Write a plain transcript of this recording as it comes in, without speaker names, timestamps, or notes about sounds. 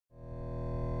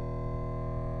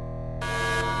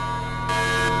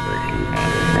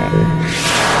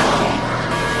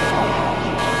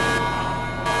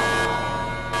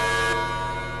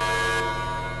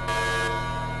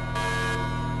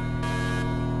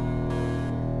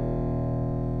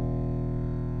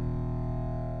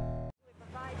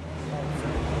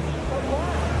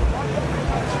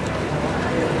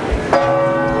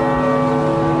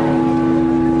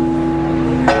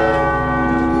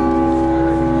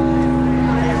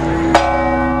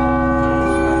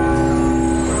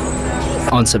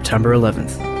On September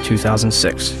 11th,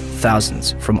 2006,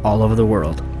 thousands from all over the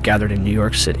world gathered in New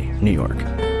York City, New York.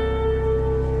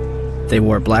 They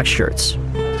wore black shirts,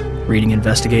 reading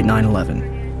Investigate 9/11,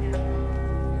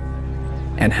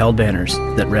 and held banners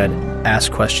that read,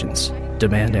 "Ask questions,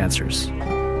 demand answers."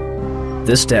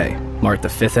 This day marked the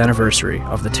 5th anniversary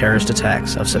of the terrorist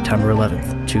attacks of September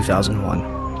 11th, 2001.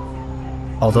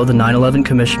 Although the 9/11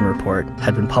 Commission report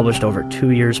had been published over 2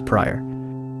 years prior,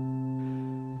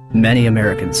 many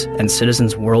Americans and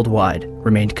citizens worldwide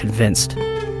remained convinced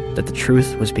that the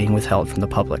truth was being withheld from the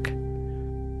public.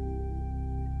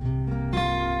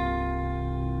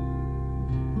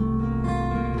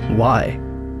 Why?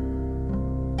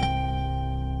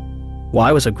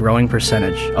 Why was a growing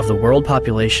percentage of the world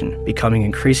population becoming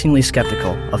increasingly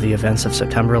skeptical of the events of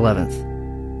September 11th?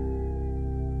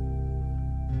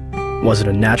 Was it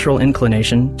a natural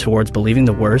inclination towards believing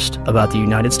the worst about the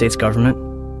United States government?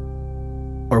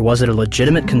 Or was it a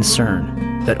legitimate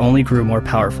concern that only grew more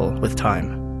powerful with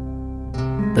time?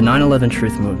 The 9/11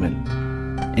 Truth Movement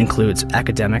includes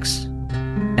academics,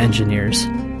 engineers,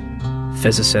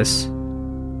 physicists,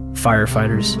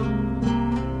 firefighters,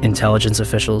 intelligence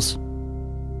officials,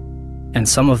 and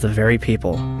some of the very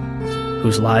people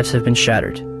whose lives have been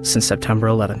shattered since September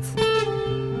 11th.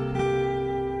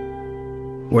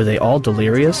 Were they all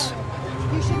delirious?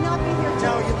 You should not be here.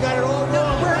 No, you've got it all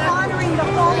wrong. We're honoring the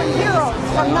fallen heroes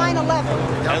from 9/11.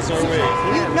 As are we.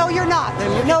 No, you're not.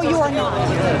 No, you are not.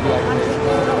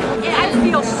 I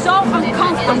feel so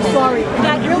uncomfortable. I'm sorry.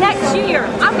 That next year,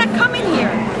 I'm not coming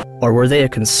here. Or were they a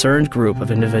concerned group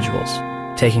of individuals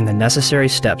taking the necessary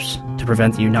steps to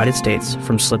prevent the United States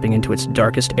from slipping into its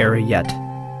darkest era yet?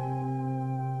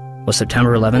 Was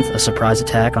September 11th a surprise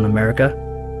attack on America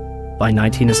by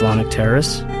 19 Islamic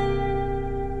terrorists?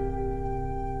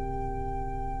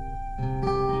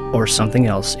 Or something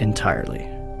else entirely?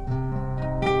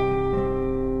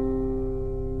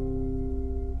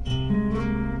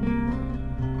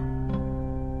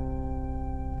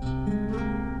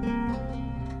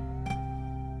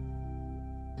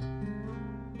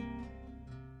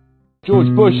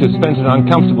 George Bush has spent an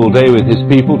uncomfortable day with his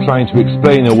people trying to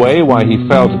explain away why he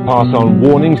failed to pass on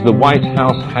warnings the White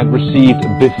House had received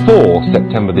before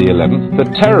September the 11th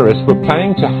that terrorists were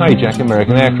planning to hijack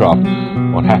American aircraft.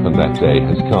 What happened that day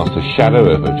has cast a shadow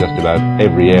over just about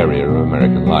every area of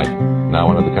American life. Now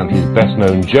one of the country's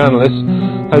best-known journalists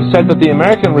has said that the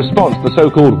American response to the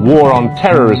so-called war on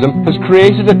terrorism has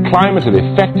created a climate of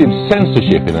effective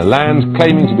censorship in a land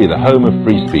claiming to be the home of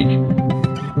free speech.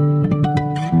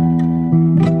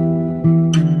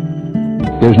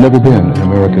 There's never been an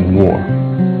American war,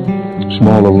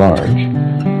 small or large,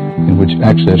 in which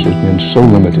access has been so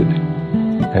limited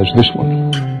as this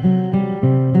one.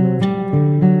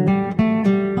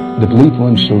 The belief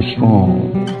runs so strong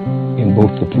in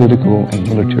both the political and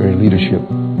military leadership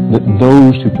that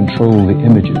those who control the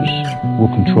images will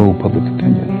control public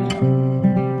opinion.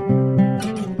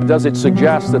 Does it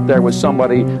suggest that there was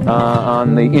somebody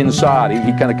on the inside?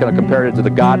 He kind of compared it to the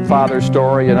Godfather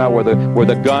story, you know, where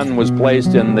the gun was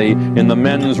placed in the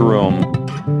men's room.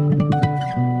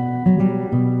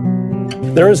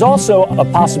 There is also a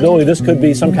possibility this could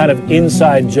be some kind of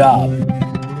inside job.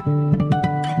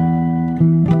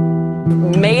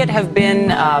 May it have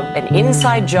been an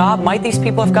inside job? Might these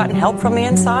people have gotten help from the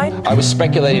inside? I was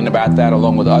speculating about that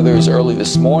along with others early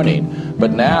this morning,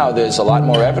 but now there's a lot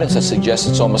more evidence that suggests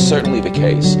it's almost certainly the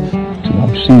case. It's an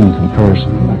obscene comparison.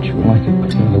 I'm not sure like it,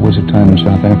 but there was a time in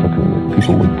South Africa that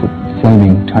people would put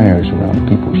flaming tires around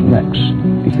people's necks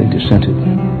if they dissented.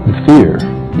 The fear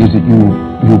is that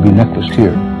you'll be necklaced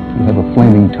here. You have a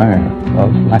flaming tire of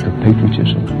lack of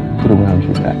patriotism put around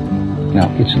your neck. Now,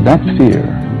 it's that fear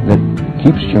that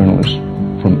keeps journalists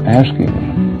from asking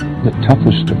the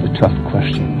toughest of the tough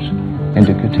questions and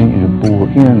to continue to bore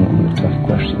in on the tough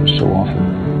questions so often.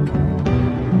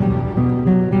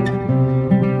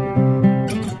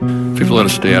 People let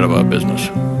us stay out of our business.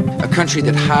 A country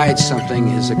that hides something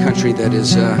is a country that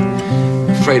is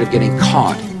afraid of getting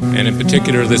caught. And in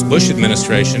particular, this Bush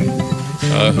administration,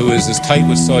 who is as tight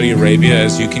with Saudi Arabia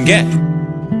as you can get.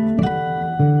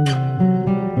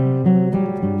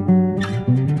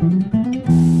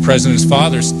 The President's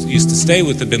father used to stay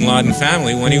with the bin Laden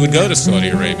family when he would go to Saudi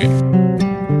Arabia.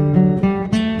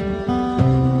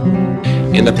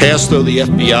 In the past, though, the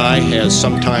FBI has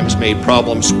sometimes made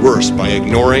problems worse by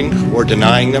ignoring or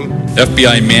denying them.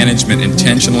 FBI management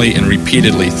intentionally and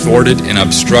repeatedly thwarted and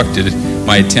obstructed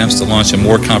my attempts to launch a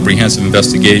more comprehensive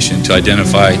investigation to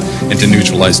identify and to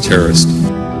neutralize terrorists.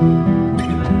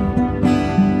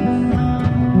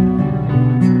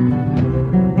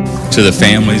 To the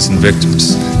families and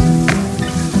victims,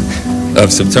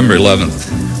 of September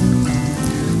 11th.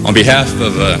 On behalf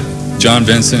of John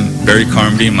Vincent, Barry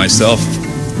Carmody, and myself,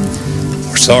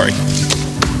 we're sorry.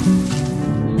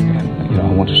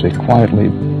 I want to say quietly,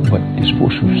 but as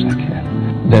forcefully as I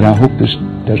can, that I hope this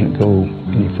doesn't go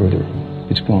any further.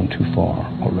 It's gone too far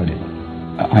already.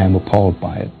 I am appalled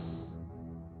by it.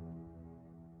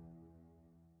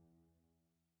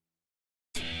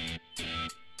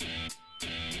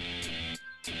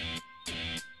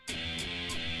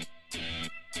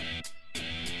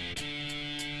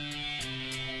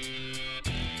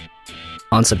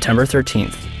 On September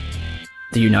 13th,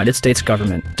 the United States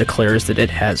government declares that it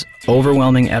has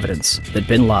overwhelming evidence that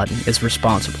bin Laden is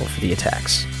responsible for the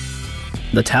attacks.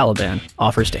 The Taliban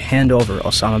offers to hand over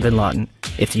Osama bin Laden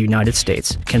if the United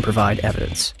States can provide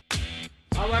evidence.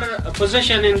 Our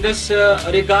position in this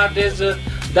regard is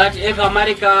that if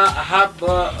America have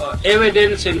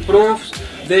evidence and proofs,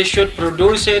 they should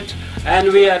produce it,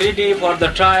 and we are ready for the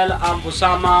trial of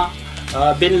Osama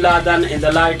bin Laden in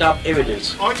the light of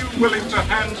evidence. Are you willing to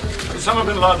hand Osama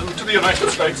bin Laden to the United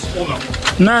States or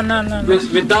not? No.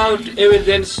 Without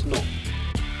evidence, no.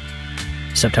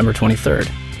 September 23rd,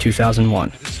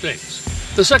 2001.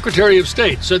 The Secretary of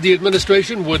State said the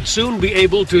administration would soon be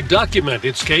able to document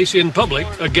its case in public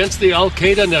against the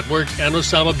Al-Qaeda network and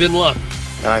Osama bin Laden.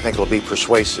 And I think it'll be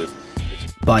persuasive.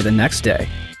 By the next day,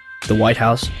 the White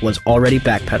House was already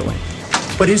backpedaling.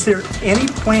 But is there any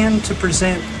plan to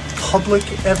present public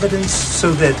evidence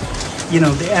so that,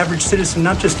 the average citizen,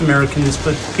 not just Americans,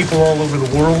 but people all over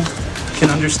the world, can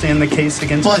understand the case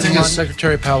against bin Laden? Well, I think as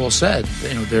Secretary Powell said,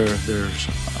 there's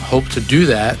hope to do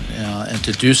that and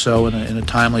to do so in a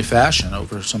timely fashion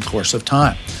over some course of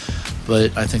time.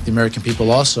 But I think the American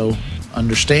people also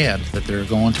understand that there are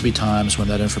going to be times when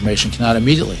that information cannot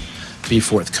immediately be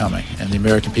forthcoming, and the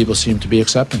American people seem to be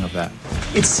accepting of that.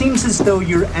 It seems as though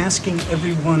you're asking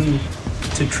everyone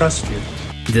to trust you.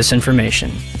 This information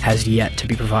has yet to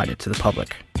be provided to the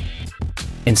public.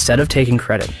 Instead of taking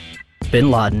credit,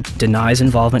 bin Laden denies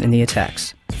involvement in the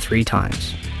attacks 3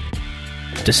 times.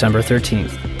 December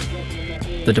 13th,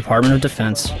 the Department of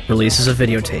Defense releases a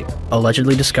videotape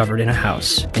allegedly discovered in a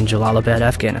house in Jalalabad,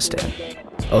 Afghanistan.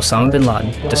 Osama bin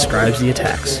Laden describes the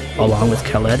attacks along with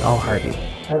Khaled al-Harbi.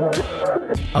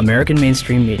 American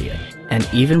mainstream media and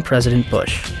even President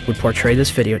Bush would portray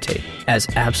this videotape as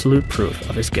absolute proof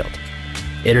of his guilt.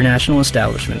 International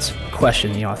establishments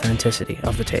question the authenticity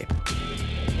of the tape.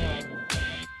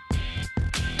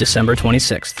 December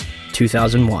 26th,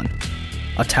 2001.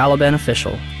 A Taliban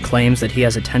official claims that he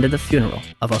has attended the funeral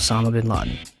of Osama bin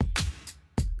Laden.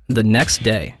 The next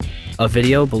day, a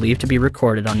video believed to be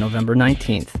recorded on November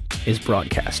 19th is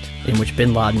broadcast, in which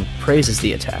bin Laden praises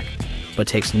the attack, but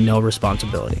takes no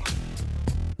responsibility.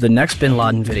 The next bin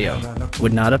Laden video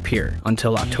would not appear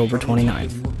until October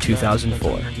 29th,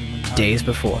 2004, days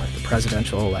before the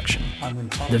presidential election.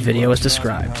 The video is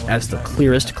described as the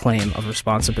clearest claim of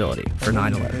responsibility for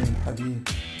 9/11.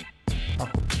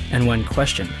 And when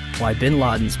questioned why bin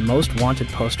Laden's most wanted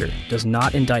poster does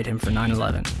not indict him for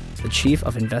 9/11, the chief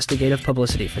of investigative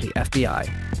publicity for the FBI,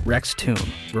 Rex Toome,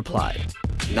 replied,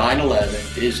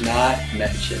 9/11 is not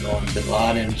mentioned on bin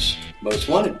Laden's most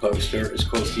wanted poster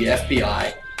because the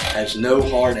FBI has no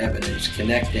hard evidence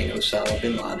connecting Osama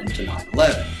bin Laden to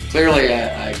 9/11. Clearly,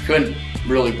 I couldn't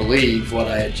really believe what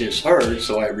I had just heard,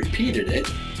 so I repeated it,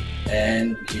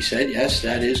 and he said, yes,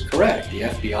 that is correct. The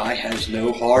FBI has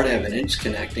no hard evidence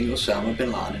connecting Osama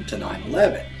bin Laden to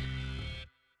 9/11.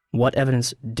 What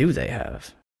evidence do they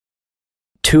have?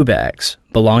 2 bags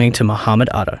belonging to Muhammad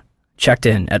Atta checked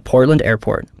in at Portland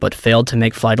Airport but failed to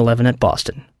make Flight 11 at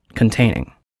Boston,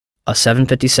 containing a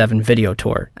 757 video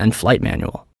tour and flight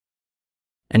manual,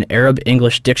 an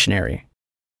Arab-English dictionary,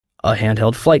 a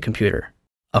handheld flight computer,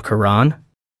 a Quran,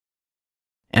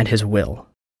 and his will.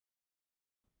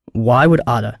 Why would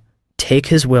Atta take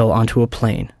his will onto a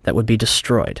plane that would be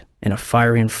destroyed in a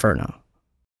fiery inferno?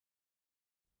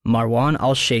 Marwan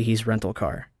al-Sheikh's rental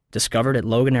car, discovered at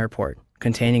Logan Airport,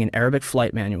 containing an Arabic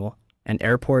flight manual, an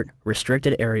airport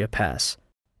restricted area pass,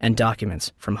 and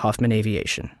documents from Huffman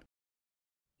Aviation.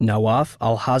 Nawaf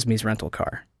al-Hazmi's rental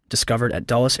car, discovered at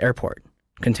Dulles Airport,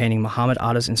 containing Muhammad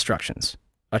Atta's instructions,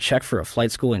 a check for a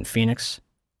flight school in Phoenix,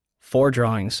 4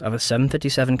 drawings of a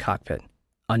 757 cockpit,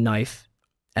 a knife,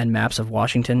 and maps of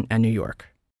Washington and New York.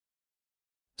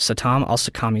 Satam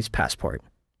al-Sakami's passport,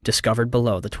 discovered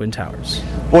below the Twin Towers.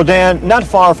 Well, Dan, not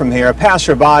far from here, a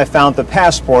passerby found the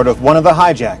passport of one of the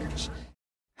hijackers.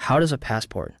 How does a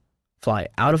passport fly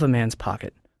out of a man's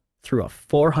pocket through a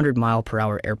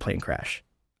 400-mile-per-hour airplane crash,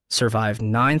 survive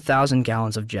 9,000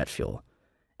 gallons of jet fuel,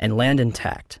 and land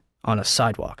intact on a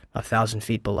sidewalk 1,000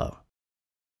 feet below?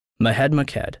 Mahed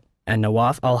Maked and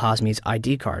Nawaf al-Hazmi's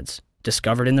ID cards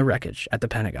discovered in the wreckage at the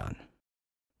Pentagon.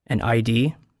 An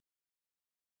ID,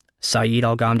 Saeed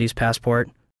al-Ghamdi's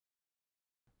passport,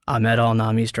 Ahmed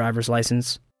al-Nami's driver's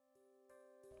license,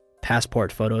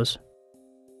 passport photos,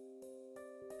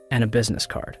 and a business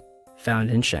card found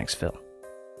in Shanksville.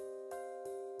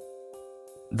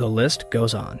 The list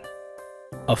goes on.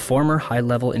 A former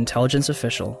high-level intelligence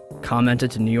official commented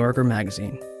to New Yorker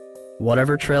magazine,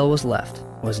 "Whatever trail was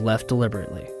left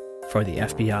deliberately for the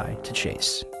FBI to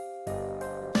chase."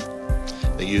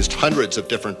 They used hundreds of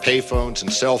different payphones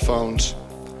and cell phones,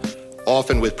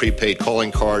 often with prepaid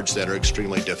calling cards that are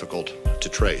extremely difficult to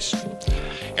trace.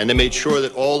 And they made sure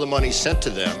that all the money sent to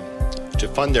them to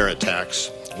fund their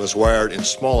attacks was wired in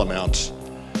small amounts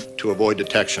to avoid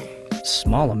detection.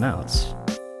 Small amounts?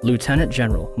 Lieutenant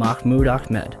General Mahmoud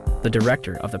Ahmed, the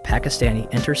director of the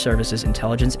Pakistani Inter-Services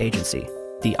Intelligence Agency,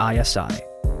 the ISI,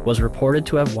 was reported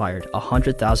to have wired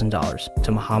 $100,000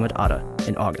 to Muhammad Atta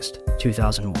in August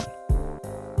 2001.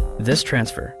 This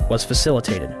transfer was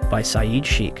facilitated by Saeed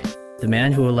Sheikh, the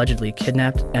man who allegedly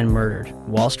kidnapped and murdered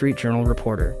Wall Street Journal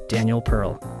reporter Daniel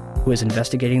Pearl, who is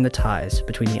investigating the ties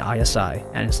between the ISI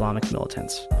and Islamic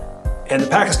militants. And the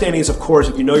Pakistanis, of course,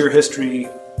 if you know your history,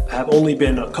 have only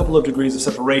been a couple of degrees of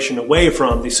separation away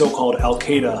from the so-called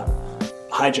Al-Qaeda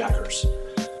hijackers.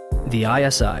 The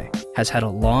ISI has had a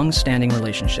long-standing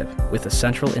relationship with the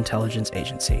Central Intelligence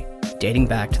Agency, dating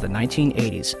back to the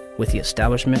 1980s with the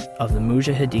establishment of the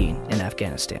Mujahideen in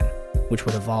Afghanistan, which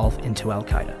would evolve into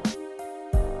Al-Qaeda.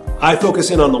 I focus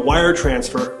in on the wire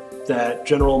transfer that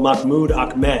General Mahmoud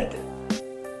Ahmed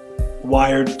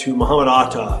wired to Muhammad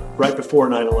Atta right before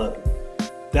 9/11.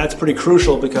 That's pretty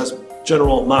crucial because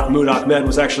General Mahmoud Ahmed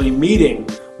was actually meeting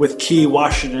with key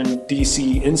Washington,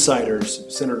 D.C. insiders,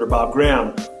 Senator Bob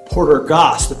Graham, Porter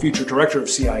Goss, the future director of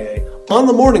CIA, on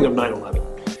the morning of 9/11.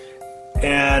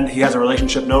 And he has a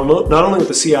relationship not only with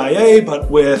the CIA,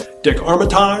 but with Dick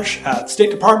Armitage at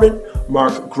State Department,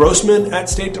 Mark Grossman at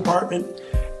State Department.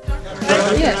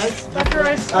 Yes.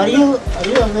 Are you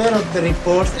aware of the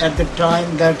reports at the time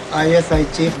that ISI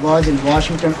chief was in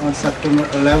Washington on September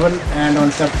 11 and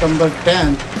on September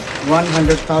 10th,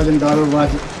 $100,000 was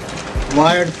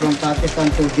wired from Pakistan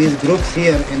to these groups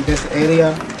here in this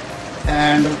area?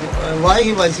 And why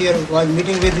he was here, was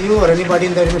meeting with you or anybody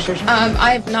in the administration?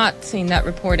 I have not seen that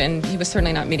report, and he was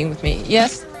certainly not meeting with me.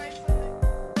 Yes?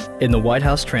 In the White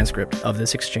House transcript of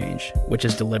this exchange, which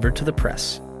is delivered to the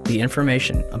press, the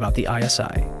information about the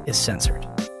ISI is censored.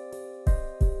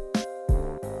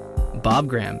 Bob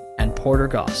Graham and Porter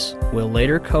Goss will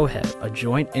later co-head a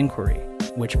joint inquiry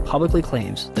which publicly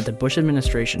claims that the Bush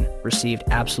administration received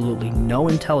absolutely no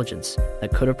intelligence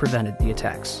that could have prevented the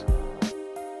attacks.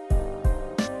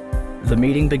 The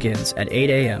meeting begins at 8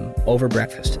 a.m. over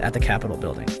breakfast at the Capitol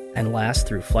building and lasts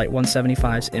through Flight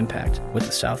 175's impact with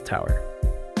the South Tower.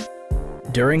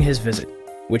 During his visit,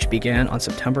 which began on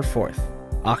September 4th,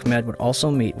 Ahmed would also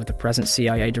meet with the present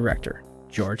CIA director,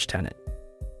 George Tenet.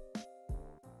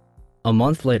 A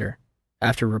month later,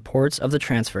 after reports of the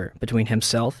transfer between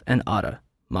himself and Atta,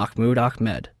 Mahmoud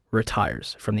Ahmed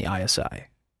retires from the ISI.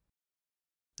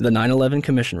 The 9/11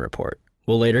 Commission report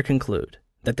will later conclude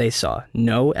that they saw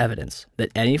no evidence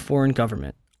that any foreign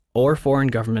government or foreign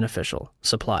government official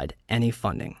supplied any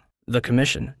funding. The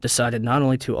Commission decided not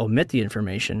only to omit the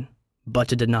information, but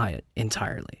to deny it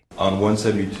entirely. On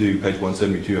 172, page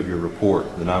 172 of your report,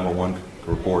 the 911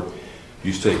 report,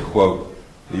 you state, quote,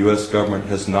 "The U.S. government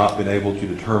has not been able to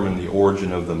determine the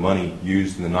origin of the money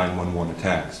used in the 911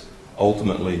 attacks.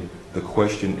 Ultimately, the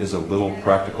question is of little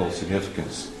practical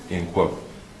significance," end quote.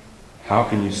 How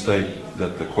can you state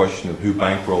that the question of who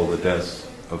bankrolled the deaths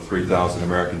of 3,000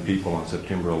 American people on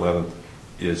September 11th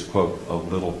is, quote,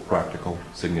 of little practical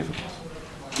significance?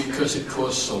 Because it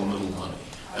costs so little money.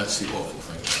 That's the awful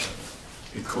thing about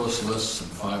it. It costs less than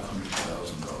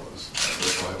 $500,000.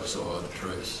 That's why it was so hard to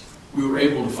trace. We were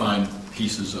able to find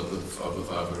pieces of the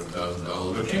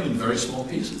 $500,000, but it came in very small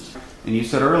pieces. And you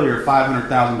said earlier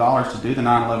 $500,000 to do the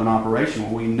 9/11 operation.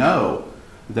 Well, we know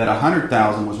that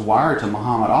 $100,000 was wired to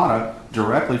Muhammad Atta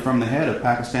directly from the head of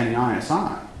Pakistani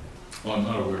ISI. Well, I'm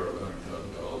not aware of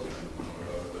 $100,000.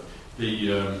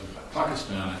 The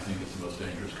Pakistan, I think, is the most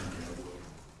dangerous country in the world.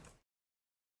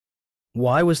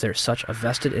 Why was there such a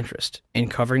vested interest in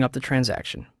covering up the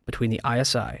transaction between the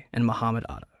ISI and Muhammad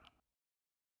Atta?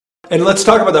 And let's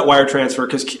talk about that wire transfer,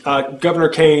 because Governor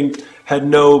Kaine had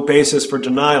no basis for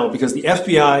denial, because the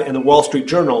FBI and the Wall Street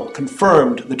Journal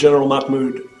confirmed the General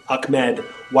Mahmoud Ahmed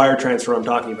wire transfer I'm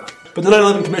talking about. But the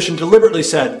 9/11 Commission deliberately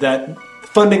said that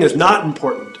funding is not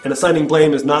important and assigning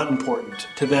blame is not important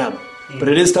to them, but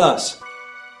it is to us.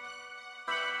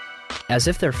 As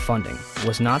if their funding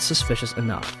was not suspicious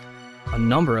enough, a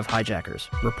number of hijackers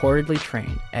reportedly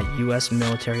trained at U.S.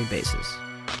 military bases.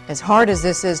 As hard as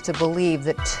this is to believe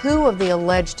that 2 of the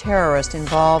alleged terrorists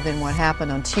involved in what happened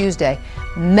on Tuesday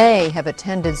may have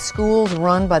attended schools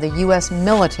run by the U.S.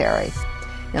 military.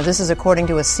 Now, this is according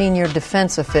to a senior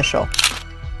defense official.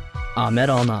 Ahmed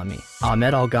al-Nami,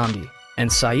 Ahmed al-Ghamdi,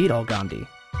 and Saeed al-Ghamdi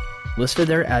listed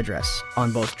their address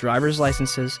on both driver's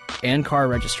licenses and car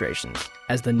registrations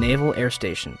as the Naval Air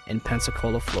Station in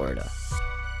Pensacola, Florida.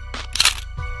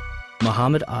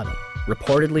 Muhammad Atta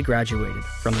reportedly graduated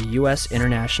from the U.S.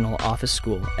 International Office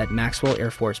School at Maxwell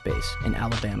Air Force Base in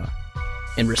Alabama.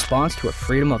 In response to a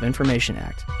Freedom of Information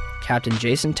Act, Captain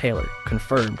Jason Taylor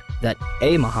confirmed that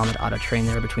a Muhammad Atta trained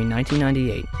there between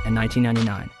 1998 and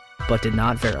 1999, but did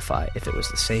not verify if it was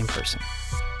the same person.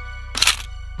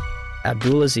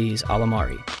 Abdulaziz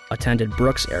Al-Amari attended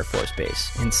Brooks Air Force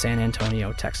Base in San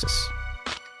Antonio, Texas.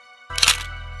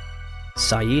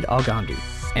 Saeed al-Ghamdi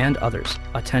and others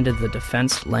attended the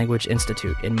Defense Language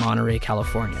Institute in Monterey,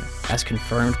 California, as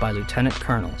confirmed by Lieutenant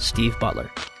Colonel Steve Butler,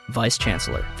 Vice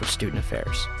Chancellor for Student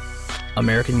Affairs.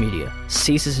 American media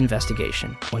ceases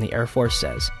investigation when the Air Force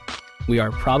says, "We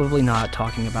are probably not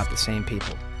talking about the same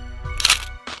people."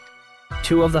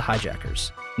 2 of the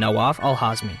hijackers, Nawaf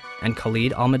al-Hazmi and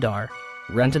Khalid al-Madar,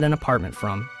 rented an apartment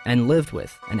from and lived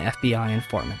with an FBI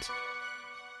informant.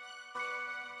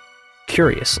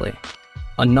 Curiously,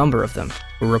 a number of them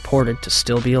were reported to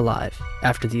still be alive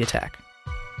after the attack.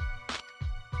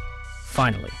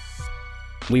 Finally,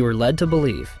 we were led to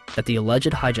believe that the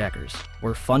alleged hijackers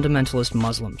were fundamentalist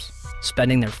Muslims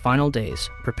spending their final days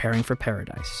preparing for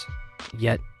paradise.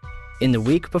 Yet, in the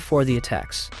week before the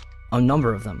attacks, a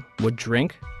number of them would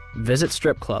drink, visit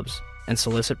strip clubs, and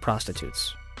solicit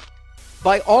prostitutes.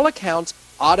 By all accounts,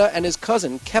 Atta and his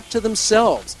cousin kept to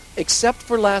themselves, except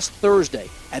for last Thursday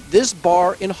at this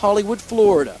bar in Hollywood,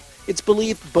 Florida. It's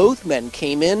believed both men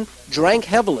came in, drank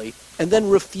heavily, and then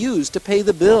refused to pay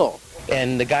the bill.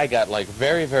 And the guy got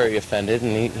very, very offended,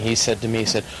 and he said to me, he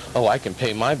said, "Oh, I can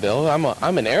pay my bill.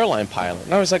 I'm an airline pilot."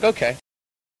 And I was like, okay.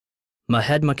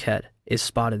 Mahed Maked is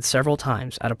spotted several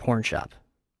times at a porn shop.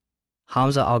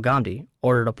 Hamza al-Ghamdi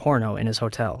ordered a porno in his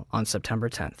hotel on September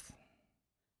 10th.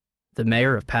 The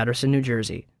mayor of Paterson, New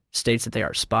Jersey, states that they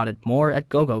are spotted more at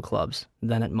go-go clubs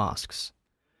than at mosques.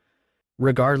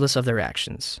 Regardless of their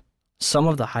actions, some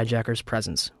of the hijackers'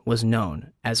 presence was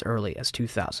known as early as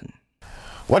 2000.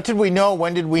 What did we know?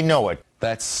 When did we know it?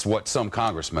 That's what some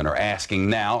congressmen are asking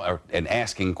now, and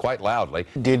asking quite loudly.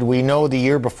 Did we know the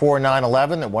year before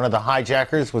 9/11 that one of the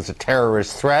hijackers was a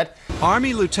terrorist threat?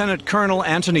 Army Lieutenant Colonel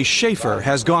Anthony Schaefer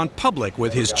has gone public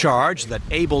with his charge that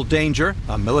Able Danger,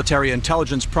 a military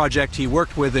intelligence project he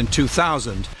worked with in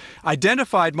 2000,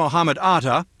 identified Muhammad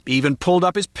Atta, even pulled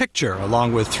up his picture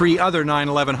along with 3 other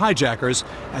 9/11 hijackers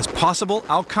as possible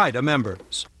al-Qaeda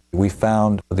members. We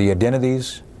found the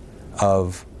identities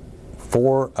of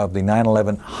 4 of the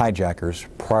 9/11 hijackers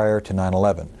prior to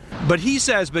 9/11. But he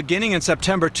says beginning in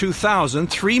September 2000,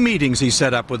 3 meetings he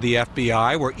set up with the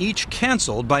FBI were each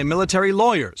canceled by military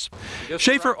lawyers.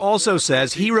 Schaefer also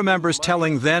says he remembers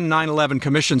telling then 9/11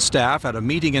 Commission staff at a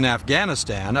meeting in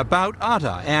Afghanistan about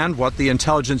Atta and what the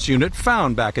intelligence unit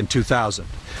found back in 2000.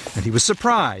 And he was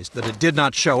surprised that it did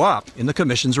not show up in the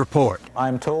Commission's report.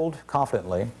 I'm told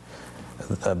confidently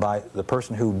by the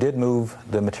person who did move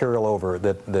the material over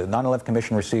that the 9/11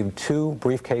 Commission received 2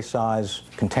 briefcase-size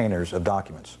containers of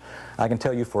documents. I can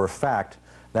tell you for a fact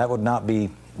that would not be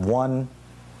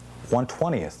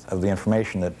 1/20th of the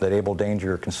information that Able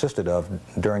Danger consisted of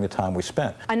during the time we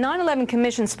spent. A 9/11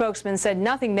 Commission spokesman said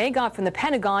nothing they got from the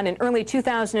Pentagon in early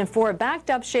 2004 backed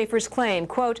up Schaefer's claim,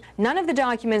 quote, "None of the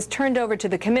documents turned over to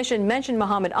the Commission mentioned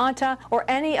Muhammad Atta or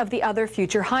any of the other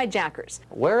future hijackers."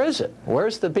 Where is it?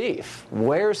 Where's the beef?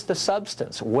 Where's the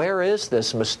substance? Where is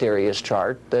this mysterious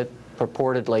chart that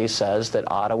purportedly says that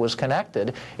Atta was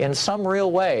connected in some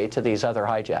real way to these other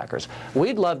hijackers?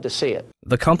 We'd love to see it.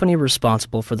 The company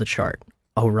responsible for the chart,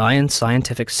 Orion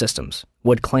Scientific Systems,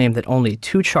 would claim that only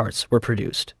 2 charts were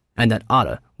produced and that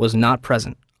Atta was not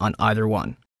present on either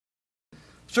one.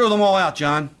 Throw them all out,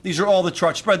 John. These are all the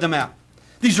charts. Spread them out.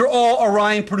 These are all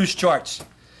Orion-produced charts.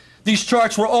 These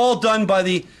charts were all done by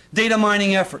the data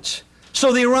mining efforts.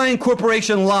 So the Orion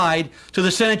Corporation lied to the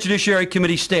Senate Judiciary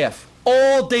Committee staff.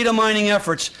 All data mining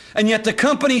efforts, and yet the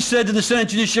company said to the Senate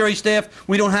Judiciary staff,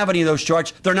 "We don't have any of those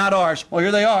charts. They're not ours." Well,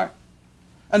 here they are,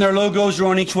 and their logos are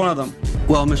on each one of them.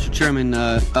 Well, Mr. Chairman,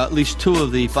 at least 2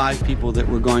 of the 5 people that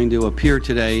were going to appear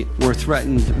today were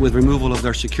threatened with removal of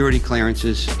their security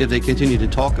clearances if they continue to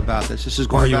talk about this. This is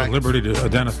going Are you back. at liberty to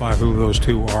identify who those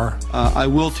 2 are? I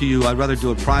will to you. I'd rather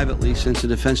do it privately since the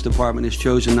Defense Department has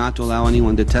chosen not to allow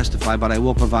anyone to testify, but I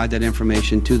will provide that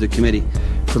information to the committee.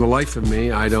 For the life of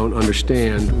me, I don't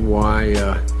understand why,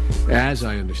 as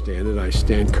I understand it, I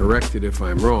stand corrected if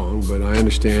I'm wrong, but I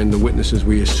understand the witnesses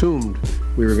we assumed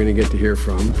we were going to get to hear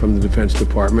from the Defense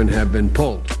Department have been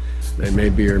pulled. They may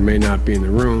be or may not be in the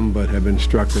room, but have been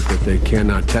instructed that they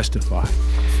cannot testify.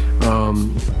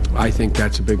 I think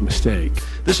that's a big mistake.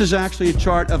 This is actually a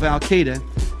chart of Al-Qaeda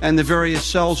and the various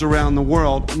cells around the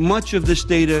world. Much of this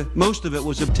data, most of it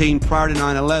was obtained prior to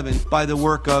 9/11 by the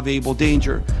work of Able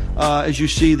Danger. As you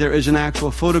see, there is an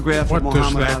actual photograph of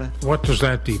Muhammad Atta. What does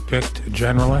that depict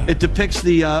generally? It depicts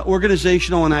the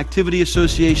organizational and activity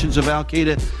associations of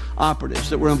Al-Qaeda operatives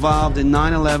that were involved in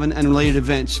 9/11 and related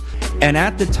events. And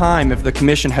at the time, if the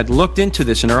Commission had looked into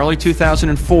this in early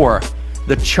 2004,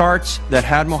 the charts that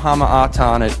had Muhammad Atta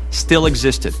on it still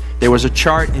existed. There was a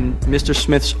chart in Mr.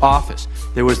 Smith's office.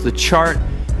 There was the chart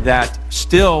that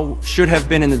still should have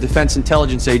been in the Defense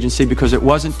Intelligence Agency because it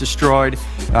wasn't destroyed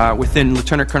within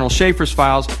Lieutenant Colonel Schaefer's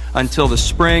files until the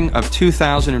spring of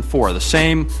 2004. The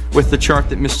same with the chart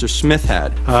that Mr. Smith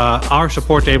had. Our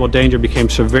support to Able Danger became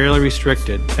severely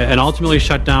restricted and ultimately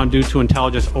shut down due to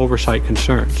intelligence oversight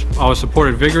concerns. I was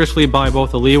supported vigorously by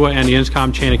both the LEWA and the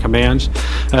INSCOM chain of commands,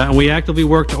 and we actively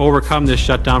worked to overcome this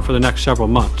shutdown for the next several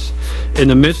months. In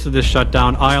the midst of this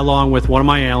shutdown, I, along with one of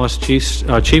my analysts,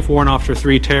 Chief Warrant Officer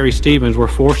 3 Terry Stevens, were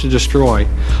forced to destroy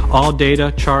all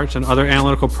data, charts, and other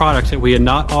analytical products that we had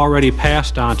not already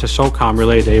passed on to SOCOM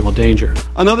related to Able Danger.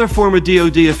 Another former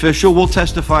DoD official will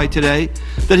testify today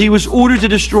that he was ordered to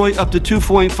destroy up to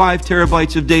 2.5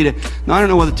 terabytes of data. Now, I don't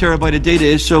know what a terabyte of data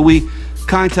is, so we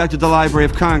contacted the Library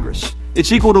of Congress.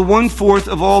 It's equal to 1/4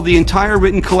 of all the entire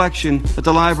written collection that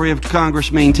the Library of Congress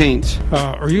maintains.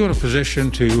 Are you in a position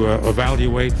to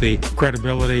evaluate the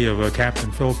credibility of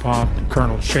Captain Philpott,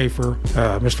 Colonel Schaefer,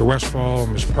 Mr. Westfall,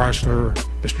 Ms. Preissler,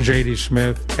 Mr. J.D.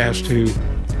 Smith as to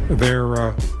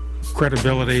their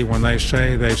credibility when they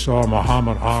say they saw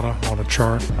Muhammad Atta on a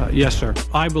chart? Yes, sir.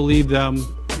 I believe them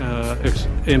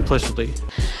implicitly.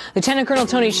 Lieutenant Colonel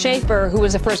Tony Schaefer, who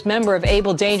was the first member of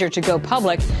Able Danger to go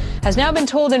public, has now been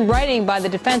told in writing by the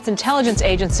Defense Intelligence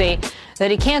Agency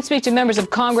that he can't speak to members of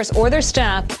Congress or their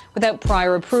staff without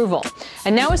prior approval.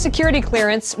 And now a security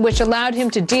clearance, which allowed him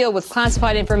to deal with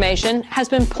classified information, has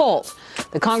been pulled.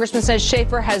 The congressman says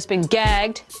Schaefer has been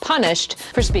gagged, punished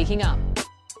for speaking up.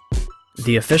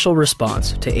 The official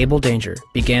response to Able Danger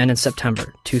began in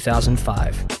September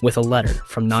 2005 with a letter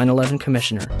from 9/11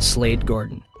 Commissioner Slade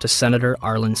Gordon to Senator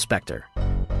Arlen Specter.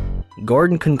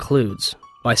 Gordon concludes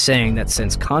by saying that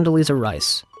since Condoleezza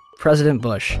Rice, President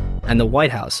Bush, and the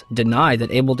White House denied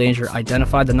that Able Danger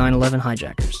identified the 9/11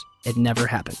 hijackers, it never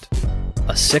happened.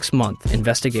 A 6-month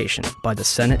investigation by the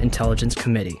Senate Intelligence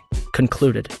Committee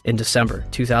concluded in December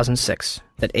 2006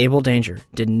 that Able Danger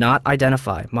did not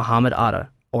identify Muhammad Atta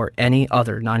or any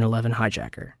other 9/11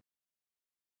 hijacker.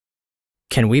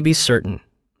 Can we be certain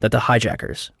that the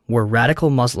hijackers were radical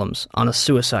Muslims on a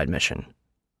suicide mission?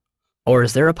 Or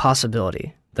is there a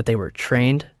possibility that they were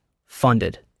trained,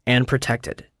 funded, and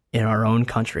protected in our own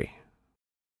country?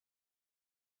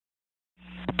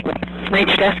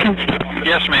 Major Deskin?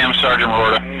 Yes, ma'am, Sergeant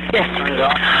Lorda. Yes.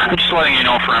 I'm just letting you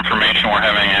know for information we're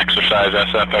having an exercise,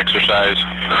 SF exercise.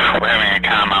 We're having a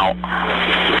comm out.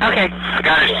 Okay.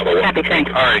 Guys. Happy,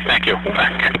 thanks. All right, thank you.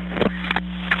 Back.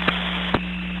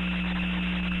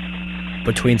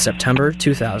 Between September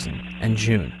 2000 and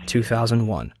June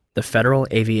 2001, the Federal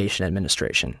Aviation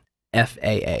Administration,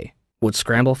 FAA, would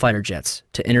scramble fighter jets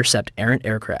to intercept errant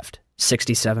aircraft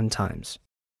 67 times.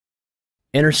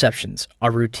 Interceptions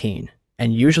are routine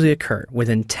and usually occur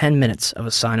within 10 minutes of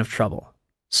a sign of trouble,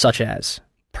 such as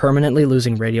permanently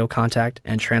losing radio contact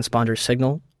and transponder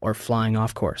signal or flying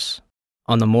off course.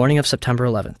 On the morning of September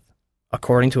 11th,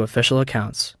 according to official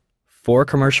accounts, 4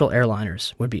 commercial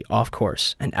airliners would be off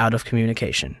course and out of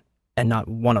communication, and not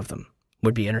one of them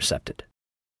would be intercepted.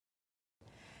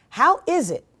 How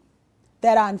is it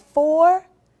that on 4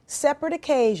 separate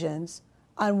occasions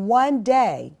on one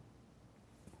day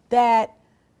that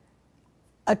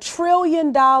 $1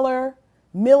 trillion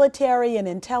military and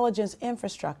intelligence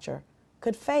infrastructure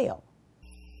could fail?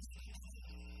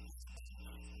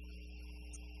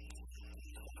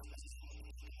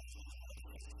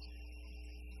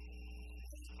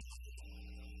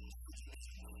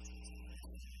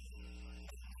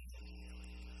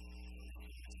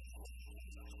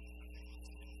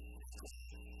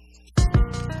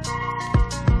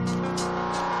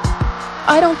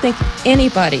 I don't think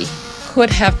anybody could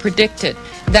have predicted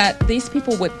that these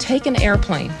people would take an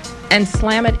airplane and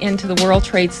slam it into the World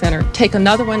Trade Center, take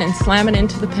another one and slam it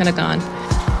into the Pentagon.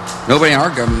 Nobody in our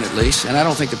government, at least, and I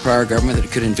don't think the prior government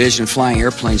that could envision flying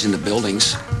airplanes into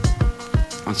buildings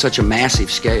on such a massive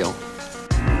scale.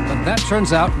 But that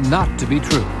turns out not to be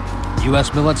true.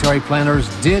 U.S. military planners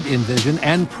did envision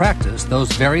and practice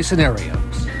those very scenarios.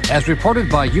 As reported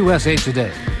by USA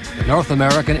Today, the North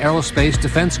American Aerospace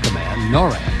Defense Command,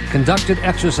 NORAD, conducted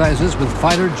exercises with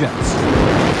fighter jets,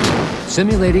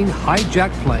 simulating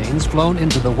hijacked planes flown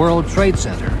into the World Trade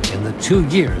Center in the 2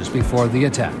 years before the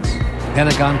attacks.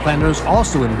 Pentagon planners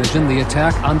also envisioned the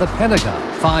attack on the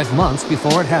Pentagon 5 months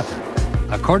before it happened.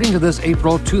 According to this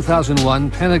April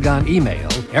 2001 Pentagon email,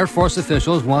 Air Force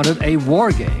officials wanted a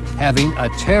war game, having a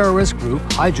terrorist group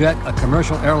hijack a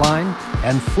commercial airline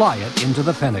and fly it into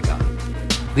the Pentagon.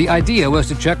 The idea was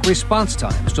to check response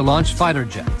times to launch fighter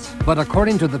jets, but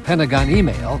according to the Pentagon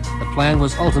email, the plan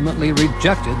was ultimately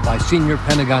rejected by senior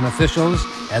Pentagon officials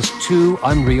as too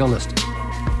unrealistic.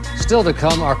 Still to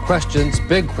come are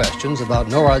big questions about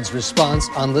NORAD's response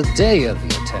on the day of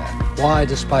the attack. Why,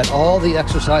 despite all the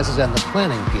exercises and the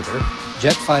planning, Peter,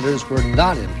 jet fighters were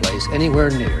not in place anywhere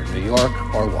near New York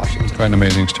or Washington. Quite an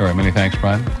amazing story. Many thanks,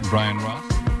 Brian. Brian Ross.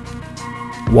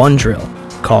 One drill,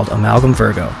 called Amalgam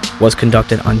Virgo, was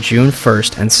conducted on June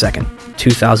 1st and 2nd,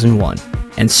 2001,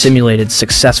 and simulated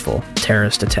successful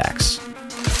terrorist attacks.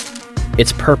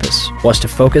 Its purpose was to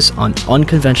focus on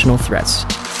unconventional threats,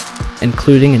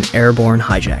 including an airborne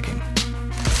hijacking.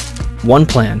 One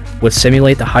plan would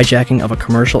simulate the hijacking of a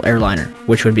commercial airliner,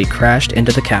 which would be crashed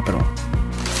into the Capitol.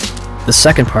 The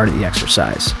second part of the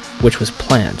exercise, which was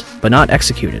planned but not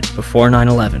executed before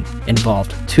 9/11,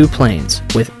 involved 2 planes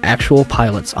with actual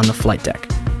pilots on the flight deck.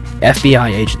 FBI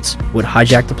agents would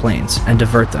hijack the planes and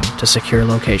divert them to secure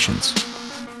locations.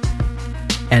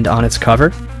 And on its cover,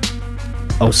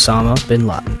 Osama bin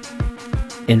Laden.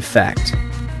 In fact,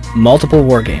 multiple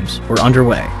war games were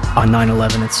underway on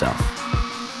 9/11 itself.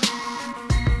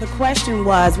 The question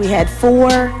was, we had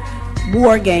 4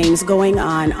 war games going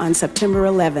on September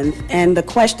 11th, and the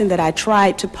question that I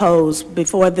tried to pose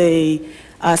before the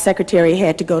Secretary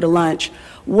had to go to lunch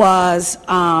was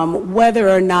whether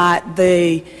or not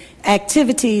the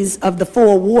activities of the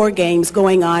 4 war games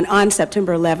going on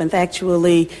September 11th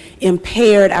actually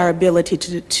impaired our ability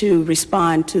to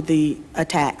respond to the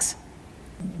attacks.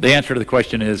 The answer to the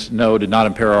question is no, did not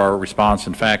impair our response.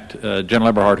 In fact,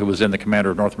 General Eberhart, who was then the commander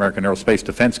of North American Aerospace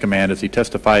Defense Command, as he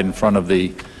testified in front of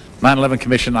the 9/11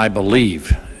 Commission, I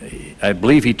believe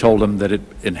he told them that it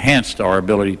enhanced our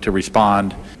ability to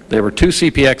respond. There were 2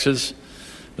 CPXs.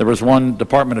 There was 1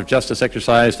 Department of Justice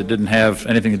exercise that didn't have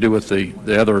anything to do with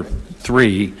the other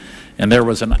 3, and there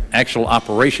was an actual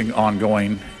operation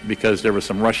ongoing because there was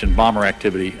some Russian bomber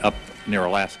activity up near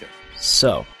Alaska.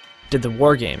 So, did the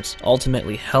war games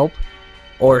ultimately help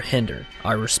or hinder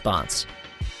our response?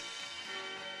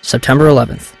 September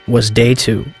 11th was day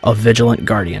 2 of Vigilant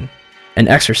Guardian, an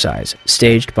exercise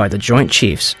staged by the Joint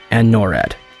Chiefs and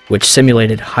NORAD, which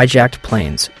simulated hijacked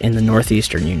planes in the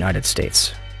northeastern United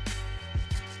States.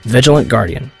 Vigilant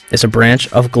Guardian is a branch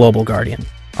of Global Guardian,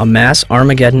 a mass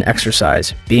Armageddon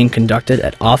exercise being conducted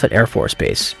at Offutt Air Force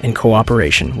Base in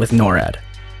cooperation with NORAD.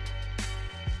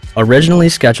 Originally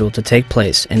scheduled to take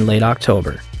place in late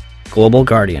October, Global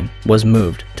Guardian was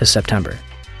moved to September.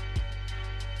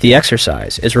 The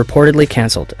exercise is reportedly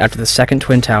canceled after the second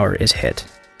Twin Tower is hit.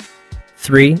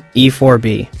 3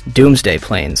 E-4B Doomsday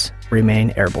planes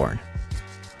remain airborne.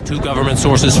 2 government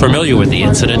sources familiar with the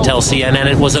incident tell CNN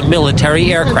it was a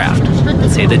military aircraft, but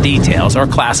say the details are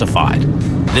classified.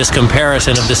 This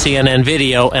comparison of the CNN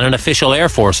video and an official Air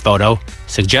Force photo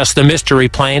suggests the mystery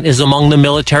plane is among the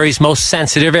military's most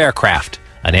sensitive aircraft,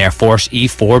 an Air Force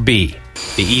E-4B.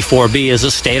 The E-4B is a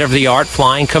state-of-the-art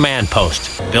flying command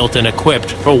post, built and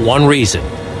equipped for one reason: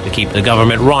 to keep the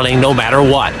government running no matter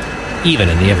what, even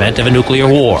in the event of a nuclear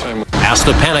war. Ask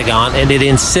the Pentagon, and it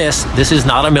insists this is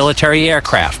not a military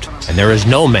aircraft, and there is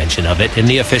no mention of it in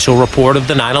the official report of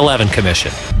the 9/11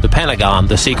 Commission. The Pentagon,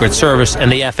 the Secret Service,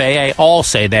 and the FAA all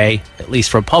say they, at least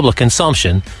for public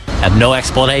consumption, have no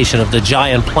explanation of the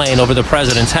giant plane over the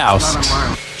president's house,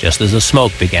 just as the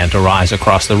smoke began to rise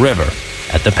across the river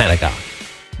at the Pentagon.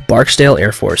 Barksdale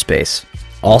Air Force Base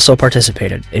also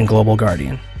participated in Global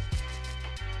Guardian.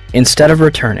 Instead of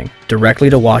returning directly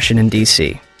to Washington,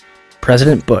 D.C.,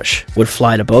 President Bush would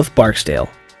fly to both Barksdale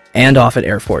and Offutt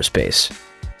Air Force Base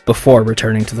before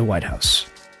returning to the White House.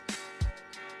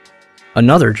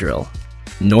 Another drill,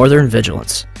 Northern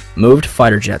Vigilance, moved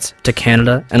fighter jets to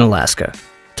Canada and Alaska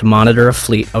to monitor a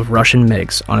fleet of Russian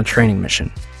MiGs on a training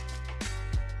mission.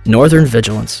 Northern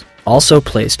Vigilance also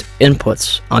placed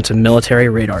inputs onto military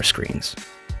radar screens.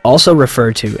 Also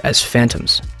referred to as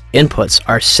phantoms, inputs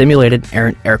are simulated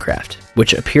errant aircraft,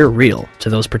 which appear real to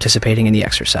those participating in the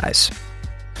exercise.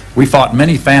 We fought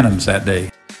many phantoms that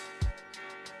day.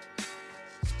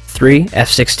 3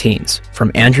 F-16s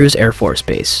from Andrews Air Force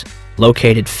Base,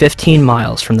 located 15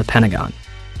 miles from the Pentagon,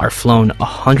 are flown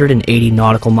 180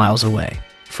 nautical miles away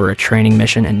for a training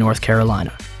mission in North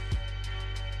Carolina.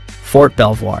 Fort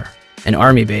Belvoir, an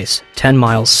Army base 10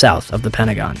 miles south of the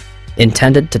Pentagon,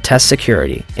 intended to test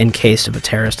security in case of a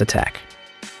terrorist attack.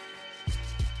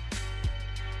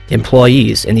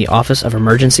 Employees in the Office of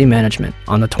Emergency Management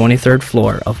on the 23rd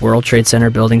floor of World Trade Center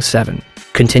Building 7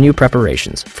 continue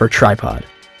preparations for Tripod,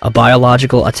 a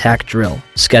biological attack drill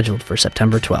scheduled for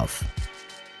September 12th.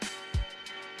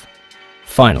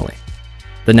 Finally,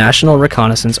 the National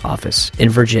Reconnaissance Office in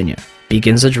Virginia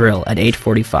begins a drill at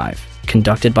 8:45,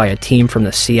 conducted by a team from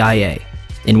the CIA,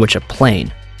 in which a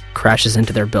plane crashes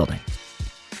into their building.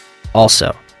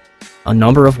 Also, a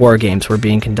number of war games were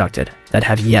being conducted that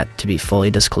have yet to be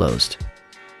fully disclosed.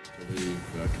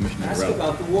 Ask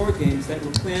about the war games that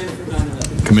were planned for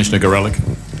 9/11. Commissioner Gorelick.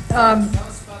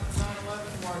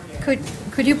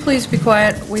 Could you please be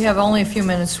quiet? We have only a few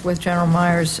minutes with General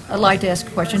Myers. I'd like to ask a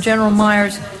question. General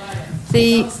Myers,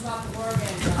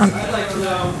 I'm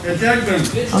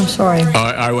sorry.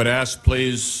 I would ask,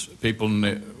 please, people in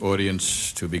the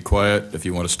audience to be quiet if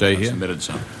you want to stay here.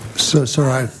 Sir,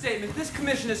 statement. This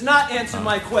commission has not answered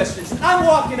my questions. I'm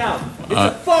walking out. It's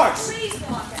a farce.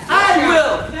 I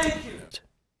will. Thank you.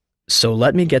 So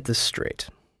let me get this straight.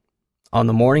 On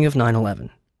the morning of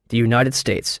 9/11, the United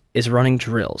States is running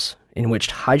drills in which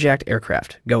hijacked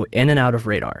aircraft go in and out of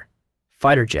radar.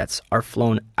 Fighter jets are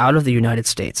flown out of the United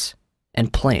States,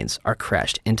 and planes are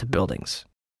crashed into buildings.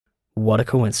 What a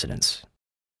coincidence.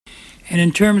 And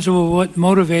in terms of what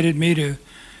motivated me to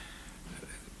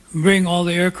bring all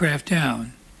the aircraft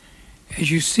down, as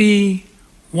you see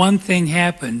one thing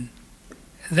happen,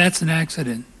 that's an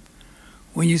accident.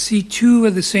 When you see two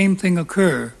of the same thing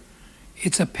occur,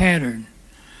 it's a pattern.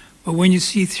 But when you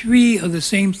see three of the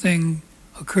same thing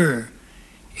occur,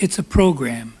 it's a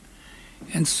program.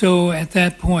 And so at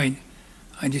that point,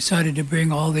 I decided to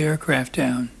bring all the aircraft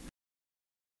down.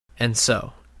 And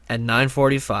so, at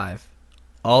 9:45,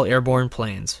 all airborne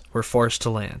planes were forced to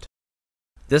land.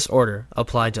 This order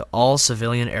applied to all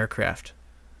civilian aircraft.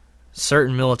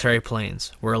 Certain military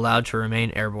planes were allowed to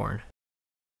remain airborne.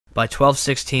 By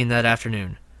 12:16 that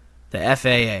afternoon, the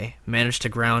FAA managed to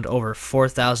ground over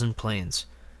 4,000 planes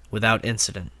without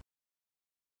incident.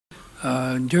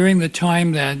 During the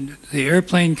time that the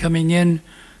airplane coming in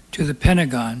to the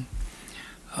Pentagon,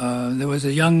 there was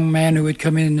a young man who would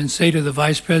come in and say to the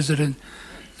Vice President,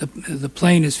 the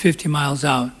plane is 50 miles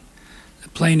out, the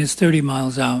plane is 30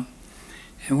 miles out.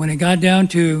 And when it got down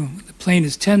to the plane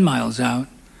is 10 miles out,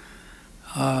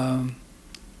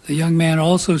 the young man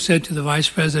also said to the Vice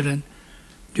President,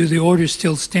 do the orders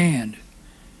still stand?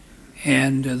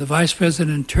 And the Vice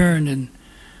President turned and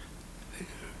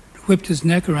whipped his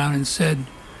neck around and said,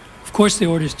 of course the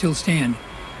orders still stand.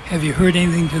 Have you heard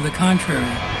anything to the contrary?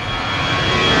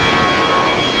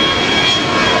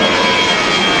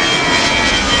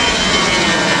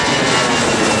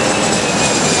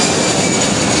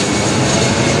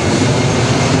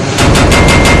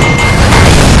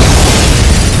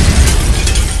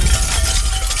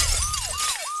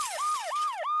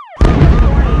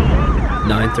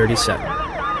 .37,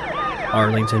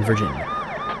 Arlington, Virginia.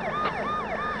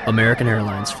 American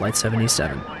Airlines Flight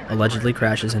 77 allegedly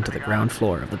crashes into the ground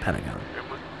floor of the Pentagon.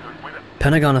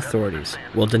 Pentagon authorities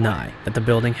will deny that the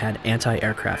building had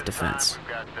anti-aircraft defense.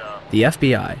 The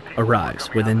FBI arrives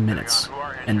within minutes,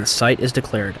 and the site is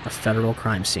declared a federal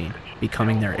crime scene,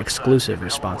 becoming their exclusive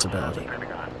responsibility.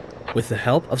 With the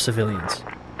help of civilians,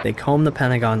 they comb the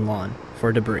Pentagon lawn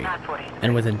for debris,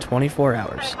 and within 24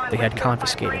 hours, they had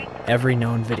confiscated every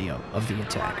known video of the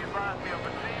attack.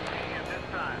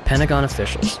 Pentagon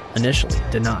officials initially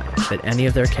denied that any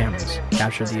of their cameras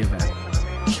captured the event.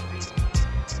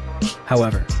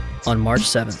 However, on March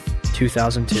 7,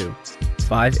 2002,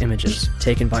 5 images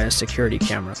taken by a security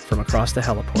camera from across the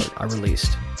heliport are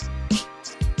released.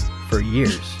 For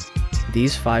years,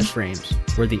 these 5 frames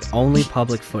were the only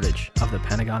public footage of the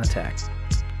Pentagon attack.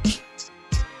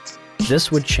 This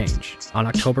would change on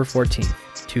October 14,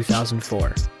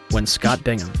 2004, when Scott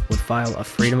Bingham would file a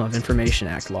Freedom of Information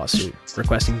Act lawsuit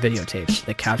requesting videotapes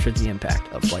that captured the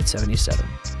impact of Flight 77.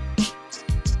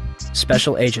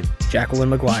 Special Agent Jacqueline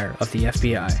McGuire of the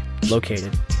FBI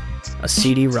located a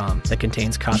CD-ROM that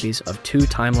contains copies of 2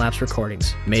 time-lapse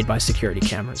recordings made by security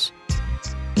cameras.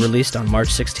 released on March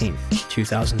 16,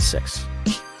 2006.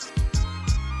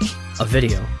 A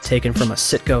video taken from a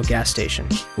Citgo gas station,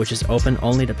 which is open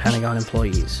only to Pentagon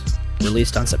employees,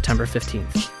 released on September 15,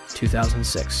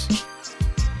 2006.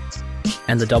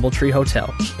 And the Doubletree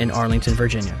Hotel in Arlington,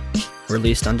 Virginia,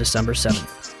 released on December 7,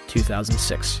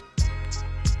 2006.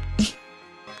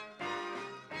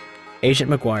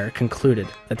 Agent McGuire concluded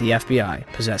that the FBI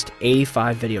possessed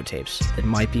 85 videotapes that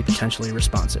might be potentially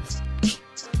responsive.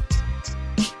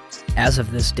 As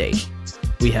of this date,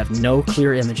 we have no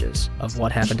clear images of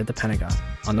what happened at the Pentagon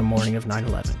on the morning of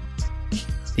 9/11.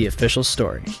 The official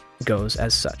story goes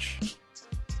as such.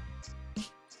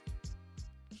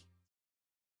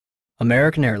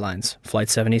 American Airlines Flight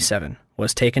 77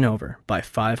 was taken over by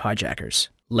 5 hijackers,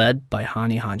 led by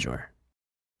Hani Hanjour.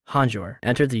 Hanjour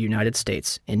entered the United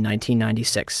States in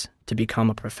 1996 to become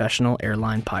a professional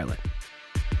airline pilot.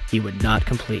 He would not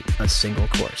complete a single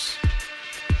course.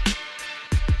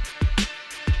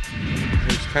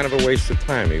 It's kind of a waste of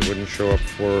time. He wouldn't show up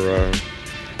for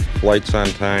flights on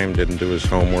time, didn't do his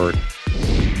homework.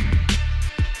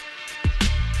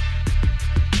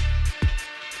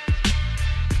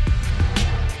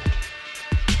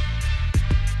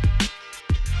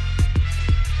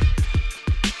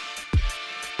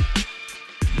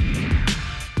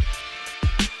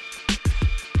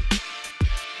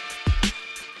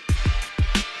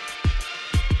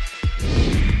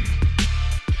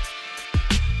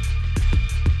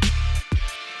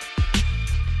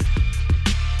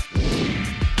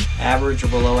 Average or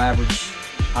below average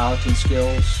piloting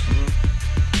skills.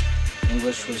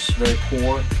 English was very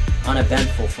poor,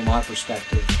 uneventful from our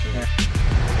perspective.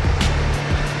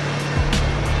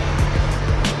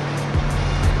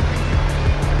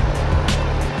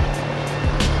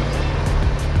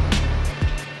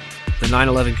 The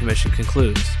 9/11 Commission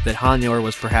concludes that Hanjour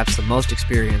was perhaps the most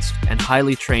experienced and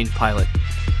highly trained pilot.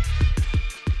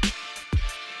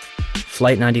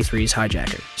 Flight 93's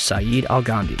hijacker, Saeed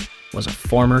Al-Ghamdi, was a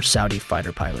former Saudi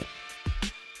fighter pilot.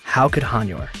 How could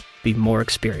Hanjour be more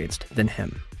experienced than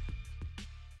him?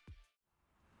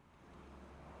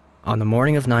 On the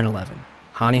morning of 9/11,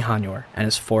 Hani Hanjour and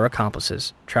his 4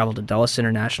 accomplices traveled to Dulles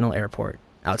International Airport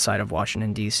outside of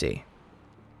Washington, D.C.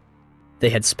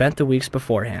 They had spent the weeks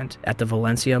beforehand at the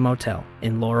Valencia Motel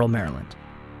in Laurel, Maryland,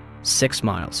 6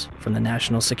 miles from the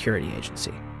National Security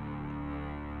Agency.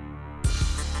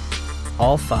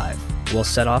 All 5 will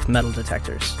set off metal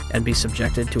detectors and be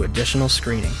subjected to additional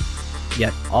screening,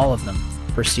 yet all of them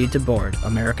proceed to board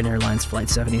American Airlines Flight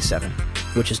 77,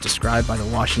 which is described by the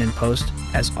Washington Post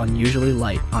as unusually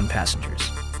light on passengers.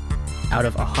 Out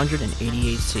of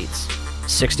 188 seats,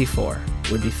 64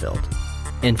 would be filled.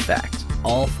 In fact,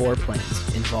 all 4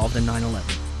 planes involved in 9/11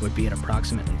 would be at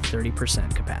approximately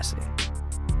 30% capacity.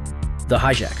 The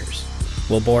hijackers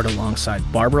will board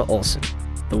alongside Barbara Olson,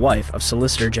 the wife of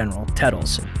Solicitor General Ted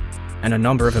Olson, and a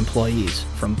number of employees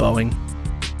from Boeing,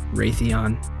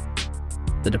 Raytheon,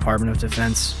 the Department of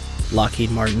Defense,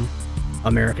 Lockheed Martin,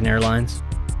 American Airlines,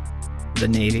 the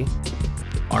Navy,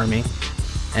 Army,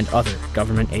 and other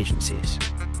government agencies.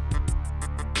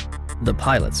 The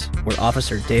pilots were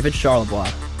Officer David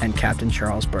Charlebois and Captain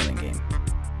Charles Burlingame.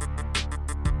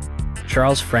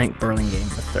 Charles Frank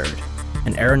Burlingame III,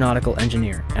 an aeronautical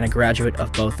engineer and a graduate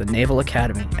of both the Naval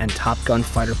Academy and Top Gun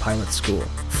Fighter Pilot School,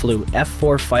 flew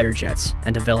F-4 fighter jets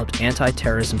and developed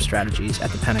anti-terrorism strategies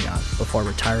at the Pentagon before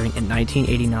retiring in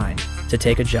 1989 to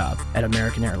take a job at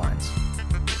American Airlines.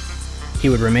 He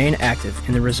would remain active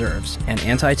in the reserves and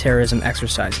anti-terrorism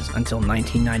exercises until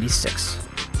 1996.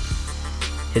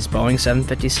 His Boeing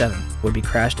 757 would be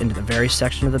crashed into the very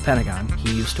section of the Pentagon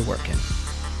he used to work in.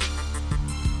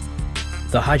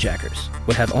 The hijackers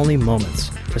would have only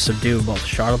moments to subdue both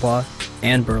Charlebois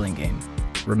and Burlingame,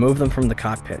 remove them from the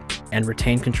cockpit, and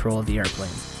retain control of the airplane.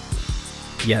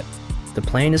 Yet, the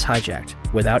plane is hijacked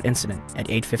without incident at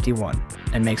 8:51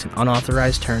 and makes an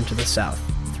unauthorized turn to the south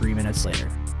 3 minutes later.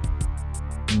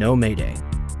 No mayday,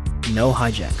 no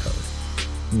hijack code,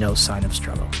 no sign of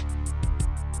struggle.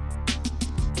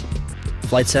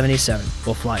 Flight 77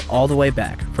 will fly all the way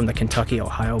back from the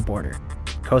Kentucky-Ohio border,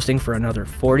 coasting for another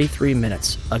 43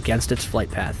 minutes against its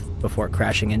flight path before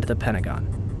crashing into the Pentagon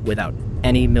without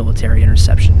any military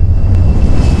interception.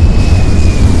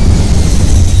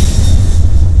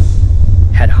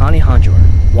 Had Hani Hanjour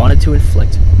wanted to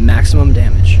inflict maximum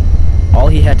damage, all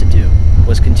he had to do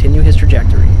was continue his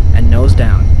trajectory and nose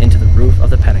down into the roof of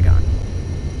the Pentagon.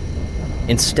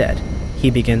 Instead, he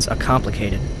begins a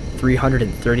complicated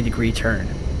 330-degree turn,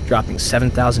 dropping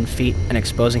 7,000 feet and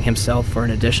exposing himself for an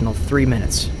additional 3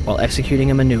 minutes while executing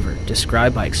a maneuver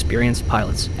described by experienced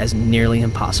pilots as nearly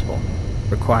impossible,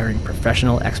 requiring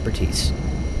professional expertise.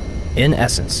 In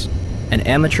essence, an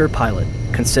amateur pilot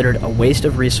considered a waste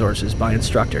of resources by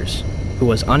instructors who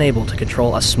was unable to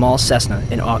control a small Cessna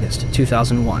in August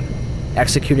 2001,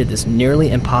 executed this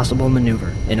nearly impossible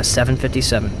maneuver in a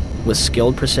 757 with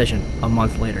skilled precision a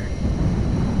month later.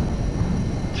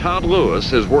 Todd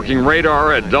Lewis is working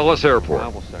radar at Dulles Airport.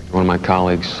 One of my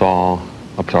colleagues saw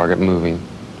a target moving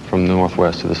from the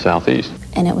northwest to the southeast.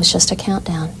 And it was just a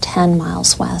countdown, 10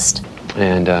 miles west.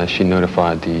 And she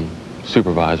notified the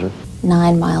supervisor.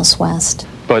 9 miles west.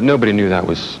 But nobody knew that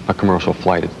was a commercial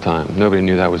flight at the time. Nobody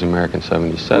knew that was American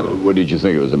 77. What did you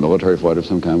think? It was a military flight of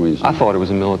some kind? I thought it was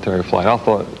a military flight. I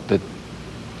thought that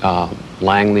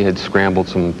Langley had scrambled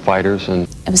some fighters and...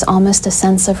 It was almost a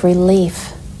sense of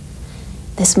relief.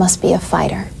 This must be a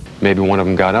fighter. Maybe one of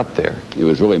them got up there. It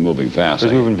was really moving fast. It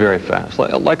was moving very fast,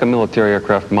 like a military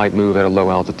aircraft might move at a low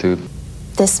altitude.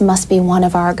 This must be one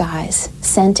of our guys,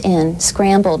 sent in,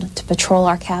 scrambled to patrol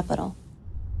our capital.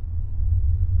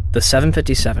 The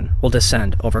 757 will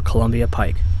descend over Columbia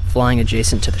Pike, flying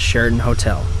adjacent to the Sheraton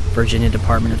Hotel, Virginia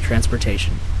Department of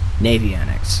Transportation, Navy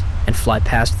Annex, and fly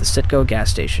past the Citgo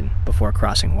gas station before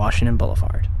crossing Washington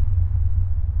Boulevard.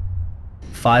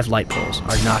 5 light poles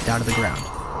are knocked out of the ground.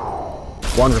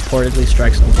 One reportedly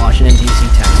strikes a Washington, D.C.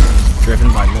 taxi driven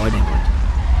by Lloyd England.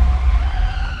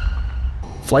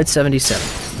 Flight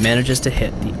 77 manages to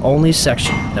hit the only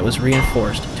section that was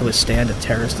reinforced to withstand a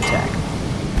terrorist attack,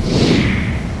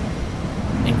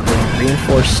 including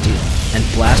reinforced steel and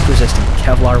blast-resistant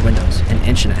Kevlar windows an 1.5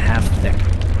 inches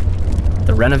thick.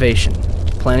 The renovation,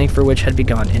 planning for which had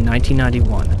begun in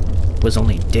 1991, was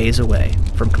only days away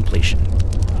from completion.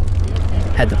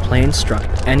 Had the plane struck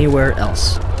anywhere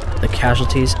else, the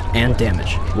casualties and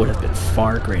damage would have been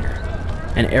far greater.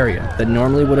 An area that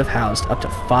normally would have housed up to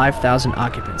 5,000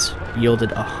 occupants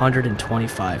yielded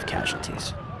 125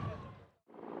 casualties.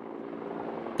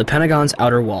 The Pentagon's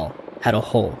outer wall had a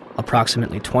hole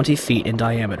approximately 20 feet in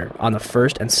diameter on the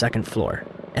first and second floor,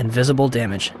 and visible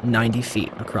damage 90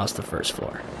 feet across the first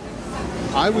floor.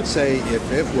 I would say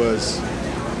if it was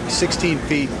 16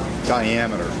 feet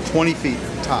diameter, 20 feet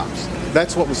tops,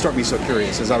 that's what would start me so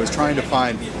curious. As I was trying to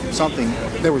find something,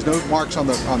 there was no marks on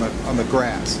the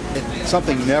grass.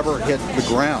 Something never hit the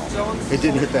ground. It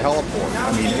didn't hit the heliport.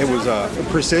 I mean, it was a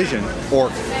precision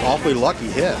or awfully lucky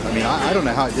hit. I mean, I don't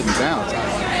know how it didn't bounce.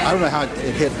 I don't know how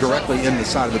it hit directly in the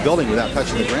side of the building without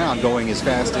touching the ground, going as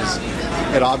fast as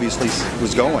it obviously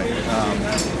was going.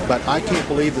 But I can't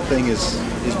believe the thing is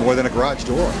more than a garage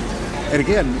door. And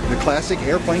again, the classic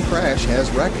airplane crash has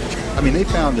wreckage. I mean, they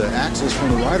found the axles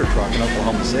from the Ryder truck in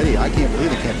Oklahoma City. I can't believe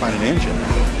they can't find an engine.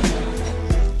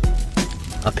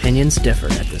 Opinions differ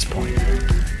at this point.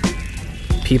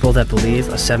 People that believe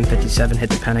a 757 hit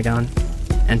the Pentagon,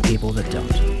 and people that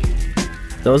don't.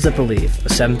 Those that believe a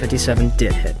 757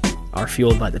 did hit are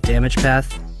fueled by the damage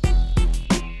path,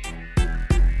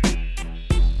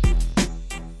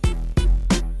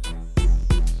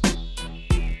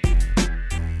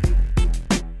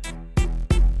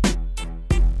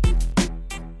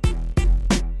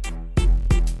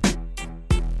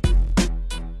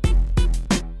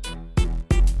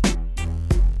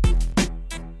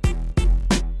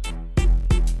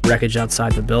 wreckage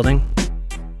outside the building,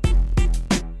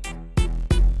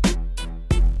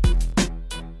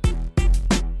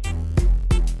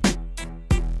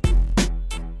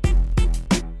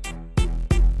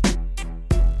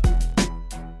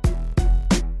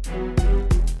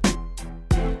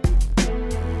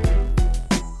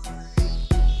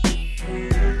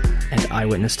 and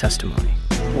eyewitness testimony.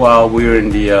 While we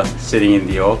were sitting in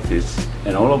the office,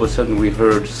 and all of a sudden we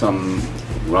heard some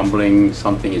rumbling,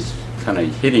 something is kind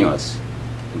of hitting us.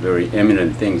 Very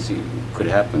imminent things could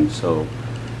happen. So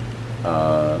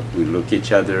we look at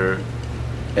each other,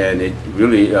 and it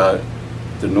really, the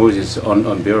noise is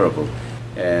unbearable.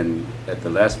 And at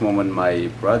the last moment, my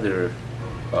brother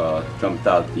jumped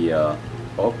out the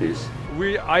office.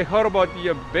 I heard about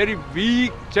the very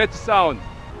weak jet sound.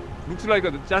 Looks like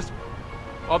just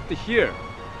up to here.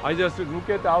 I just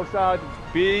look at the outside,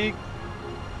 big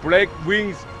black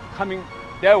wings coming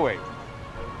that way.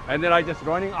 And then I just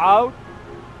running out,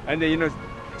 and then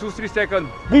 2-3 seconds,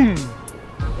 boom!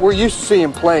 We're used to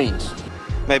seeing planes.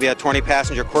 Maybe a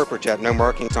 20-passenger corporate jet, no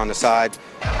markings on the side.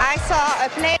 I saw a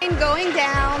plane going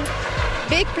down,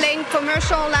 big plane,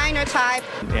 commercial liner type.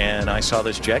 And I saw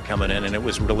this jet coming in, and it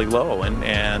was really low,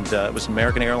 and it was an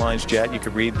American Airlines jet. You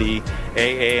could read the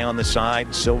AA on the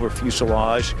side, silver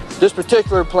fuselage. This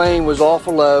particular plane was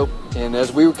awful low, and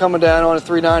as we were coming down on a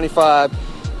 395,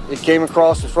 it came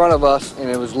across in front of us, and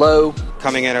it was low.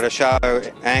 Coming in at a shallow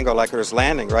angle like it was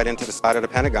landing right into the side of the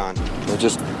Pentagon. It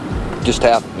just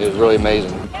happened. It was really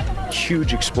amazing.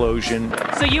 huge explosion.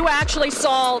 So you actually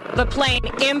saw the plane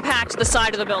impact the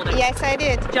side of the building? Yes, I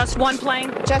did. Just one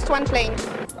plane? Just one plane.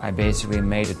 I basically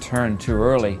made a turn too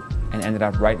early and ended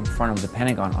up right in front of the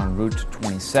Pentagon on Route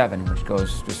 27, which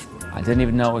goes just, I didn't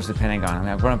even know it was the Pentagon. I mean,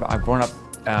 I've grown up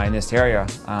in this area,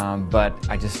 but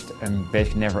I just am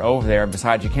basically never over there.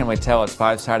 Besides, you can't really tell it's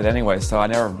five-sided anyway, so I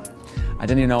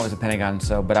didn't even know it was a Pentagon.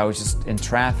 But I was just in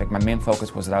traffic. My main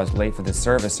focus was that I was late for this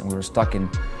service, and we were stuck in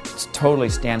totally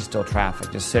standstill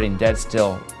traffic, just sitting dead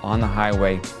still on the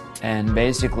highway. And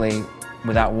basically,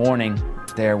 without warning,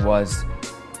 there was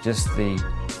just the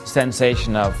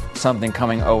sensation of something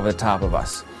coming over the top of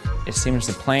us. It seems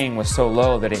the plane was so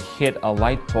low that it hit a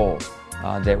light pole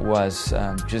that was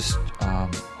just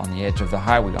on the edge of the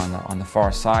highway, on the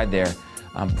far side there.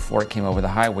 Before it came over the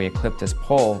highway, it clipped this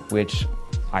pole, which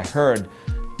I heard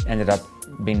ended up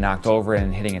being knocked over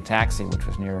and hitting a taxi, which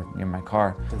was near my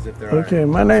car. Okay,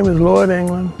 my name is Lloyd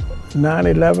England.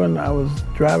 9/11, I was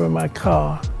driving my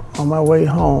car on my way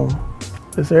home.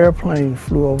 This airplane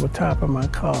flew over top of my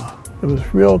car. It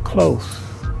was real close.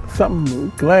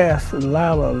 Glass, a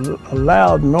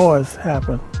loud noise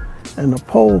happened, and the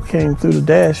pole came through the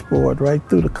dashboard right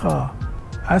through the car.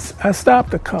 I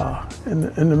stopped the car in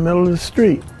the middle of the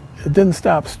street. It didn't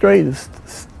stop straight, it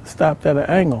stopped at an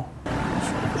angle.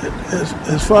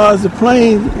 As far as the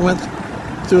plane went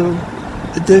through,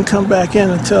 it didn't come back in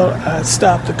until I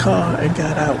stopped the car and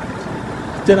got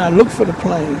out. Then I looked for the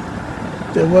plane.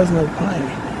 There was no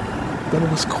plane, but it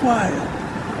was quiet.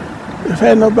 If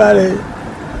had nobody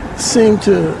seemed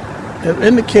to have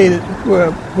indicated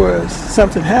where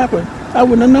something happened, I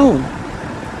wouldn't have known.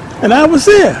 And I was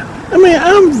there. I mean,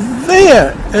 I'm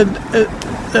there. And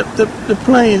the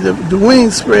plane, the wing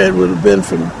spread would have been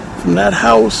from that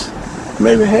house,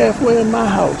 maybe halfway in my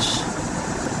house.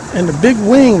 And the big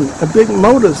wing, the big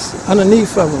motors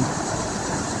underneath of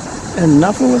them. And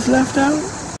nothing was left out?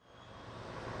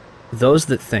 Those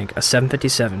that think a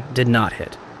 757 did not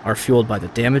hit are fueled by the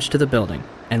damage to the building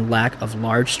and lack of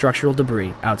large structural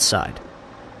debris outside,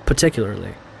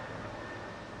 particularly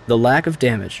the lack of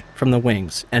damage from the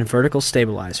wings and vertical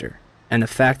stabilizer, and the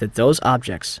fact that those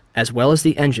objects, as well as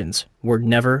the engines, were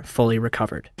never fully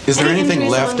recovered. Is there anything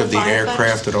left of the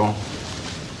aircraft at all?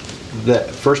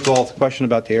 First of all, the question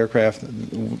about the aircraft,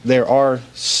 there are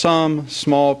some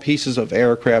small pieces of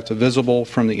aircraft visible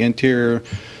from the interior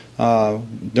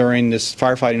during this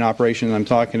firefighting operation I'm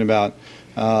talking about,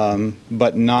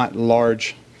 but not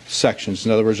large sections.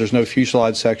 In other words, there's no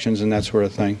fuselage sections and that sort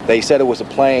of thing. They said it was a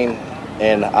plane,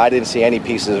 and I didn't see any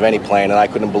pieces of any plane, and I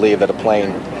couldn't believe that a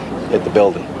plane hit the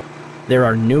building. There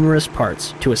are numerous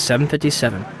parts to a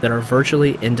 757 that are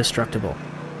virtually indestructible.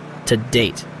 To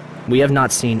date, we have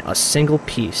not seen a single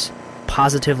piece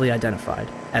positively identified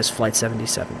as Flight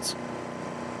 77's.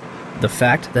 The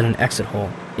fact that an exit hole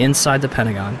inside the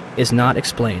Pentagon is not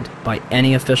explained by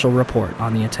any official report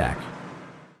on the attack.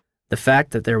 The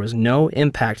fact that there was no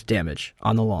impact damage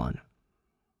on the lawn.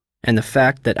 And the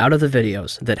fact that out of the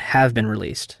videos that have been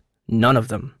released, none of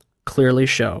them clearly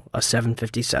show a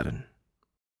 757.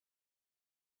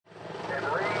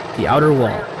 The outer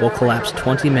wall will collapse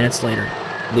 20 minutes later,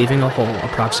 leaving a hole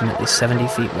approximately 70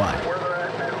 feet wide.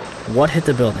 What hit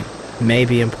the building may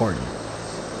be important.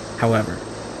 However,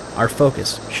 our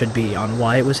focus should be on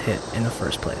why it was hit in the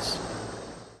first place.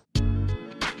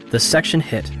 The section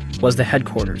hit was the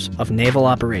headquarters of Naval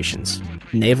Operations,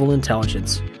 Naval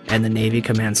Intelligence, and the Navy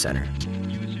Command Center.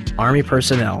 Army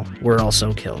personnel were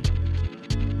also killed.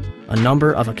 A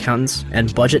number of accountants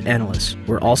and budget analysts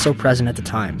were also present at the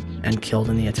time and killed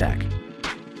in the attack.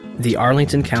 The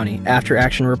Arlington County After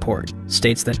Action Report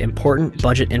states that important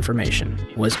budget information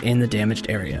was in the damaged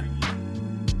area.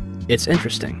 It's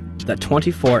interesting that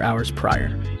 24 hours prior,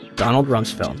 Donald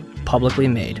Rumsfeld publicly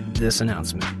made this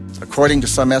announcement. According to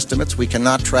some estimates, we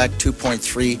cannot track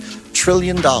 $2.3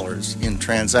 trillion in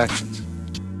transactions.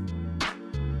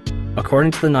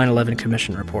 According to the 9/11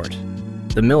 Commission report,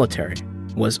 the military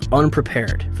was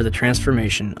unprepared for the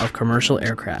transformation of commercial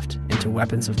aircraft into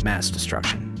weapons of mass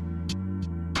destruction.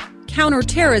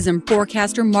 Counterterrorism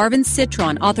forecaster Marvin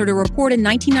Citron authored a report in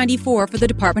 1994 for the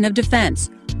Department of Defense,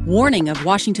 warning of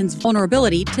Washington's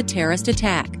vulnerability to terrorist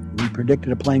attack. We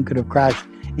predicted a plane could have crashed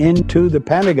into the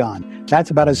Pentagon.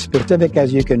 That's about as specific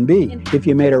as you can be. If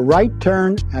you made a right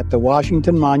turn at the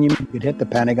Washington Monument, you could hit the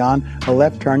Pentagon. A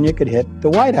left turn, you could hit the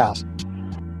White House.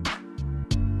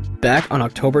 Back on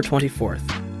October 24th,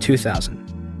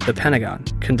 2000, the Pentagon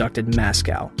conducted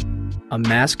MASCOW, a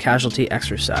mass casualty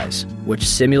exercise which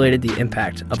simulated the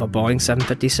impact of a Boeing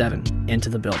 757 into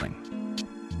the building.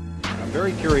 I'm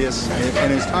very curious,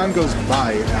 and as time goes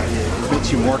by, it makes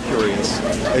you more curious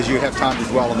as you have time to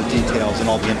dwell on the details and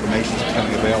all the information that's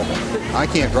becoming available and all the details and all the information that's becoming available. I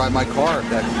can't drive my car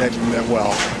that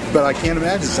well, but I can't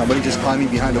imagine somebody just climbing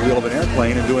behind the wheel of an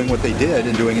airplane and doing what they did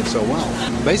and doing it so well.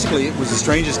 Basically, it was the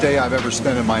strangest day I've ever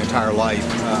spent in my entire life.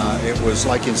 It was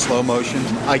like in slow motion.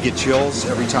 I get chills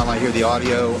every time I hear the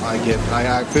audio.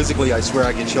 Physically, I swear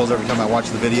I get chills every time I watch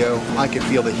the video. I can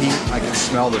feel the heat. I can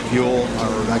smell the fuel,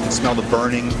 or I can smell the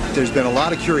burning. There's been a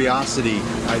lot of curiosity,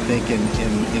 I think,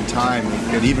 in time,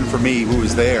 and even for me, who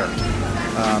was there.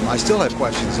 I still have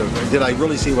questions of, did I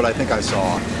really see what I think I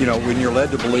saw? You know, when you're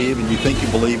led to believe and you think you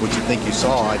believe what you think you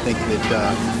saw, I think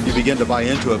that you begin to buy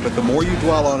into it. But the more you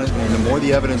dwell on it and the more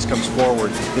the evidence comes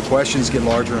forward, the questions get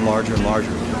larger and larger and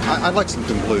larger. I'd like some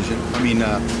conclusion. I mean,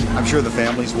 I'm sure the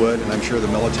families would, and I'm sure the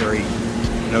military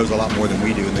knows a lot more than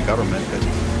we do in the government. But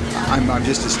I'm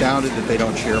just astounded that they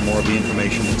don't share more of the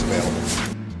information that's available.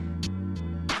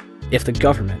 If the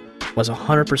government was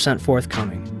 100%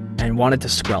 forthcoming and wanted to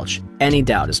squelch any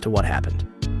doubt as to what happened,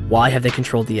 why have they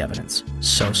controlled the evidence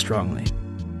so strongly?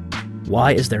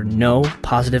 Why is there no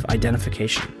positive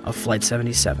identification of Flight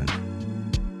 77?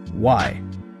 Why,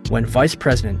 when Vice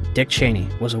President Dick Cheney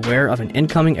was aware of an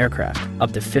incoming aircraft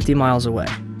up to 50 miles away,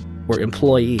 were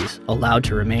employees allowed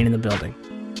to remain in the building?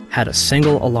 Had a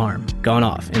single alarm gone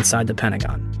off inside the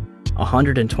Pentagon,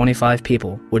 125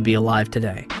 people would be alive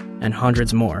today, and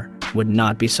hundreds more would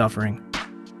not be suffering.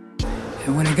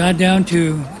 And when it got down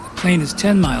to the plane is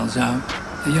 10 miles out,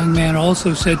 the young man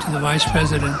also said to the vice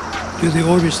president, "Do the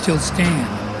orders still stand?"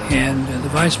 And the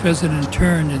vice president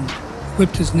turned and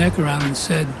whipped his neck around and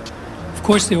said, "Of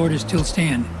course the orders still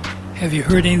stand. Have you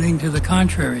heard anything to the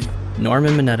contrary?"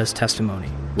 Norman Minetta's testimony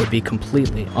would be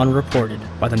completely unreported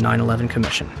by the 9/11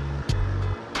 Commission.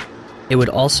 It would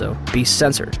also be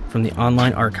censored from the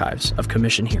online archives of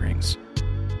commission hearings.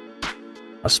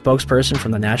 A spokesperson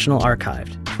from the National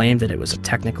Archive claimed that it was a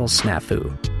technical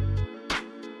snafu.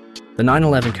 The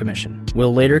 9/11 Commission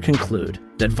will later conclude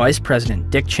that Vice President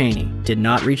Dick Cheney did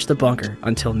not reach the bunker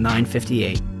until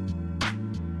 9:58.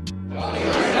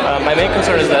 My main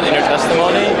concern is that in your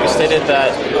testimony, you stated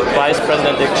that Vice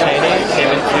President Dick Cheney came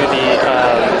into the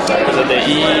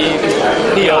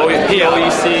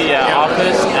POEC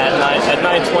office at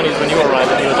 9:20 when you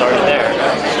arrived, and he was already there.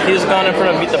 He's gone in front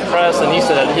of Meet the Press, and he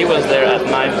said that he was there at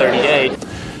 9:38.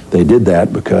 They did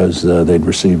that because they'd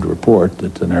received a report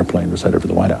that an airplane was headed for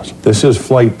the White House. This is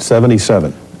Flight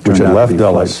 77, which had left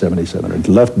Dulles. Flight 77. It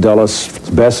left Dulles.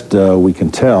 Best we can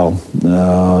tell,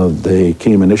 they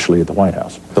came initially at the White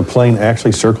House. The plane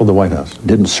actually circled the White House?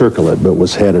 Didn't circle it, but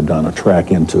was headed on a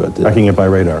track into it. Tracking it by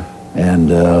radar. And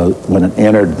when it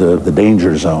entered the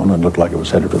danger zone and looked like it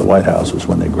was headed for the White House was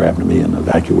when they grabbed me and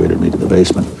evacuated me to the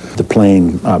basement. The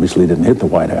plane obviously didn't hit the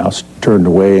White House, turned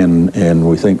away and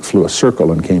we think flew a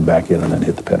circle and came back in and then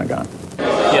hit the Pentagon.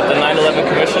 Yeah, the 9/11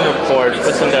 Commission report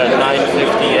puts in there at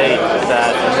 9:58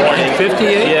 that morning.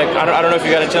 9:58? Yeah, I don't know if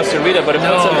you got a chance to read it, but it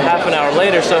puts in half an hour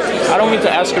later. So I don't mean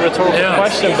to ask a rhetorical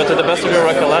question, but to the best of your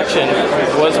recollection,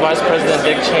 was Vice President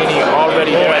Dick Cheney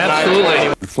already there at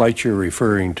 9:20? The flight you're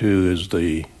referring to is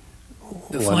the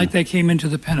flight that came into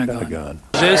the Pentagon.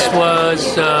 This was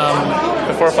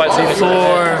before Flight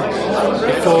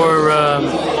 77. Before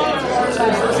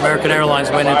American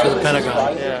Airlines went into the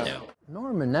Pentagon. Yeah.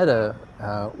 Norman Mineta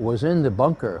was in the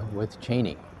bunker with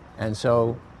Cheney, and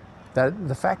so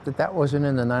the fact that that wasn't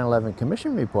in the 9/11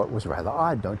 Commission report was rather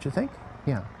odd, don't you think?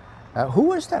 Yeah. Who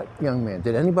was that young man?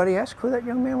 Did anybody ask who that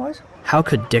young man was? How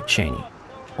could Dick Cheney,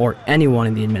 or anyone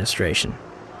in the administration,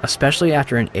 especially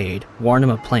after an aide warned him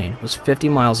a plane was 50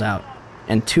 miles out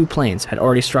and 2 planes had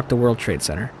already struck the World Trade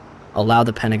Center, allow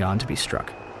the Pentagon to be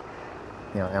struck?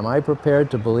 You know, am I prepared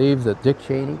to believe that Dick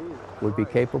Cheney would be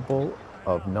capable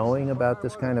of knowing about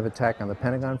this kind of attack on the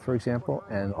Pentagon, for example,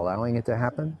 and allowing it to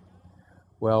happen?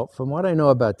 Well, from what I know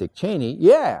about Dick Cheney,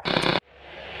 yeah.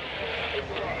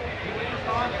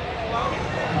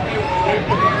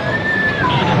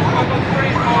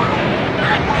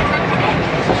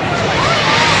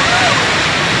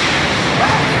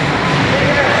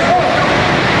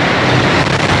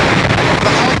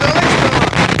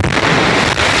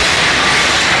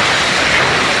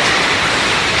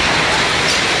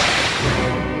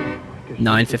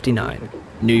 (9:59),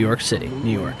 New York City,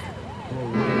 New York.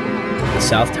 The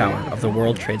South Tower of the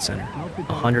World Trade Center,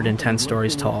 110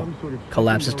 stories tall,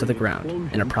 collapses to the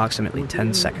ground in approximately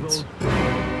 10 seconds.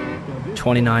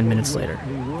 29 minutes later,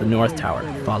 the North Tower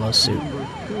follows suit,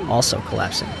 also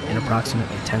collapsing in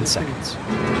approximately 10 seconds.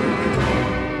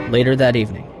 Later that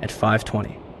evening, at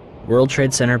 5:20, World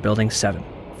Trade Center Building 7,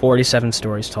 47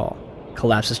 stories tall,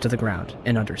 collapses to the ground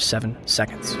in under 7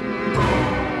 seconds.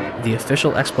 The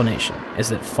official explanation is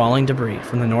that falling debris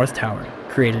from the North Tower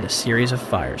created a series of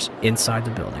fires inside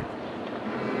the building.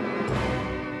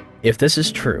 If this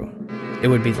is true, it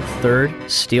would be the third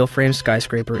steel-frame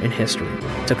skyscraper in history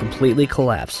to completely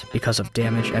collapse because of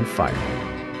damage and fire.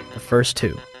 The first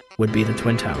two would be the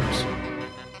Twin Towers.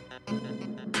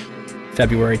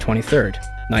 February 23rd,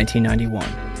 1991.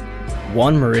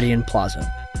 One Meridian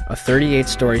Plaza, a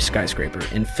 38-story skyscraper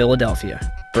in Philadelphia,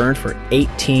 burned for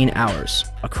 18 hours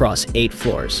across 8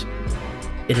 floors.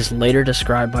 It is later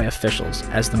described by officials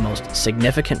as the most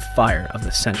significant fire of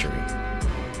the century.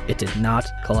 It did not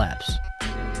collapse.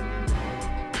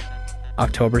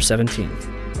 October 17,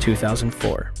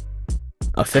 2004.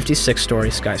 A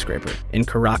 56-story skyscraper in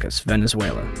Caracas,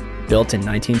 Venezuela, built in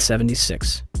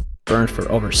 1976, burned for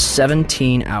over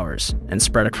 17 hours and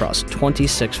spread across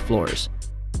 26 floors.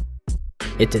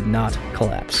 It did not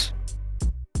collapse.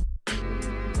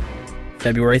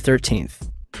 February 13th,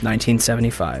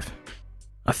 1975.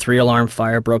 A 3-alarm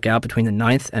fire broke out between the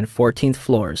 9th and 14th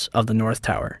floors of the North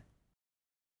Tower.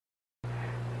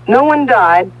 No one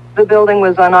died. The building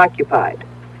was unoccupied.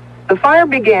 The fire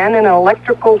began in an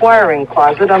electrical wiring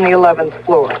closet on the 11th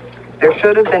floor. There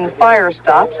should have been fire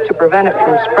stops to prevent it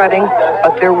from spreading,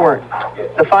 but there weren't.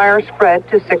 The fire spread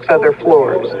to 6 other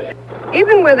floors.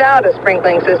 Even without a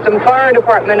sprinkling system, fire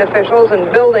department officials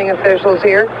and building officials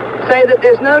here say that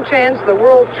there's no chance the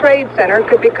World Trade Center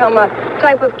could become a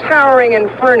type of towering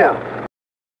inferno.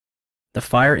 The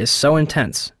fire is so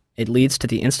intense, it leads to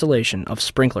the installation of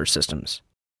sprinkler systems,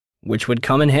 which would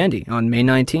come in handy on May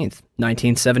 19th,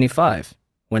 1975,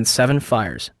 when 7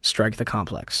 fires strike the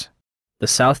complex. The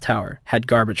South Tower had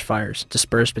garbage fires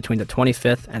dispersed between the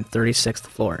 25th and 36th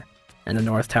floor, and the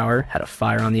North Tower had a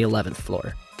fire on the 11th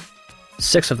floor.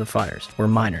 6 of the fires were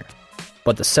minor,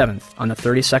 but the 7th on the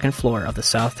 32nd floor of the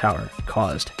South Tower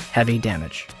caused heavy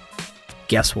damage.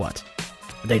 Guess what?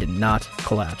 They did not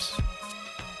collapse.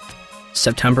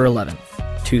 September 11th,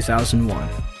 2001.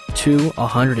 2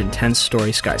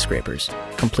 110-story skyscrapers,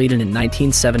 completed in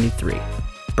 1973,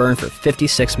 burned for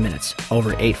 56 minutes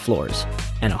over 8 floors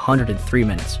and 103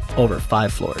 minutes over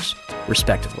 5 floors,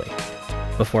 respectively,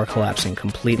 before collapsing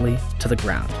completely to the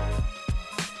ground.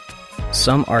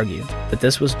 Some argue that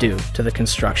this was due to the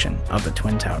construction of the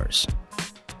Twin Towers.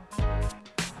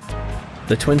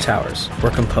 The Twin Towers were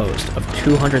composed of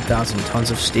 200,000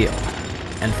 tons of steel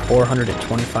and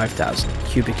 425,000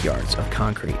 cubic yards of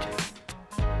concrete.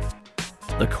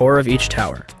 The core of each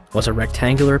tower was a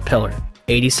rectangular pillar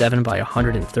 87 by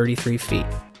 133 feet,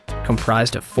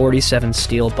 comprised of 47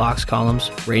 steel box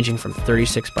columns ranging from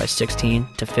 36 by 16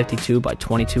 to 52 by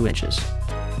 22 inches.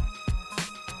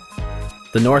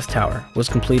 The North Tower was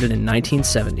completed in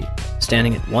 1970,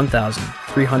 standing at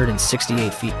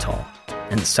 1,368 feet tall,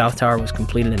 and the South Tower was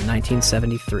completed in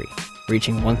 1973,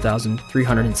 reaching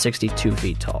 1,362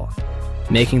 feet tall,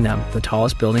 making them the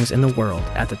tallest buildings in the world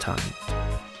at the time.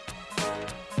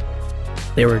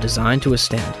 They were designed to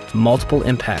withstand multiple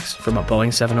impacts from a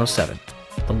Boeing 707,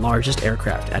 the largest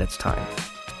aircraft at its time.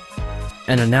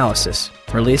 An analysis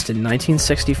released in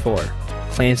 1964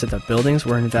 claims that the buildings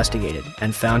were investigated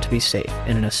and found to be safe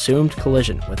in an assumed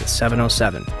collision with a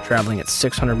 707 traveling at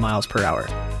 600 miles per hour.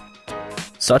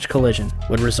 Such collision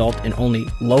would result in only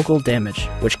local damage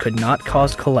which could not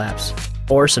cause collapse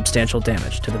or substantial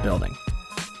damage to the building.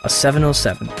 A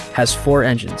 707 has 4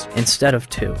 engines instead of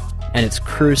 2, and its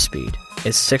cruise speed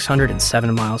is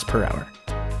 607 miles per hour.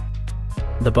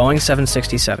 The Boeing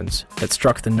 767s that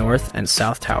struck the North and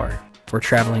South Tower were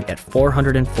traveling at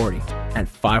 440 and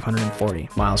 540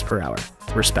 miles per hour,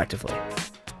 respectively.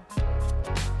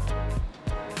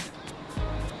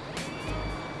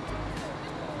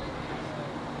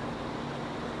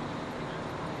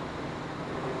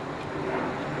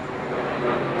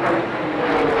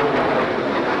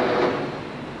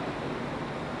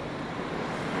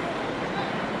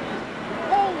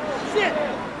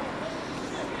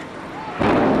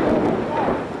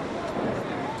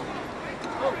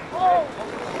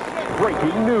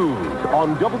 Breaking news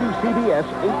on WCBS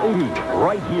 880,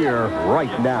 right here,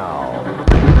 right now.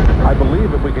 I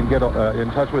believe if we can get in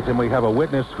touch with him, we have a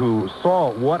witness who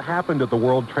saw what happened at the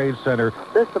World Trade Center.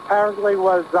 This apparently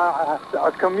was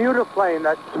a commuter plane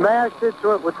that smashed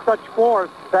into it with such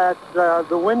force that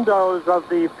the windows of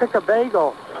the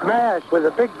Pick-a-Bagel smashed with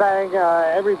a big bang.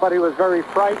 Everybody was very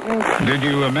frightened. Did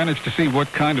you manage to see what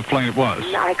kind of plane it was?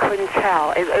 No, I couldn't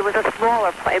tell. It was a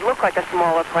smaller plane. It looked like a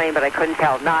smaller plane, but I couldn't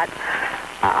tell. Not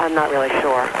I'm not really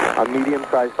sure. A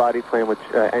medium-sized body plane with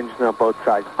engines on both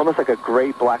sides, almost like a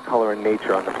gray-black color in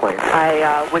nature on the plane.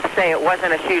 I would say it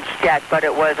wasn't a huge jet, but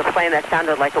it was a plane that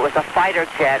sounded like it was a fighter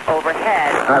jet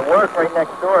overhead. I work right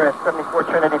next door at 74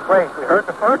 Trinity Place. We heard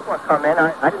the first one come in.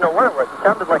 I didn't know what it was. It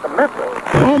sounded like a missile.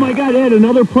 Oh my God, Ed,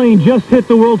 another plane just hit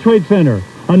the World Trade Center.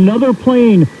 Another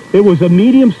plane. It was a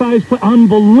medium-sized plane.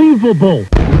 Unbelievable.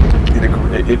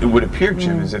 It would appear,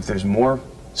 Jim, as if there's more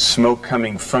smoke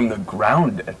coming from the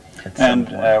ground at some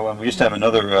point. Well, we used to have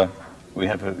another,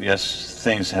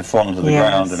 things have fallen to the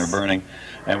ground and are burning.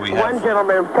 And we have... One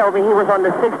gentleman told me he was on the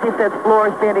 65th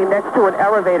floor standing next to an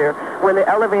elevator when the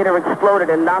elevator exploded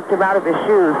and knocked him out of his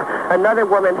shoes. Another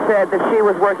woman said that she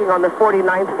was working on the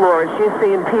 49th floor and she's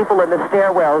seen people in the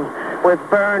stairwells with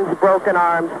burns, broken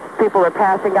arms. People are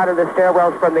passing out of the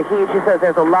stairwells from the heat. She says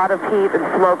there's a lot of heat and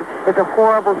smoke. It's a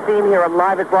horrible scene here. I'm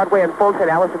live at Broadway and Fulton.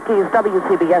 Allison Keyes,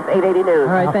 WCBS 880 News.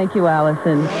 All right, thank you,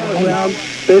 Allison.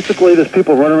 Basically, there's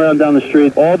people running around down the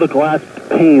street. All the glass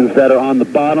panes that are on the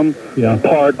bottom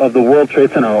part of the World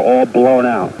Trade Center are all blown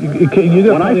out.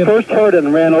 When I first heard it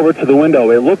and ran over to the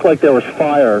window, it looked like there was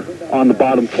fire on the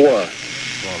bottom floor.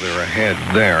 Well, they're ahead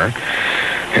there.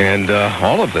 And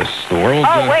all of this, the world...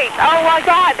 Oh, wait. Oh, my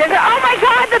God. Oh, my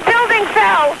God, the building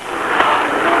fell.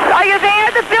 Are you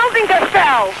there? The building just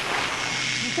fell.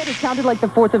 You said it sounded like the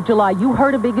 4th of July. You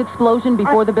heard a big explosion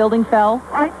before the building fell?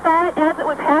 I saw it as it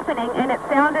was happening, and it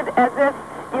sounded as if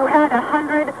you had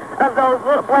 100 of those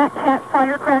little black cat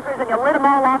firecrackers and you lit them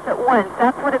all off at once.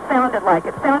 That's what it sounded like.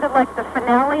 It sounded like the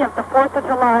finale of the 4th of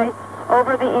July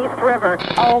over the East River.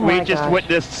 Oh, my We just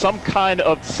witnessed some kind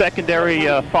of secondary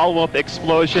follow-up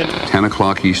explosion. 10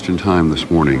 o'clock Eastern Time this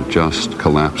morning, just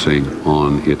collapsing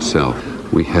on itself.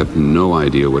 We have no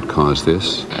idea what caused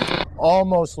this.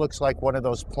 Almost looks like one of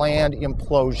those planned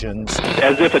implosions.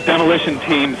 As if a demolition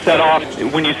team set off.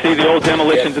 When you see the old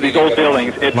demolitions of these old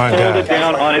buildings, it folded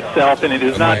down on itself and it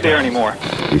is not there anymore.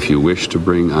 If you wish to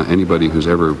bring anybody who's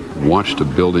ever watched a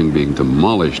building being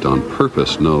demolished on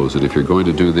purpose knows that if you're going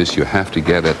to do this, you have to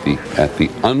get at the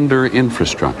under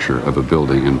infrastructure of a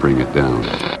building and bring it down.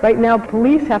 Right now,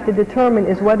 police have to determine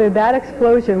is whether that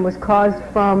explosion was caused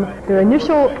from the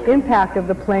initial impact of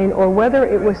the plane or whether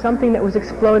it was something that was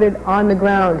exploded on the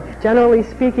ground. Generally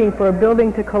speaking, for a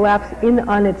building to collapse in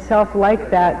on itself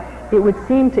like that, it would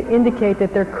seem to indicate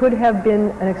that there could have been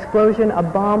an explosion, a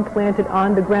bomb planted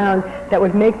on the ground that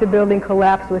would make the building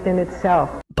collapse within itself.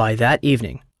 By that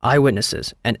evening,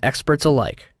 eyewitnesses and experts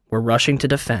alike were rushing to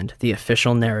defend the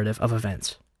official narrative of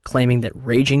events, claiming that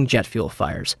raging jet fuel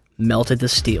fires melted the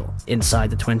steel inside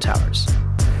the Twin Towers.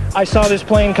 I saw this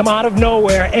plane come out of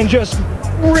nowhere and just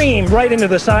ream right into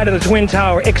the side of the Twin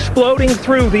Tower, exploding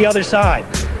through the other side.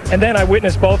 And then I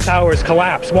witnessed both towers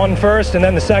collapse, one first and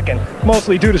then the second,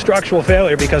 mostly due to structural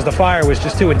failure because the fire was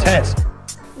just too intense.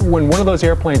 When one of those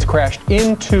airplanes crashed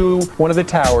into one of the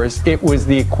towers, it was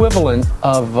the equivalent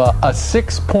of a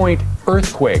 6-point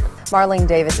earthquake. Marlene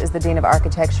Davis is the Dean of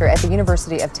Architecture at the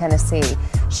University of Tennessee.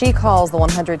 She calls the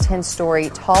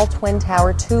 110-story tall twin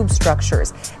tower tube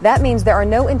structures. That means there are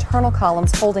no internal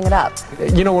columns holding it up.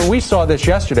 You know, when we saw this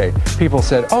yesterday, people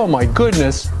said, oh my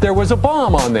goodness, there was a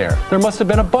bomb on there. There must have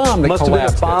been a bomb that collapsed. Must have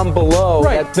been a bomb below.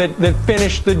 Right, that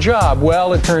finished the job.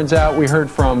 Well, it turns out we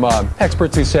heard from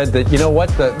experts who said that, you know what,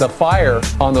 the fire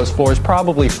on those floors,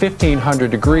 probably 1,500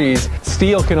 degrees.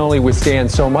 Steel can only withstand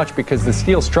so much because the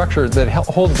steel structure that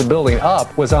holds the building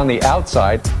up was on the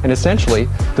outside, and essentially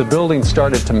the building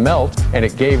started to melt and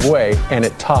it gave way and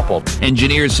it toppled.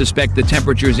 Engineers suspect the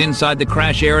temperatures inside the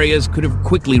crash areas could have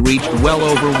quickly reached well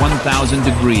over 1,000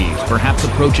 degrees, perhaps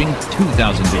approaching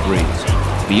 2,000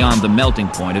 degrees, beyond the melting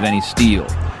point of any steel.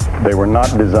 They were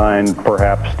not designed,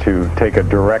 perhaps, to take a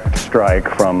direct strike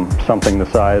from something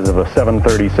the size of a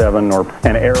 737 or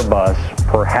an Airbus,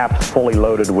 perhaps fully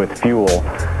loaded with fuel.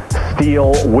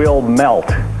 Steel will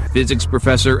melt. Physics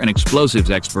professor and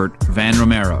explosives expert Van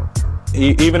Romero.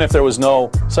 Even if there was no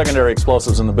secondary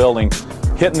explosives in the building,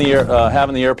 hitting the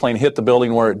having the airplane hit the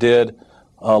building where it did,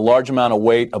 a large amount of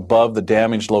weight above the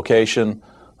damaged location,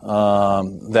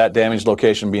 that damaged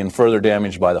location being further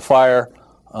damaged by the fire,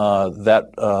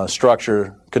 that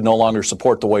structure could no longer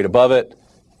support the weight above it,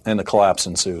 and the collapse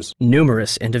ensues.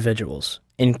 Numerous individuals,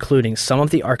 including some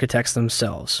of the architects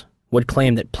themselves, would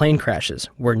claim that plane crashes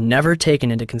were never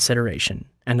taken into consideration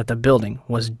and that the building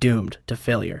was doomed to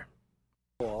failure.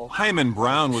 Hyman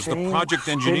Brown was the project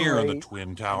engineer on the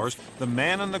Twin Towers, the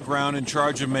man on the ground in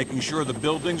charge of making sure the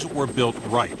buildings were built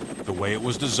right, the way it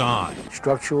was designed.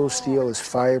 Structural steel is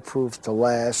fireproof to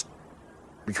last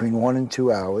between 1 and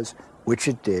 2 hours, which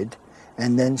it did,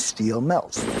 and then steel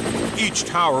melts. Each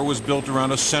tower was built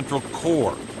around a central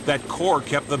core. That core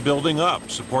kept the building up,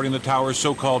 supporting the tower's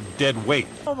so-called dead weight.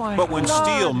 But when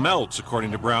steel melts,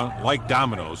 according to Brown, like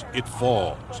dominoes, it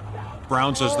falls.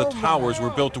 Brown says the towers were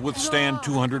built to withstand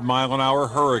 200-mile-an-hour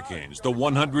hurricanes, the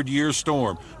 100-year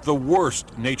storm, the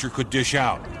worst nature could dish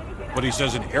out. But he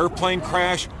says an airplane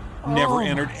crash never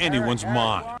entered anyone's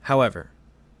mind. However,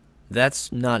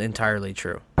 that's not entirely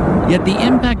true. Yet the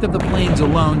impact of the planes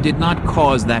alone did not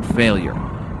cause that failure.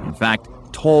 In fact,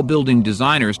 tall building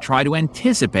designers try to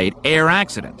anticipate air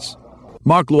accidents.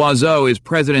 Marc Loiseau is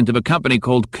president of a company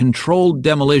called Controlled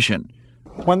Demolition.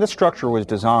 When this structure was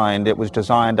designed, it was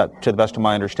designed, to the best of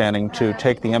my understanding, to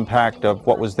take the impact of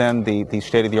what was then the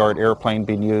state-of-the-art airplane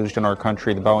being used in our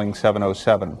country, the Boeing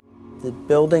 707. The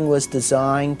building was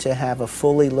designed to have a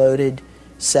fully loaded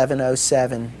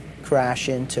 707 crash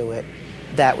into it.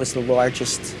 That was the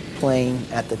largest plane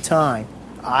at the time.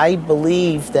 I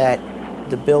believe that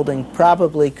the building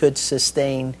probably could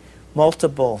sustain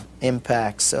multiple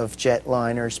impacts of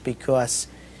jetliners because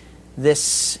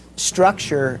this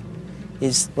structure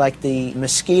is like the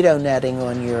mosquito netting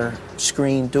on your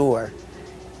screen door,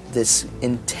 this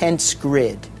intense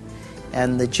grid,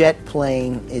 and the jet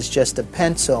plane is just a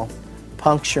pencil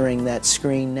puncturing that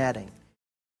screen netting.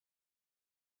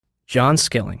 John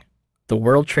Skilling, the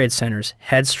World Trade Center's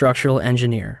head structural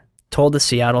engineer, told the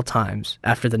Seattle Times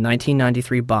after the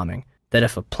 1993 bombing that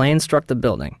if a plane struck the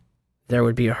building, there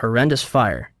would be a horrendous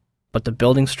fire, but the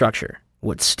building structure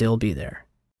would still be there.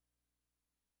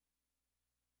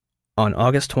 On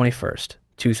August 21,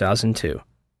 2002,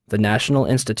 the National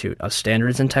Institute of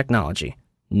Standards and Technology,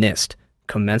 NIST,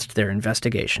 commenced their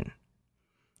investigation.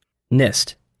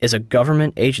 NIST is a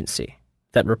government agency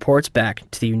that reports back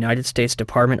to the United States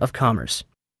Department of Commerce,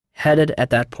 headed at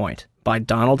that point by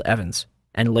Donald Evans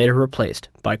and later replaced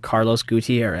by Carlos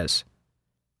Gutierrez,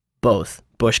 both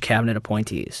Bush cabinet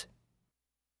appointees.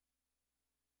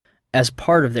 As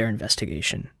part of their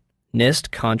investigation,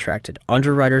 NIST contracted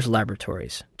Underwriters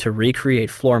Laboratories to recreate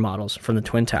floor models from the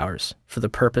Twin Towers for the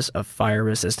purpose of fire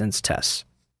resistance tests.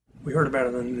 We heard about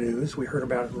it in the news. We heard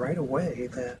about it right away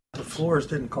that the floors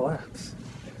didn't collapse.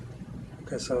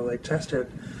 Okay, so they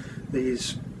tested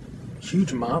these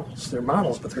huge models. They're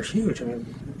models, but they're huge. I mean,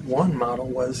 one model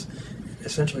was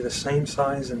essentially the same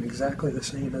size and exactly the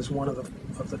same as one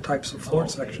of the types of floor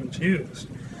sections used.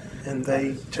 And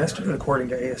they tested it according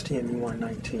to ASTM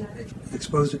E119. They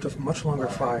exposed it to much longer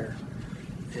fire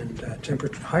and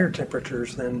higher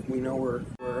temperatures than we know were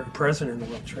present in the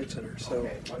World Trade Center. So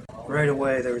right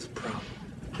away there was a problem.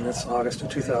 And that's August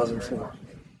of 2004.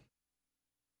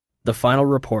 The final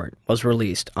report was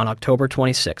released on October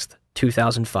 26,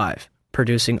 2005,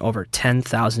 producing over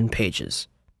 10,000 pages.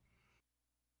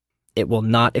 It will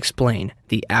not explain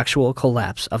the actual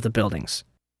collapse of the buildings.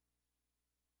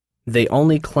 They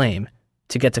only claim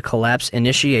to get to collapse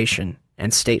initiation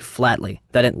and state flatly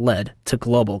that it led to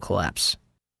global collapse.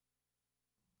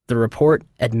 The report,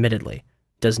 admittedly,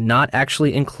 does not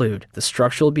actually include the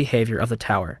structural behavior of the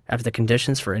tower after the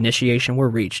conditions for initiation were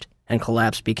reached and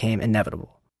collapse became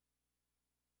inevitable.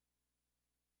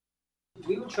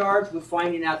 We were charged with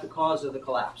finding out the cause of the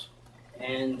collapse,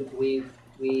 and we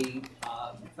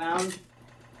found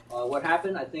what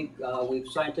happened. I think we've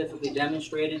scientifically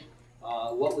demonstrated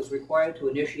what was required to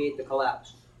initiate the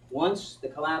collapse. Once the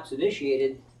collapse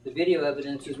initiated, the video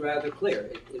evidence is rather clear.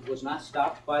 It was not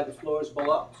stopped by the floors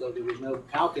below, so there was no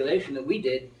calculation that we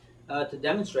did to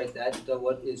demonstrate that,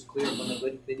 what is clear from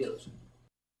the videos.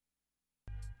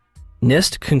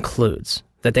 NIST concludes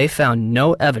that they found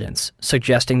no evidence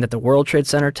suggesting that the World Trade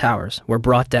Center towers were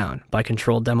brought down by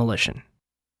controlled demolition.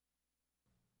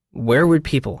 Where would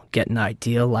people get an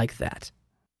idea like that?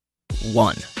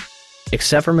 1.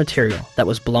 Except for material that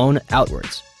was blown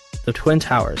outwards, the Twin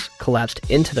Towers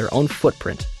collapsed into their own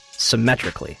footprint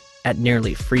symmetrically at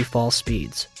nearly free-fall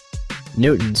speeds.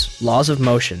 Newton's laws of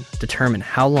motion determine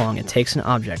how long it takes an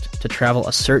object to travel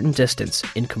a certain distance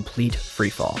in complete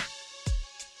freefall.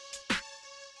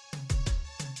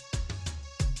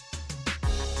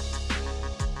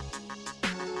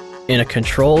 In a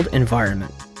controlled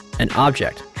environment, an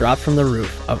object dropped from the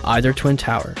roof of either Twin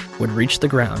Tower would reach the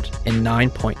ground in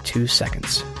 9.2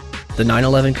 seconds. The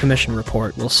 9/11 Commission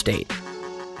report will state,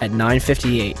 at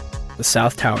 9:58, the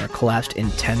South Tower collapsed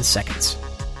in 10 seconds.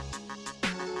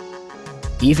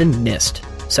 Even NIST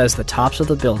says the tops of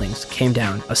the buildings came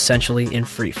down essentially in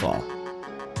free fall.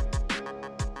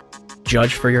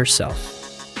 Judge for yourself.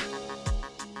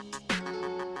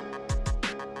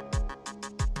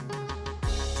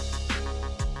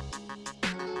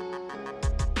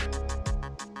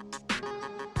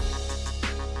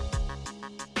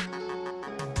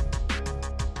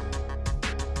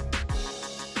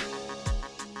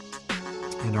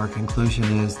 and our conclusion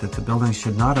is that the building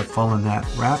should not have fallen that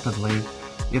rapidly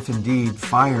if indeed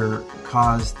fire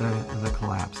caused the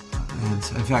collapse. And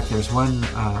so, in fact, there's one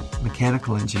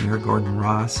mechanical engineer, Gordon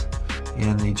Ross,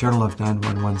 in the Journal of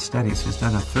 911 Studies, who's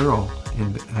done a thorough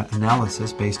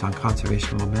analysis based on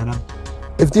conservation momentum.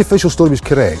 If the official story was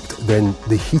correct, then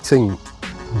the heating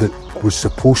that was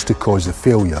supposed to cause the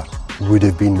failure would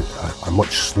have been a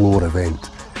much slower event,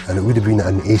 and it would have been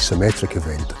an asymmetric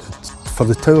event. For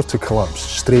the tower to collapse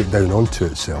straight down onto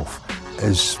itself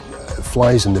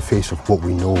flies in the face of what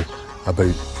we know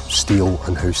about steel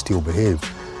and how steel behaves.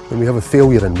 When we have a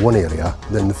failure in one area,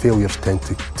 then the failures tend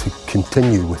to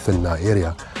continue within that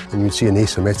area, and you'd see an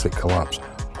asymmetric collapse,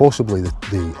 possibly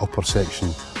the upper section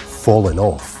falling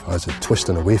off as it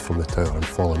twisting away from the tower and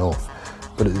falling off.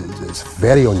 But it's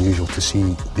very unusual to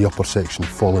see the upper section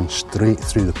falling straight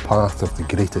through the path of the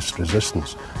greatest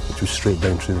resistance, which was straight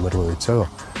down through the middle of the tower.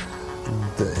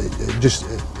 It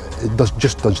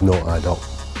just does not add up.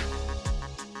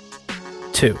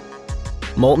 2.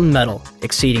 Molten metal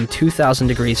exceeding 2,000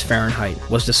 degrees Fahrenheit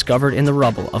was discovered in the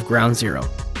rubble of Ground Zero,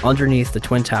 underneath the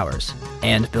Twin Towers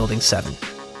and Building 7.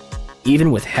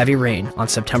 Even with heavy rain on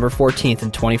September 14th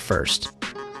and 21st,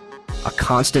 a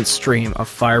constant stream of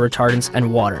fire retardants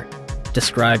and water,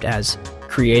 described as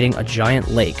creating a giant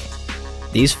lake,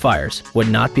 these fires would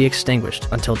not be extinguished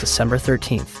until December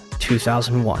 13th,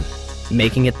 2001,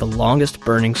 making it the longest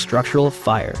burning structural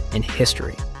fire in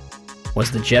history. Was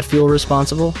the jet fuel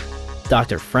responsible?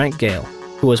 Dr. Frank Gale,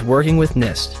 who was working with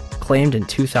NIST, claimed in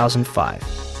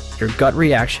 2005, your gut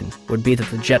reaction would be that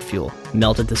the jet fuel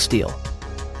melted the steel.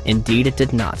 Indeed it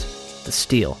did not. The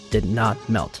steel did not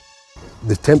melt.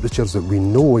 The temperatures that we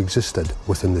know existed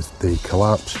within the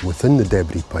collapse, within the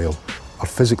debris pile, are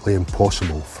physically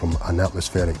impossible from an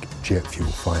atmospheric jet fuel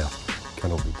fire.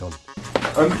 Cannot be done.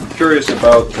 I'm curious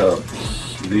about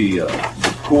the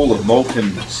pool of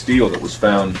molten steel that was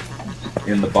found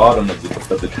in the bottom of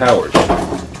the towers.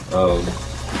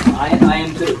 I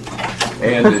am too.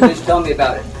 And please tell me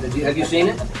about it. Have you seen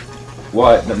it?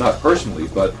 Well, not personally,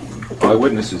 but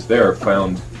eyewitnesses there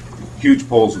found huge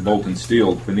poles of molten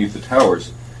steel beneath the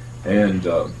towers, and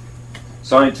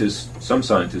some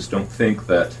scientists don't think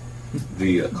that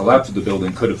the collapse of the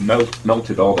building could have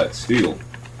melted all that steel.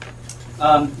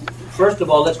 First of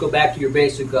all, let's go back to your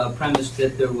basic premise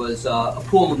that there was a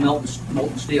pool of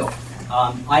molten steel.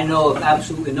 I know of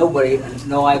absolutely nobody, and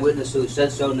no eyewitness who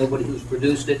said so, nobody who's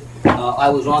produced it. I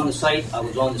was on the site, I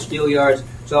was on the steel yards,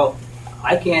 so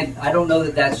I don't know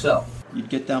that that's so. You'd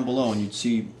get down below and you'd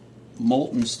see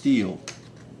molten steel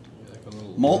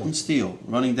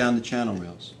running down the channel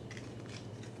rails.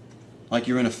 Like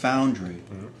you're in a foundry.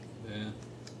 Yeah,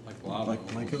 like lava.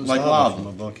 Like it was like lava from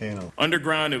a volcano.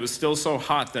 Underground, it was still so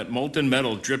hot that molten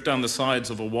metal dripped down the sides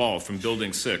of a wall from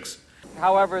Building 6.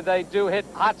 However, they do hit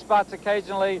hot spots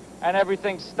occasionally, and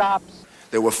everything stops.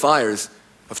 There were fires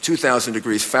of 2,000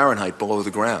 degrees Fahrenheit below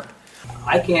the ground.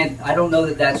 I don't know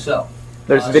that that's so.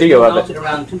 There's video of it. Melted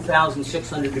around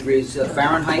 2,600 degrees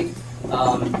Fahrenheit.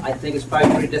 I think it's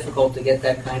probably pretty difficult to get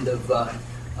that kind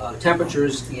of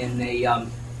temperatures in a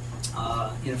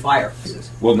fire.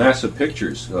 Well, NASA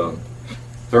pictures,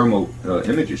 thermal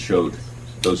images showed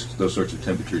those sorts of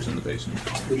temperatures in the basement.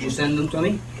 Would you send them to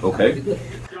me? Okay.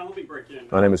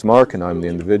 My name is Mark, and I'm the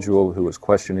individual who was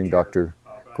questioning Dr.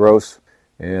 Gross,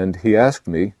 and he asked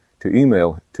me to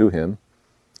email to him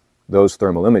those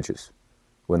thermal images.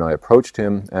 When I approached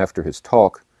him after his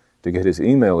talk to get his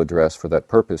email address for that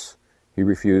purpose, he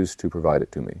refused to provide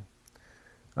it to me.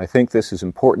 I think this is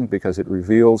important because it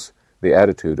reveals the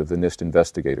attitude of the NIST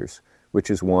investigators, which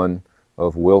is one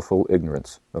of willful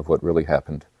ignorance of what really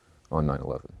happened on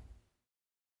 9/11.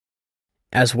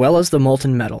 As well as the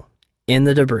molten metal in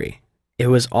the debris, it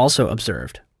was also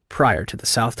observed prior to the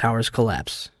South Tower's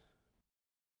collapse.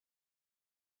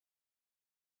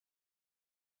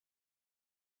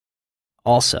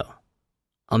 Also,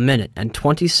 a minute and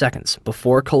 20 seconds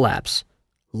before collapse,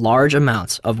 large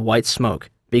amounts of white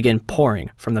smoke begin pouring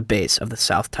from the base of the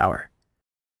South Tower.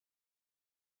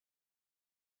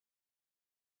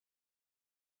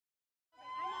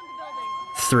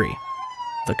 Three,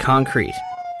 the concrete,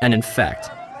 and in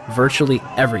fact, virtually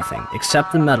everything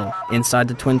except the metal inside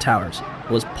the Twin Towers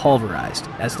was pulverized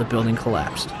as the building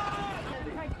collapsed.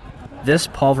 This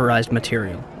pulverized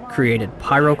material created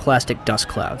pyroclastic dust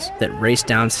clouds that raced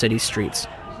down city streets,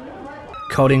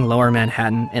 coating lower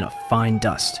Manhattan in a fine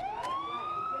dust.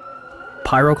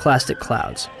 Pyroclastic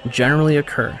clouds generally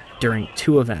occur during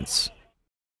two events: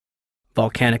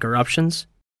 volcanic eruptions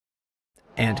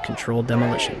and controlled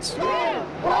demolitions.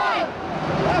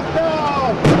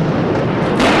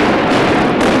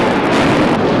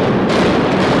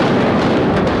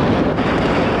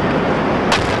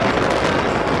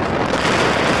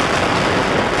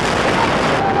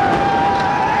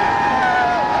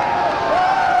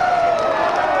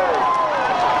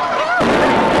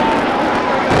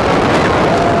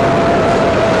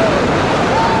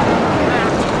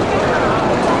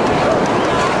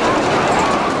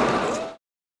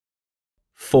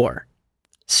 4.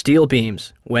 Steel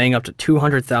beams weighing up to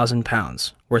 200,000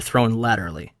 pounds were thrown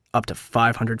laterally up to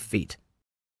 500 feet.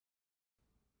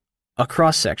 A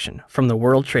cross-section from the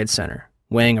World Trade Center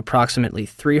weighing approximately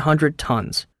 300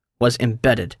 tons was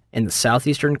embedded in the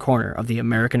southeastern corner of the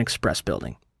American Express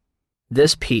building.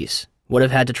 This piece would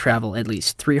have had to travel at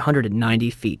least 390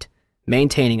 feet,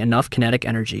 maintaining enough kinetic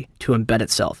energy to embed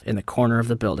itself in the corner of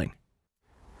the building.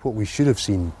 What we should have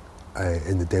seen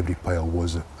in the debris pile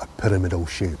was a pyramidal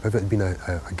shape. If it had been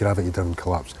a gravity-driven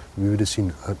collapse, we would have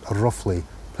seen a roughly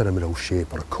pyramidal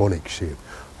shape or a conic shape.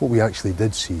 What we actually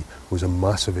did see was a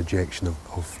massive ejection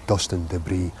of dust and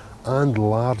debris and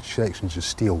large sections of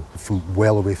steel from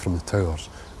well away from the towers,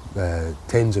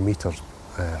 tens of meters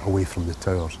away from the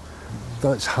towers.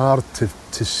 That's hard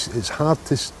it's hard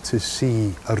to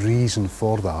see a reason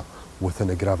for that within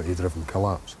a gravity-driven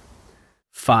collapse.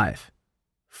 5.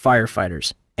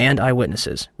 Firefighters and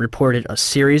eyewitnesses reported a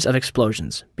series of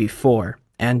explosions before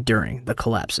and during the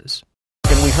collapses.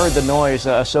 And we heard the noise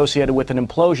associated with an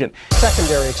implosion.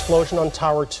 Secondary explosion on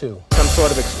Tower 2. Some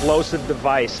sort of explosive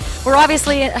device. We're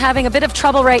obviously having a bit of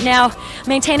trouble right now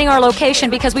maintaining our location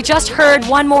because we just heard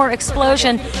one more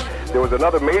explosion. There was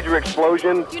another major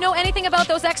explosion. Do you know anything about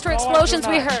those extra explosions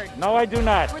we heard? No, I do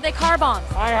not. Were they car bombs?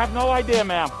 I have no idea,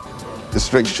 ma'am. The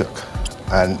street shook,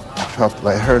 and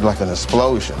I heard like an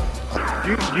explosion.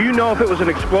 Do you know if it was an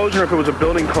explosion or if it was a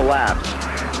building collapse?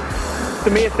 To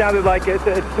me, it sounded like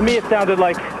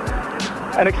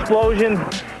an explosion.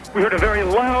 We heard a very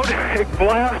loud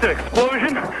blast, an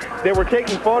explosion. They were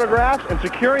taking photographs and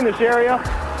securing this area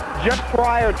just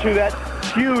prior to that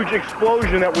huge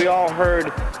explosion that we all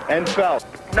heard and felt.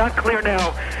 Not clear now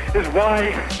is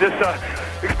why this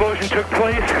explosion took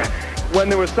place. When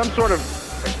there was some sort of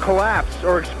collapse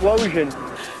or explosion.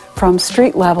 From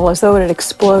street level, as though it had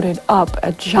exploded up,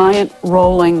 a giant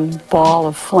rolling ball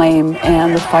of flame,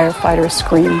 and the firefighters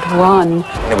screamed, "Run!"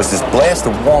 There was this blast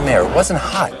of warm air. It wasn't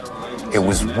hot. It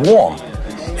was warm.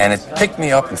 And it picked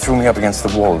me up and threw me up against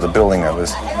the wall of the building.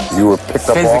 You were picked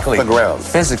up off the ground.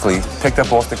 Physically picked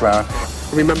up off the ground.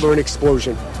 I remember an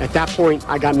explosion. At that point,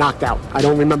 I got knocked out. I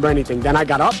don't remember anything. Then I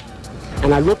got up,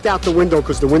 and I looked out the window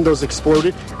because the windows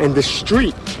exploded, and the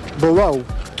street below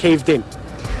caved in.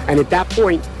 And at that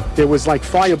point, there was like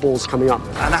fireballs coming up.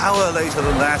 An hour later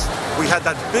than that, we had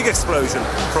that big explosion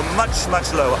from much,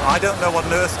 much lower. I don't know what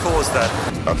on earth caused that.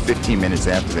 About 15 minutes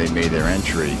after they made their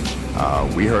entry,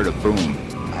 we heard a boom.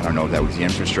 I don't know if that was the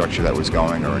infrastructure that was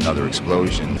going or another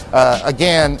explosion.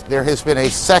 Again, there has been a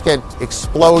second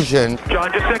explosion.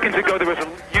 John, just seconds ago there was a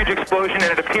huge explosion,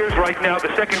 and it appears right now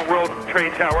the second World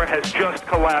Trade Tower has just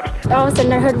collapsed. All of a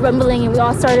sudden I heard rumbling and we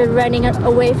all started running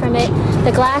away from it.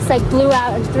 The glass blew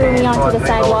out and threw me onto the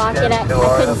sidewalk, and I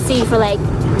couldn't see for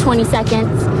 20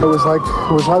 seconds. It was like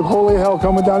holy hell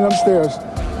coming down them stairs.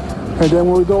 And then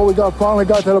when we finally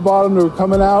got to the bottom, they were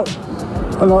coming out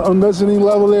on the mezzanine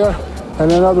level there.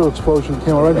 And another explosion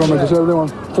came right from it, just everyone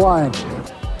flying.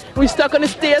 We stuck on the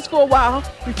stairs for a while.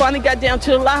 We finally got down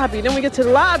to the lobby. Then we get to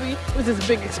the lobby, it was this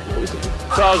big explosion.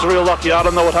 So I was real lucky. I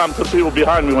don't know what happened to the people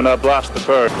behind me when that blast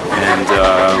occurred.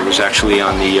 And was actually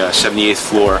on the 78th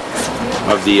floor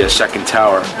of the second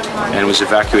tower and was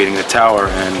evacuating the tower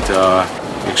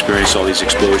and experienced all these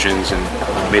explosions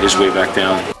and made his way back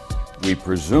down. We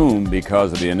presume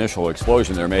because of the initial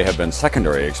explosion there may have been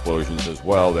secondary explosions as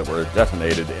well that were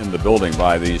detonated in the building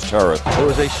by these terrorists. There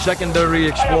was a secondary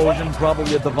explosion,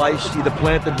 probably a device either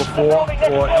planted before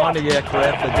or on the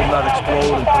aircraft that did not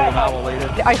explode until an hour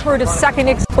later. I heard a second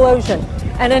explosion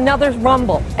and another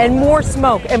rumble and more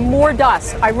smoke and more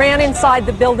dust. I ran inside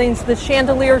the buildings, the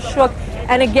chandeliers shook,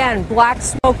 and again black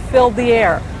smoke filled the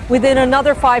air. Within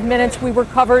another 5 minutes we were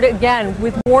covered again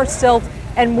with more silt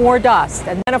and more dust.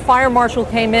 And then a fire marshal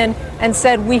came in and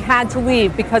said we had to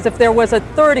leave because if there was a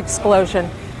third explosion,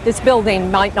 this building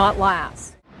might not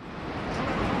last.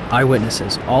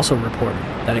 Eyewitnesses also reported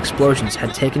that explosions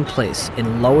had taken place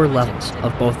in lower levels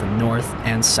of both the North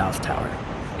and South Tower.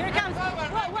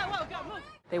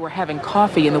 They were having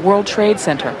coffee in the World Trade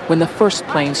Center when the first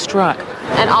plane struck.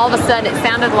 And all of a sudden it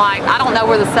sounded like, I don't know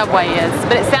where the subway is,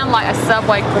 but it sounded like a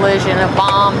subway collision, a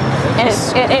bomb, and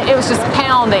it was just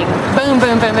pounding, boom,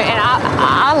 boom, boom, and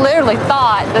I literally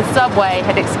thought the subway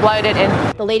had exploded.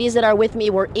 And the ladies that are with me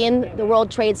were in the World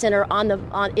Trade Center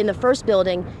in the first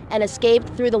building and escaped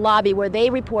through the lobby where they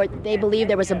report they believe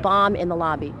there was a bomb in the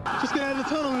lobby. Just get out of the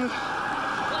tunnel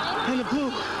and the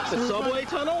blue. The subway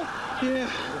tunnel? Yeah.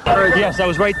 Yes, I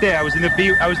was right there. I was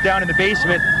down in the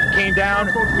basement, came down,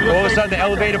 all of a sudden the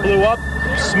elevator blew up,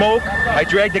 smoke. I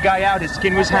dragged the guy out, his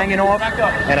skin was hanging off,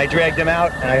 and I dragged him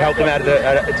out, and I helped him out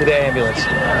to the ambulance.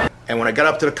 And when I got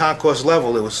up to the concourse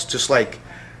level, it was just like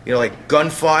you know, like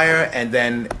gunfire, and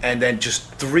then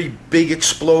just 3 big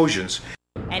explosions.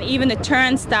 And even the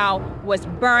turnstile was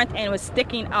burnt and was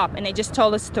sticking up, and they just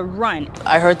told us to run.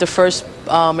 I heard the first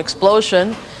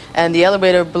explosion, and the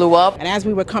elevator blew up. And as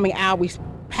we were coming out, we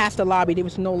passed the lobby. There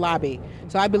was no lobby.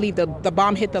 So I believe the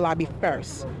bomb hit the lobby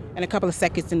first, and a couple of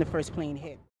seconds then the first plane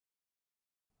hit.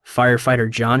 Firefighter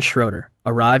John Schroeder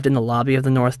arrived in the lobby of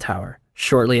the North Tower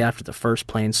shortly after the first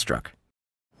plane struck.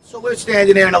 So we're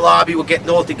standing there in the lobby, we're getting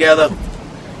all together.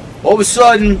 All of a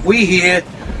sudden, we hear...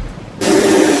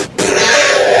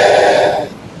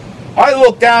 I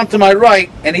look down to my right,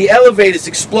 and the elevators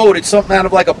exploded, something out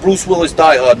of like a Bruce Willis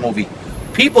Die Hard movie.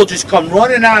 People just come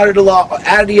running out of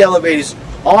the elevators,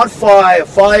 on fire,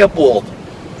 fireballed.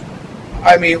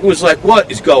 I mean, it was like,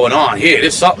 what is going on here?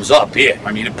 Something's up here.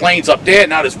 I mean, the plane's up there,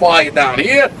 now there's fire down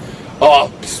here.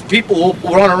 People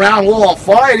run around all on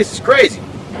fire. This is crazy.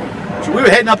 So we were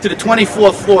heading up to the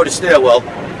 24th floor of the stairwell,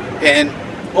 and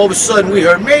all of a sudden we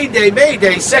heard, Mayday,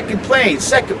 Mayday, second plane,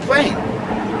 second plane.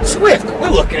 Swift,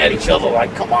 we're looking at each other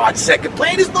like, come on, second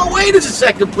plane? There's no way there's a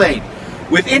second plane.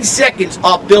 Within seconds,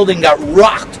 our building got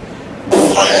rocked.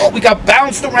 We got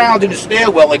bounced around in the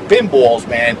stairwell like pinballs,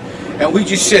 man. And we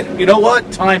just said, you know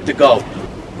what? Time to go.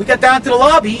 We got down to the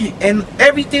lobby, and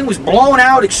everything was blown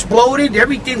out, exploded.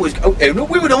 Everything was... And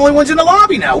we were the only ones in the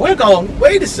lobby now. We're going,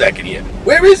 wait a second here.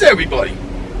 Where is everybody?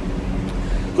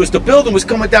 Because the building was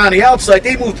coming down the outside.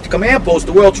 They moved to the command post,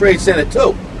 the World Trade Center,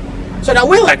 too. So now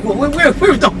we're like, we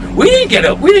didn't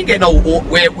get no,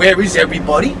 where is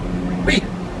everybody?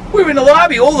 We were in the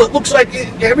lobby. It looks like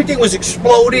everything was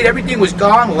exploded. Everything was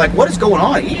gone. We're like, what is going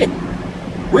on here?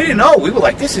 We didn't know. We were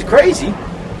like, this is crazy.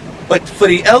 But for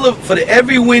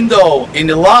every window in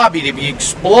the lobby to be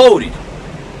exploded,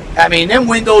 I mean, them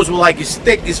windows were like as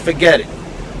thick as forget it.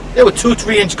 They were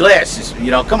 2-3-inch glasses.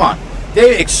 You know, come on.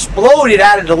 They exploded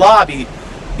out of the lobby.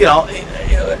 You know,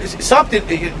 something.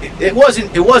 It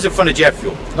wasn't from the jet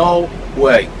fuel. No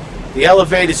way. The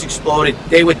elevators exploded.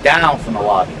 They were down from the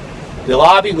lobby. The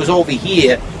lobby was over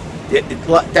here.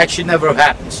 That should never have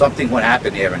happened. Something would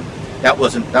happen there, and that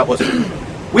wasn't.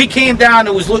 We came down.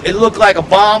 It looked like a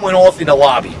bomb went off in the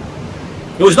lobby.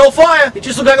 There was no fire. It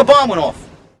just looked like a bomb went off.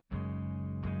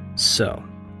 So,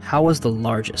 how was the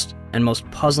largest and most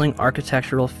puzzling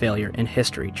architectural failure in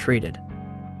history treated?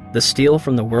 The steel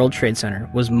from the World Trade Center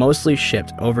was mostly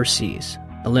shipped overseas,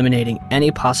 eliminating any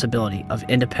possibility of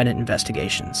independent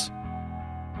investigations.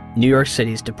 New York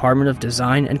City's Department of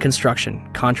Design and Construction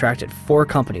contracted 4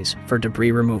 companies for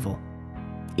debris removal.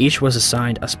 Each was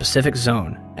assigned a specific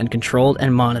zone and controlled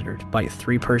and monitored by a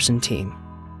 3-person team.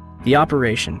 The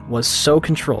operation was so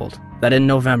controlled that in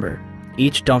November,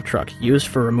 each dump truck used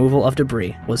for removal of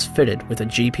debris was fitted with a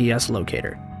GPS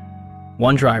locator.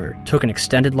 One driver took an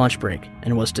extended lunch break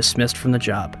and was dismissed from the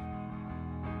job.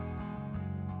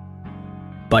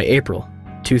 By April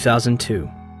 2002,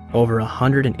 over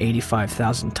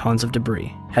 185,000 tons of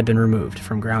debris had been removed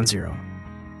from Ground Zero.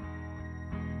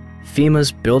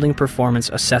 FEMA's Building Performance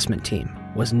Assessment Team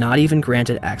was not even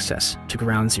granted access to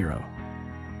Ground Zero.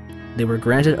 They were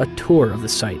granted a tour of the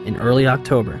site in early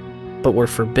October, but were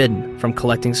forbidden from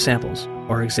collecting samples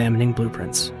or examining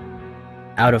blueprints.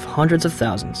 Out of hundreds of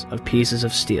thousands of pieces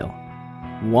of steel,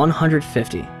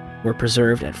 150 were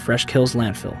preserved at Fresh Kills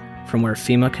Landfill, from where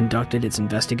FEMA conducted its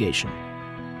investigation.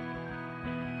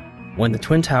 When the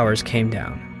Twin Towers came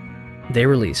down, they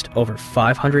released over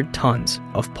 500 tons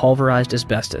of pulverized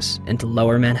asbestos into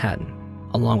Lower Manhattan,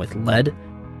 along with lead,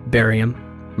 barium,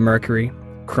 mercury,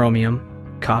 chromium,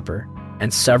 copper,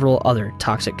 and several other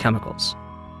toxic chemicals.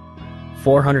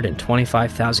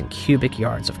 425,000 cubic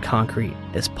yards of concrete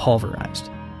is pulverized.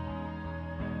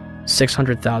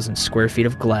 600,000 square feet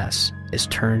of glass is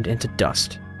turned into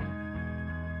dust.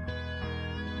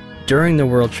 During the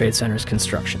World Trade Center's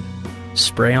construction,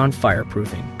 spray-on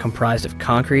fireproofing comprised of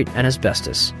concrete and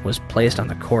asbestos was placed on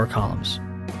the core columns.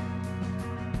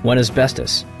 When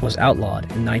asbestos was outlawed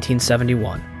in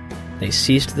 1971, they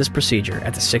ceased this procedure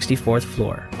at the 64th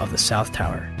floor of the South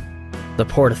Tower. The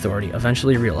Port Authority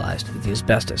eventually realized that the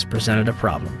asbestos presented a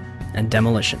problem, and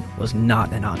demolition was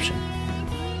not an option.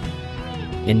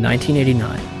 In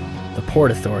 1989, the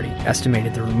Port Authority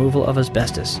estimated the removal of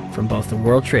asbestos from both the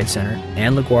World Trade Center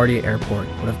and LaGuardia Airport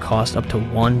would have cost up to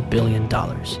 $1 billion.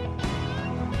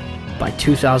 By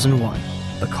 2001,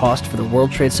 the cost for the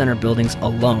World Trade Center buildings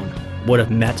alone would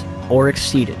have met or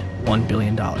exceeded $1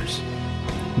 billion.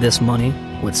 This money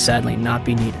would sadly not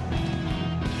be needed.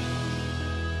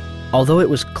 Although it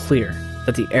was clear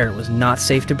that the air was not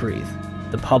safe to breathe,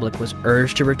 the public was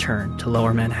urged to return to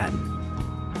Lower Manhattan.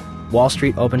 Wall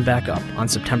Street opened back up on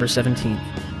September 17th,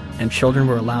 and children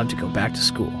were allowed to go back to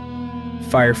school.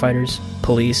 Firefighters,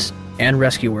 police, and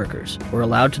rescue workers were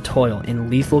allowed to toil in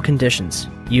lethal conditions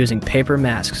using paper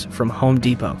masks from Home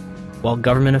Depot, while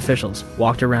government officials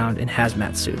walked around in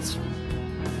hazmat suits.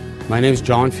 My name's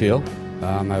John Field.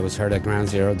 I was hurt at Ground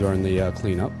Zero during the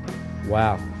cleanup.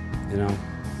 Wow, you know,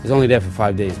 I was only there for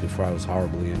 5 days before I was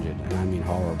horribly injured, and I mean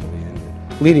horribly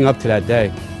injured. Leading up to that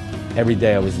day, every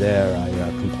day I was there, I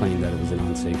complained that it was an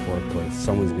unsafe workplace.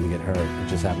 Someone's going to get hurt. It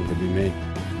just happened to be me.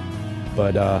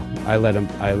 But I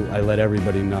let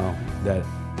everybody know that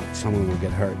someone would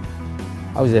get hurt.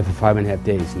 I was there for 5.5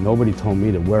 days. Nobody told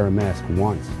me to wear a mask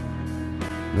once.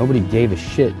 Nobody gave a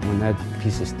shit when that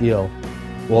piece of steel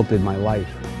altered my life.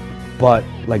 But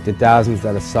like the thousands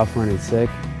that are suffering and sick,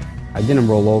 I didn't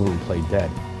roll over and play dead.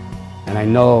 And I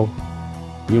know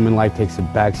human life takes a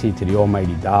backseat to the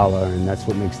almighty dollar, and that's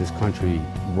what makes this country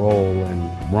roll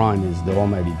and run, is the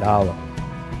almighty dollar.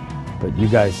 But you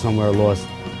guys somewhere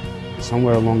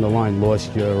along the line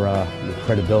lost your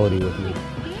credibility with me.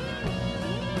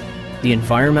 The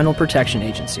Environmental Protection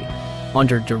Agency,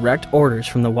 under direct orders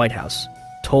from the White House,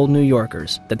 told New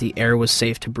Yorkers that the air was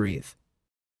safe to breathe.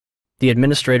 The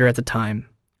administrator at the time,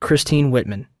 Christine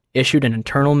Whitman, issued an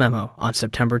internal memo on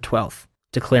September 12th,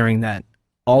 declaring that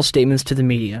all statements to the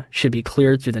media should be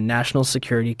cleared through the National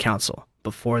Security Council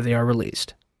before they are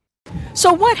released.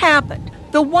 So what happened?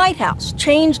 The White House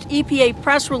changed EPA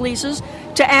press releases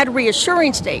to add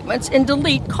reassuring statements and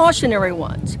delete cautionary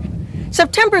ones.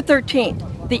 September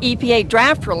 13th, the EPA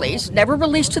draft release, never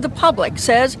released to the public,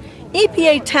 says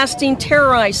EPA testing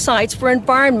terrorized sites for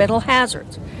environmental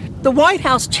hazards. The White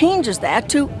House changes that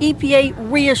to EPA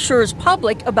reassures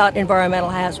public about environmental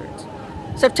hazards.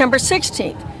 September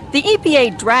 16th, the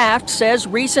EPA draft says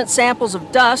recent samples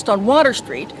of dust on Water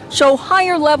Street show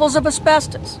higher levels of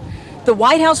asbestos. The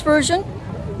White House version?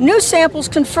 New samples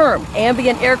confirm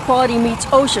ambient air quality meets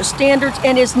OSHA standards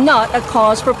and is not a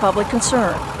cause for public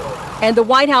concern. And the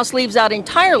White House leaves out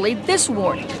entirely this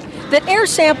warning, that air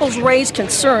samples raise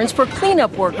concerns for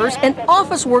cleanup workers and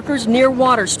office workers near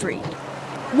Water Street.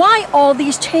 Why all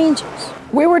these changes?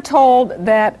 We were told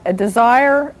that a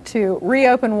desire to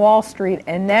reopen Wall Street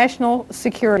and national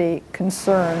security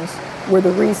concerns were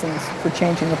the reasons for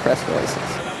changing the press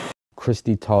releases.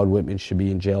 Christy Todd Whitman should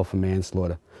be in jail for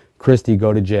manslaughter. Christy,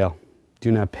 go to jail.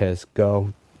 Do not piss.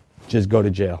 Go. Just go to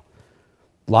jail.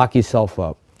 Lock yourself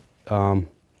up.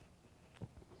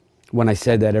 When I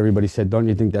said that, everybody said, don't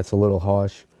you think that's a little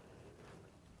harsh?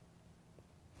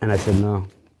 And I said, no.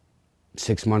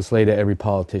 6 months later, every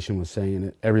politician was saying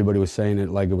it. Everybody was saying it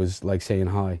like it was like saying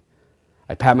hi.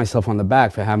 I pat myself on the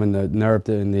back for having the nerve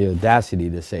and the audacity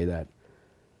to say that.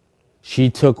 She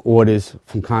took orders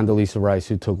from Condoleezza Rice,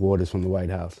 who took orders from the White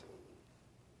House.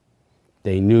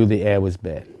 They knew the air was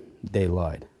bad. They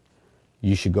lied.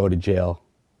 You should go to jail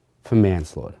for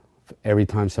manslaughter. For every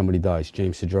time somebody dies.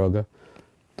 James Sedroga,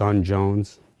 Don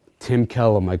Jones, Tim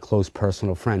Keller, my close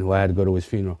personal friend who I had to go to his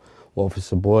funeral,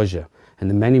 Officer Borgia, and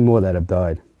the many more that have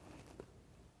died.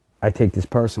 I take this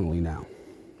personally now.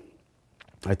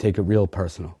 I take it real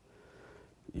personal.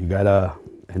 You got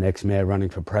an ex-mayor running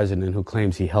for president who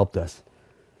claims he helped us.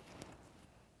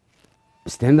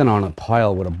 Standing on a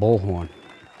pile with a bullhorn,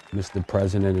 Mr.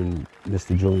 President and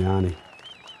Mr. Giuliani,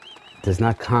 does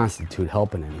not constitute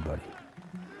helping anybody.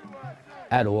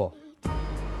 At all.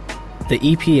 The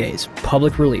EPA's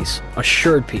public release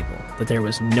assured people that there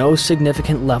was no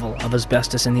significant level of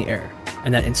asbestos in the air,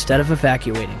 and that instead of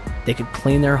evacuating, they could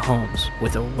clean their homes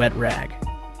with a wet rag.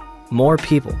 More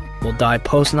people will die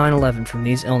post 9/11 from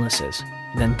these illnesses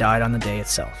than died on the day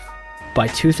itself. By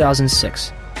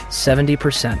 2006,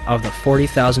 70% of the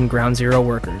 40,000 Ground Zero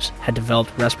workers had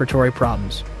developed respiratory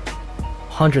problems.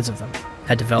 Hundreds of them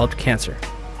had developed cancer,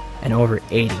 and over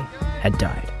 80 had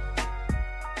died.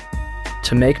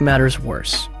 To make matters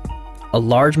worse, a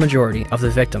large majority of the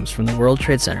victims from the World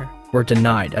Trade Center were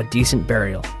denied a decent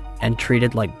burial and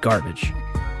treated like garbage.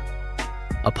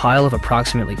 A pile of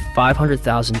approximately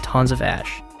 500,000 tons of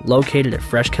ash located at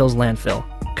Fresh Kills landfill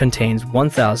contains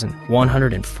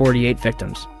 1,148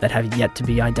 victims that have yet to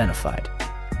be identified.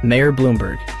 Mayor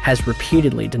Bloomberg has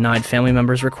repeatedly denied family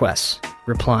members' requests,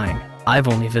 replying, "I've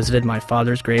only visited my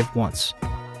father's grave once."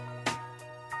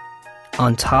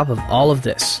 On top of all of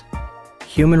this,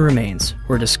 human remains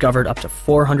were discovered up to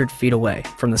 400 feet away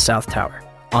from the South Tower,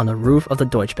 on the roof of the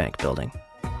Deutsche Bank building.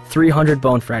 300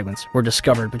 bone fragments were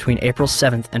discovered between April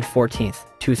 7th and 14th,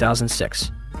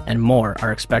 2006, and more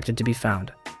are expected to be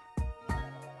found.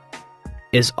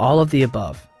 Is all of the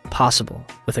above possible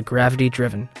with a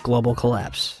gravity-driven global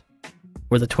collapse?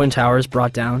 Were the Twin Towers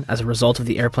brought down as a result of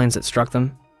the airplanes that struck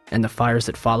them and the fires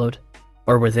that followed,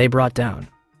 or were they brought down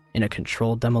in a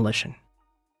controlled demolition?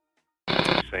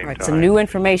 same time. Some new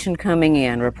information coming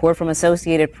in. Report from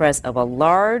Associated Press of a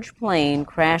large plane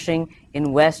crashing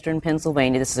in western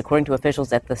Pennsylvania. This is according to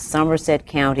officials at the Somerset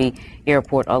County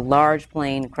Airport. A large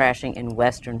plane crashing in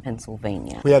western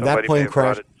Pennsylvania. We had that plane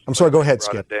crash. I'm sorry, go ahead,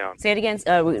 Skip. Say it again.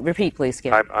 Repeat, please,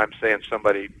 Skip. I'm saying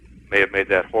somebody may have made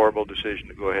that horrible decision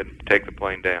to go ahead and take the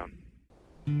plane down.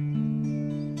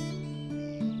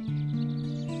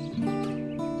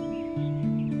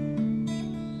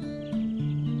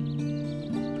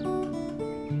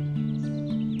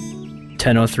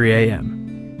 10:03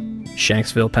 a.m.,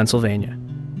 Shanksville, Pennsylvania.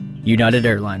 United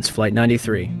Airlines Flight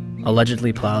 93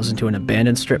 allegedly plows into an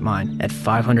abandoned strip mine at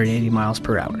 580 miles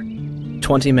per hour.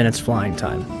 20 minutes flying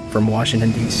time from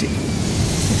Washington, D.C.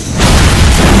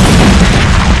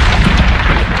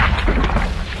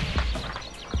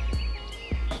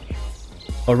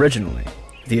 Originally,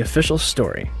 the official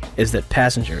story is that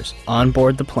passengers on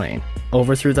board the plane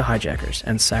overthrew the hijackers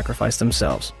and sacrificed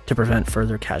themselves to prevent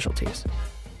further casualties.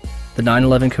 The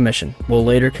 9/11 Commission will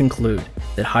later conclude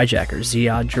that hijacker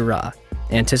Ziad Jarrah,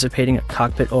 anticipating a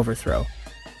cockpit overthrow,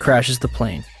 crashes the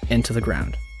plane into the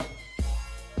ground.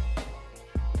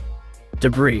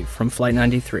 Debris from Flight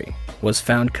 93 was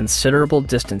found considerable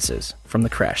distances from the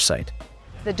crash site.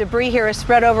 The debris here is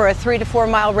spread over a 3 to 4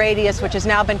 mile radius, which has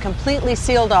now been completely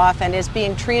sealed off and is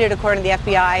being treated, according to the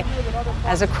FBI,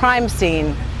 as a crime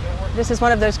scene. This is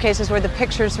one of those cases where the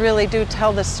pictures really do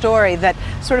tell the story, that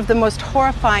sort of the most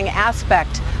horrifying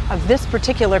aspect of this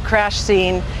particular crash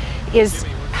scene is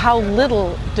how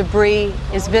little debris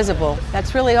is visible.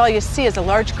 That's really all you see is a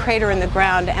large crater in the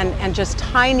ground and just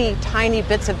tiny, tiny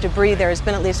bits of debris. There has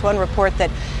been at least one report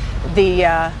that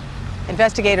the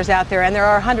investigators out there, and there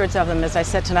are hundreds of them, as I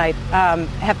said tonight,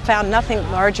 have found nothing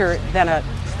larger than a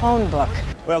phone book.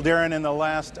 Well, Darren, in the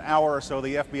last hour or so,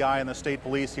 the FBI and the state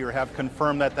police here have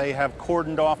confirmed that they have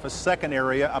cordoned off a second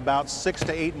area about 6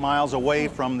 to 8 miles away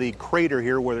from the crater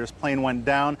here where this plane went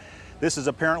down. This is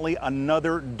apparently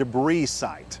another debris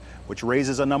site, which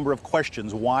raises a number of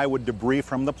questions. Why would debris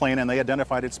from the plane, and they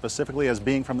identified it specifically as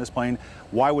being from this plane,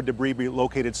 why would debris be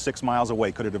located 6 miles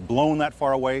away? Could it have blown that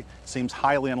far away? Seems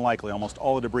highly unlikely. Almost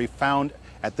all the debris found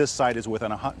at this site is within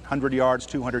 100 yards,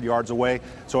 200 yards away.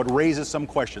 So it raises some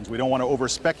questions. We don't want to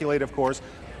over-speculate, of course.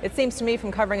 It seems to me,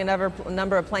 from covering a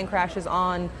number of plane crashes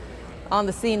on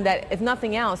the scene, that if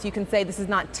nothing else, you can say this is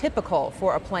not typical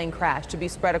for a plane crash to be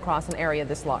spread across an area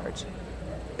this large.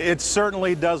 It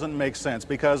certainly doesn't make sense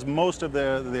because most of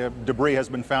the debris has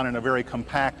been found in a very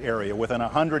compact area within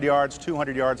 100 yards,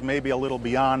 200 yards, maybe a little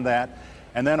beyond that.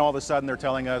 And then all of a sudden they're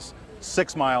telling us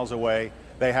 6 miles away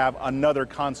they have another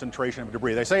concentration of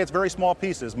debris. They say it's very small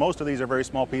pieces. Most of these are very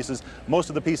small pieces. Most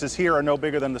of the pieces here are no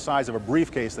bigger than the size of a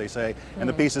briefcase, they say, and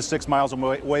the pieces 6 miles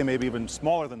away, maybe even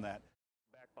smaller than that.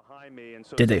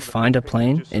 Did they find a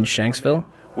plane in Shanksville?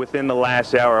 Within the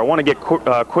last hour. I want to get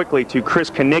quickly to Chris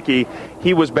Kanicki.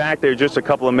 He was back there just a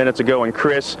couple of minutes ago, and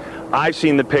Chris, I've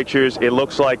seen the pictures. It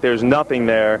looks like there's nothing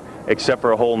there except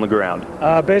for a hole in the ground.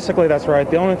 Basically, that's right.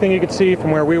 The only thing you could see from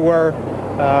where we were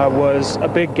was a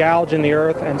big gouge in the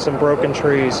earth and some broken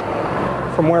trees.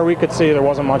 From where we could see, there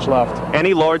wasn't much left.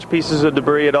 Any large pieces of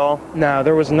debris at all? No,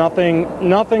 there was nothing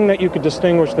that you could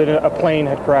distinguish that a plane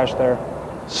had crashed there.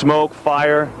 Smoke,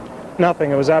 fire?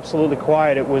 Nothing. It was absolutely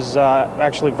quiet. It was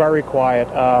actually very quiet.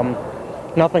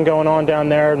 Nothing going on down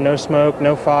there, no smoke,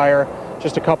 no fire,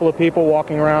 just a couple of people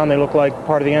walking around. They look like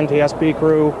part of the NTSB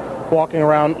crew walking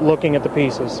around looking at the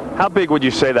pieces. How big would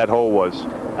you say that hole was?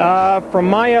 From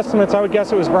my estimates, I would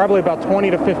guess it was probably about 20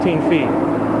 to 15 feet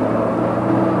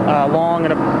long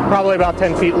and probably about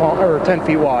 10 feet long or 10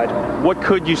 feet wide. What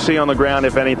could you see on the ground,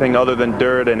 if anything, other than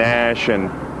dirt and ash?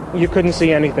 And you couldn't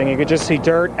see anything. You could just see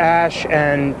dirt, ash,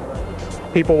 and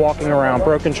people walking around,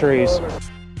 broken trees.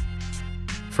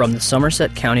 From the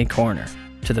Somerset County coroner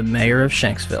to the mayor of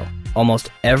Shanksville, almost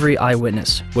every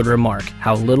eyewitness would remark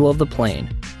how little of the plane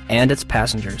and its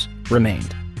passengers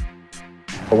remained.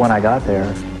 But when I got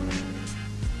there,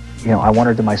 I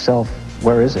wondered to myself,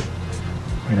 where is it?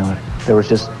 There was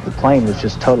just, the plane was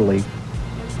just totally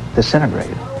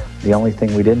disintegrated. The only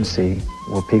thing we didn't see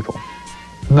were people.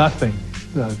 Nothing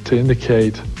to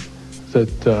indicate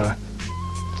that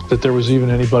there was even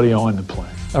anybody on the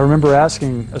plane. I remember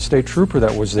asking a state trooper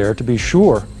that was there to be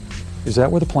sure, is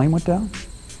that where the plane went down?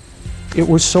 It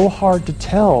was so hard to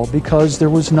tell because there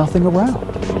was nothing around.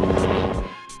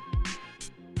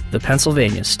 The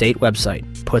Pennsylvania state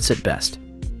website puts it best.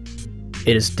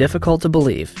 It is difficult to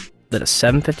believe that a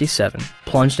 757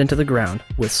 plunged into the ground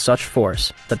with such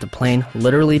force that the plane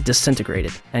literally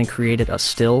disintegrated and created a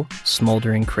still,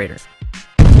 smoldering crater.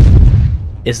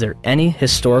 Is there any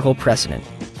historical precedent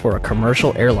for a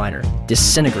commercial airliner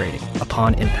disintegrating upon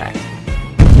upon impact.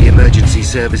 The emergency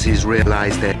services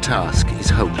realize their task is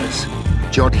hopeless.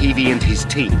 John Heavey and his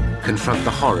team confront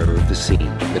the horror of the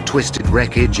scene. The twisted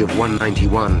wreckage of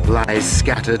 191 lies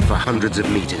scattered for hundreds of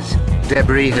meters.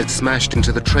 Debris has smashed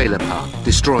into the trailer park,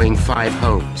 destroying 5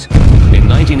 homes. In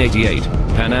 1988,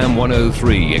 Pan Am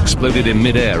 103 exploded in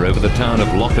mid-air over the town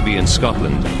of Lockerbie in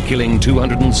Scotland, killing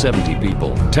 270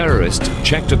 people. Terrorists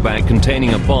checked a bag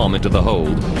containing a bomb into the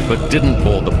hold, but didn't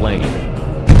board the plane.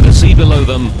 The sea below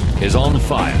them is on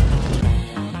fire.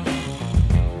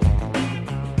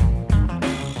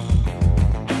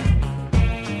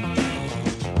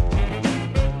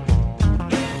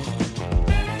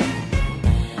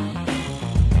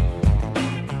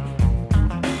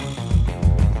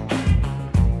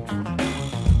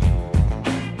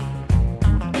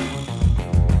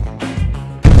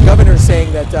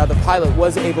 Saying that the pilot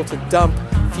was able to dump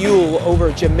fuel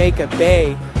over Jamaica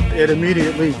Bay. It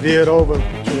immediately veered over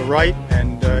to the right,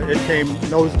 and it came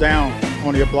nose down,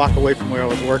 only a block away from where I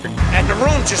was working. And the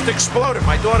room just exploded.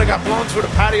 My daughter got blown through the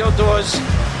patio doors.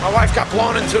 My wife got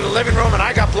blown into the living room, and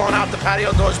I got blown out the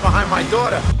patio doors behind my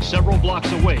daughter. Several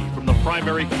blocks away from the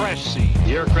primary crash scene,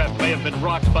 the aircraft may have been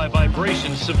rocked by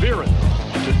vibrations severe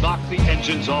enough to knock the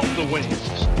engines off the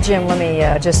wings. Jim, let me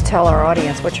just tell our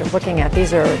audience what you're looking at.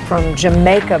 These are from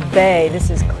Jamaica Bay.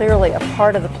 This is clearly a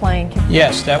part of the plane.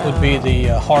 Yes, that would be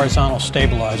the horizontal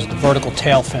stabilizer, the vertical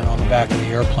tail fin on the back of the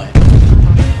airplane.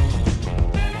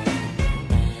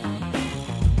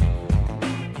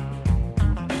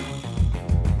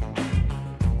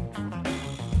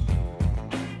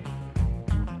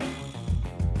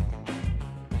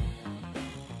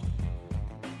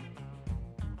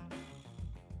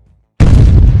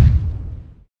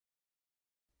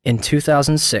 In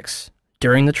 2006,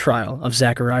 during the trial of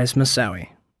Zacarias Moussaoui,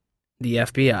 the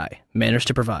FBI managed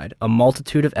to provide a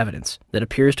multitude of evidence that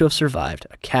appears to have survived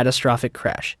a catastrophic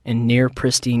crash in near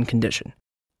pristine condition.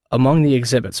 Among the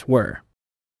exhibits were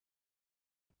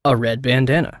a red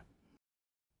bandana,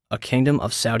 a Kingdom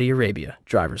of Saudi Arabia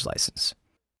driver's license,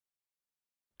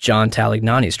 John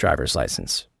Talignani's driver's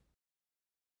license,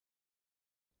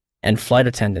 and flight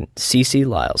attendant Cece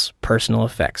Lyle's personal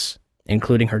effects,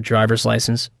 including her driver's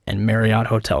license and Marriott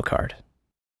hotel card.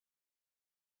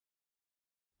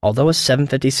 Although a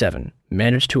 757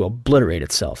 managed to obliterate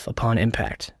itself upon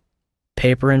impact,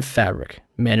 paper and fabric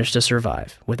managed to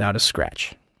survive without a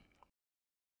scratch.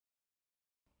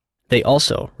 They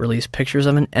also released pictures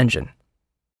of an engine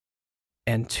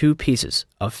and 2 pieces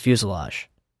of fuselage.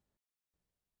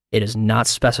 It is not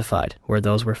specified where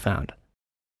those were found.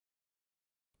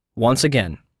 Once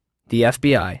again, the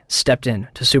FBI stepped in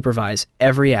to supervise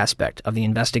every aspect of the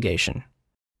investigation.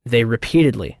 They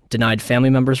repeatedly denied family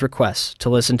members' requests to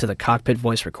listen to the cockpit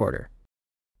voice recorder.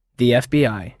 The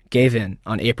FBI gave in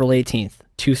on April 18,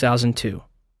 2002,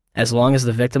 as long as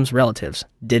the victims' relatives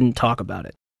didn't talk about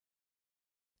it.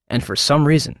 And for some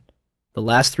reason, the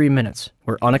last 3 minutes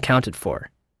were unaccounted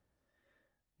for.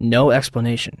 No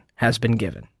explanation has been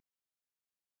given.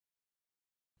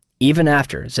 Even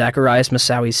after Zacarias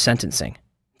Moussaoui's sentencing,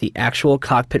 the actual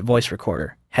cockpit voice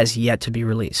recorder has yet to be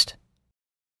released.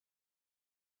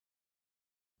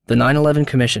 The 9/11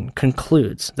 Commission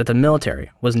concludes that the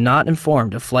military was not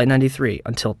informed of Flight 93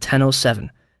 until 10:07,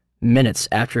 minutes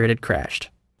after it had crashed.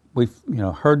 We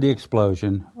heard the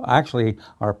explosion. Actually,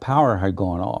 our power had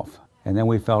gone off, and then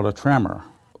we felt a tremor.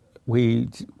 We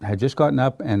had just gotten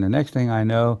up, and the next thing I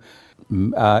know,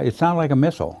 it sounded like a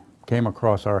missile came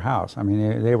across our house. I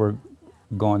mean, they were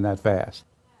going that fast.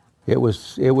 It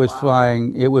was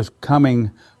flying. It was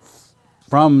coming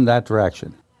from that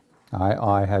direction.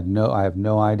 I have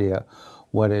no idea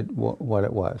what it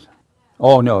was.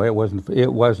 Oh no, it wasn't.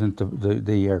 It wasn't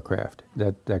the aircraft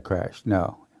that crashed.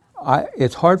 No,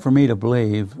 it's hard for me to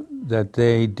believe that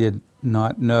they did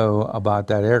not know about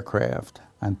that aircraft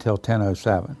until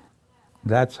 10:07.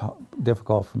 That's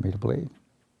difficult for me to believe.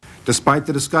 Despite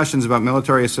the discussions about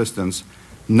military assistance,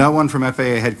 no one from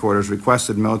FAA headquarters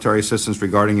requested military assistance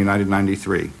regarding United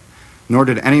 93, nor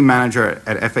did any manager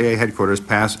at FAA headquarters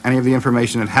pass any of the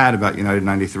information it had about United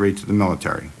 93 to the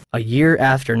military. A year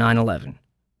after 9/11,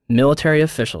 military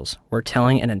officials were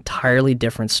telling an entirely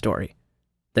different story,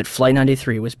 that Flight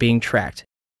 93 was being tracked.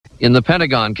 In the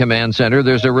Pentagon Command Center,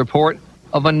 there's a report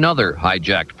of another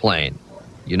hijacked plane,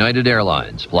 United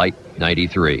Airlines Flight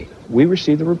 93. We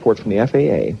received a report from the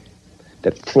FAA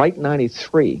that Flight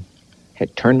 93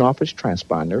 had turned off its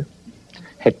transponder,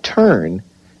 had turned,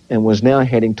 and was now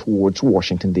heading towards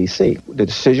Washington, D.C. The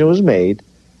decision was made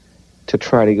to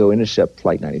try to go intercept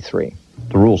Flight 93.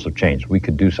 The rules have changed. We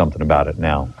could do something about it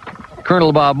now.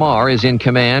 Colonel Bob Marr is in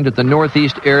command at the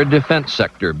Northeast Air Defense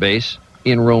Sector Base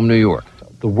in Rome, New York.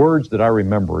 The words that I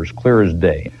remember as clear as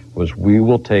day was, "We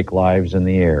will take lives in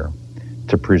the air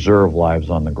to preserve lives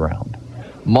on the ground."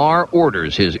 Marr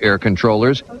orders his air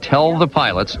controllers tell the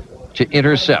pilots to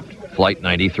intercept Flight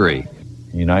 93.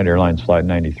 United Airlines Flight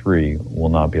 93 will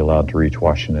not be allowed to reach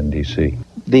Washington, D.C.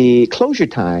 The closure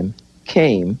time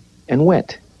came and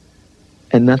went,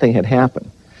 and nothing had happened.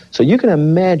 So you can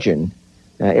imagine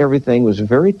everything was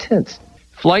very tense.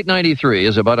 Flight 93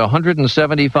 is about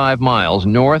 175 miles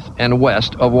north and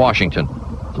west of Washington,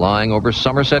 flying over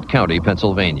Somerset County,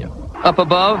 Pennsylvania. Up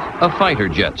above, a fighter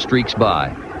jet streaks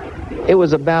by. It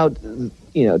was about,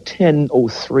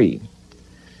 10:03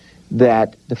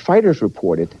 that the fighters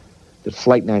reported that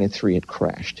Flight 93 had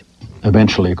crashed.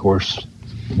 Eventually, of course,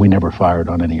 we never fired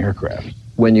on any aircraft.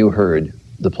 When you heard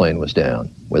the plane was down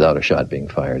without a shot being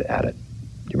fired at it,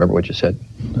 do you remember what you said?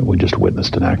 We just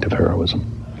witnessed an act of heroism.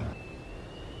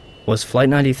 Was Flight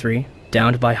 93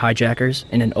 downed by hijackers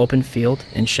in an open field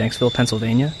in Shanksville,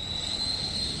 Pennsylvania?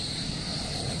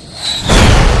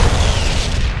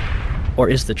 Or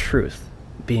is the truth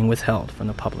being withheld from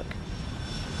the public?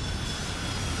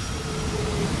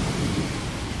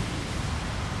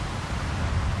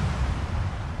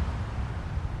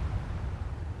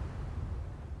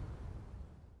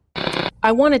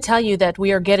 I want to tell you that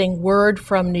we are getting word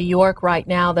from New York right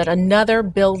now that another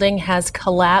building has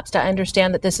collapsed. I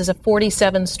understand that this is a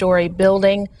 47-story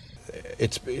building.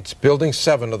 It's Building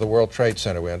 7 of the World Trade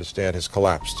Center, we understand, has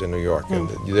collapsed in New York. And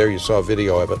there you saw a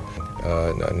video of it.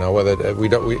 Now, whether we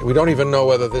don't even know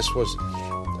whether this was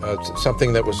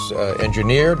something that was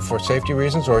engineered for safety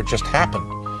reasons or it just happened.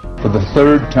 For the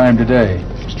third time today,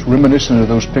 it's reminiscent of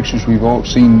those pictures we've all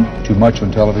seen too much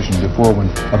on television before, when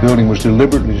a building was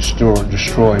deliberately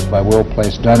destroyed by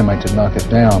well-placed dynamite to knock it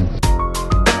down.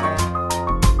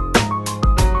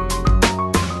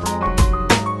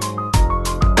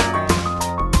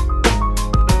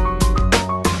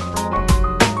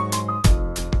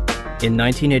 In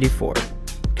 1984,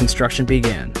 construction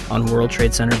began on World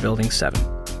Trade Center Building 7,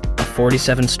 a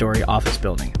 47-story office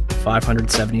building,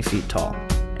 570 feet tall,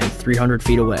 and 300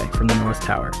 feet away from the North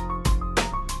Tower.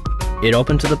 It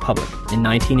opened to the public in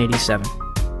 1987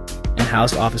 and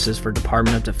housed offices for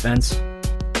Department of Defense,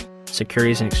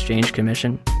 Securities and Exchange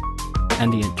Commission,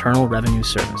 and the Internal Revenue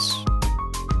Service.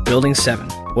 Building 7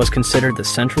 was considered the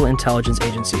Central Intelligence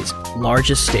Agency's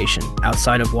largest station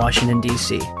outside of Washington,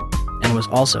 D.C., and was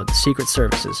also the Secret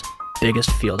Service's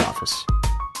biggest field office.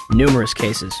 Numerous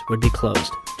cases would be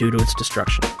closed due to its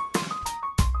destruction.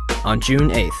 On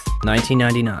June 8,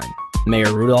 1999,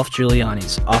 Mayor Rudolph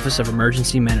Giuliani's Office of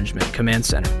Emergency Management Command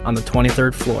Center on the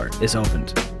 23rd floor is opened.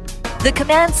 The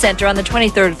command center on the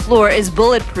 23rd floor is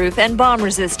bulletproof and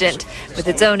bomb-resistant, with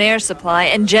its own air supply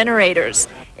and generators.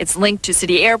 It's linked to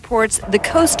city airports, the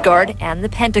Coast Guard, and the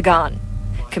Pentagon.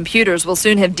 Computers will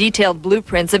soon have detailed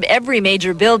blueprints of every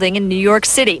major building in New York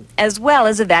City, as well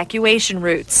as evacuation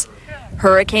routes.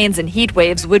 Hurricanes and heat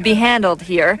waves would be handled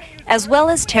here, as well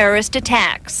as terrorist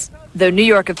attacks. Though New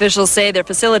York officials say their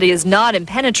facility is not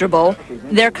impenetrable,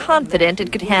 they're confident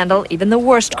it could handle even the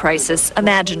worst crisis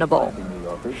imaginable.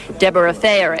 Deborah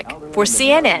Fayerick for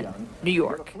CNN, New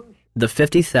York. The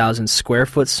 50,000 square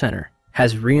foot center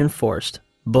has reinforced,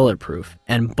 bulletproof,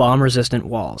 and bomb-resistant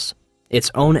walls, its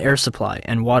own air supply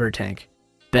and water tank,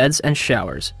 beds and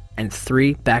showers, and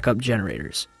 3 backup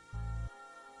generators.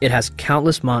 It has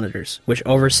countless monitors which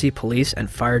oversee police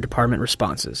and fire department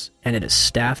responses, and it is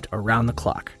staffed around the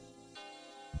clock.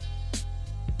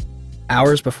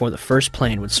 Hours before the first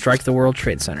plane would strike the World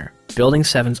Trade Center, Building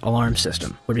 7's alarm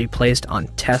system would be placed on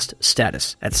test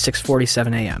status at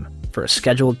 6:47 a.m. for a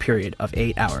scheduled period of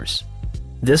 8 hours.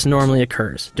 This normally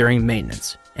occurs during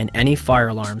maintenance, and any fire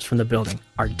alarms from the building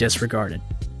are disregarded.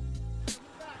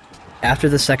 After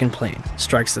the second plane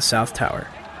strikes the South Tower,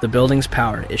 the building's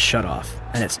power is shut off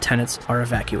and its tenants are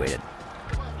evacuated.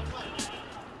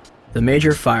 The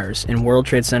major fires in World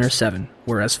Trade Center 7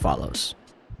 were as follows.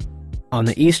 On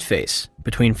the east face,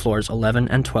 between floors 11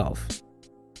 and 12.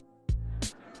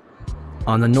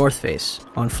 On the north face,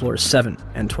 on floors 7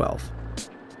 and 12.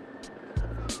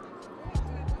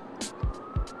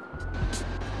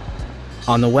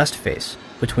 On the west face,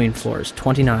 between floors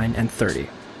 29 and 30.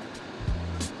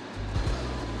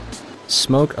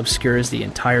 Smoke obscures the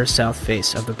entire south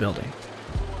face of the building.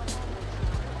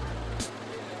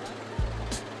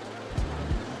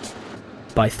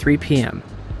 By 3 p.m.,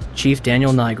 Chief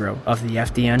Daniel Nigro of the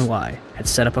FDNY had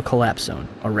set up a collapse zone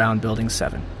around Building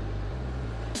 7.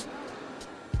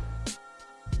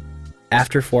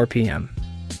 After 4 p.m.,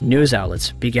 news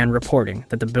outlets began reporting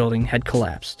that the building had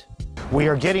collapsed. We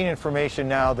are getting information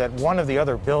now that one of the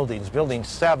other buildings, Building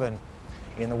 7,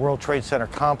 in the World Trade Center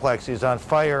complex is on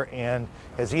fire and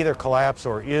has either collapsed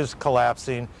or is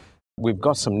collapsing. We've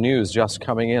got some news just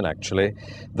coming in, actually,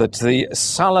 that the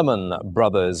Salomon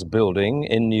Brothers building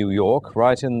in New York,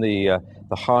 right in the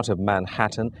heart of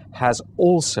Manhattan, has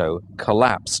also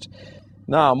collapsed.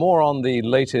 Now, more on the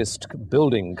latest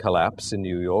building collapse in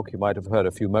New York. You might have heard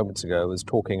a few moments ago I was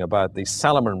talking about the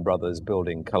Salomon Brothers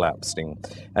building collapsing.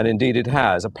 And indeed it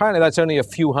has. Apparently that's only a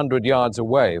few hundred yards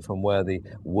away from where the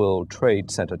World Trade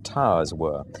Center towers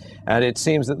were. And it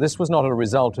seems that this was not a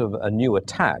result of a new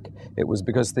attack. It was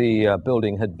because the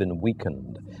building had been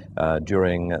weakened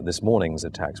during this morning's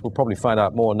attacks. We'll probably find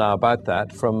out more now about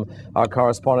that from our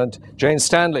correspondent, Jane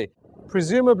Stanley.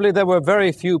 Presumably there were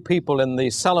very few people in the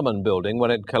Salomon building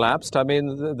when it collapsed. I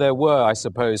mean, there were, I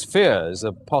suppose, fears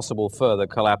of possible further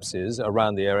collapses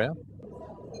around the area.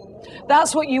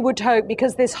 That's what you would hope,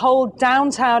 because this whole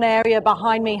downtown area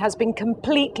behind me has been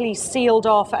completely sealed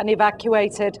off and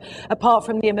evacuated, apart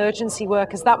from the emergency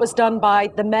workers. That was done by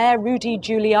the mayor, Rudy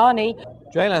Giuliani.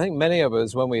 Jane, I think many of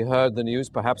us, when we heard the news,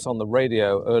 perhaps on the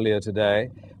radio earlier today,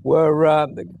 were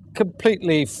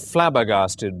completely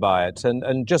flabbergasted by it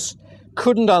and just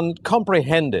couldn't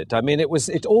comprehend it. I mean,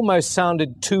 it almost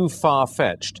sounded too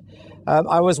far-fetched.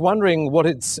 I was wondering what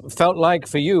it's felt like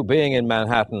for you being in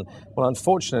Manhattan. Well,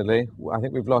 unfortunately, I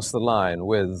think we've lost the line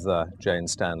with Jane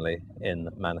Stanley in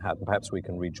Manhattan. Perhaps we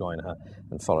can rejoin her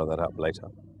and follow that up later.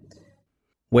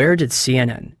 Where did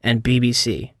CNN and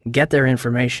BBC get their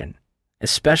information,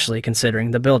 especially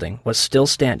considering the building was still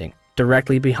standing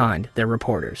directly behind their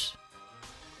reporters?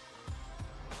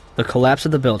 The collapse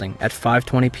of the building at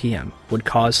 5:20 p.m. would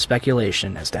cause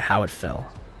speculation as to how it fell.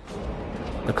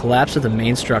 The collapse of the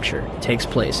main structure takes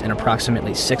place in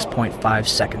approximately 6.5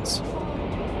 seconds,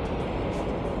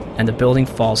 and the building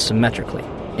falls symmetrically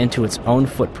into its own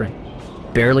footprint,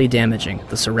 barely damaging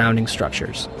the surrounding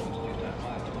structures.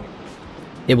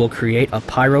 It will create a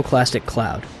pyroclastic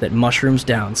cloud that mushrooms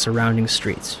down surrounding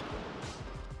streets.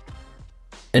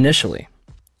 Initially,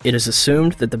 it is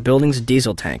assumed that the building's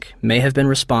diesel tank may have been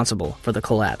responsible for the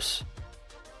collapse.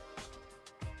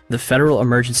 The Federal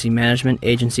Emergency Management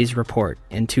Agency's report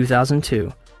in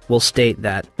 2002 will state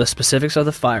that the specifics of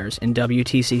the fires in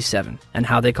WTC-7 and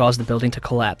how they caused the building to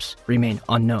collapse remain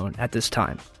unknown at this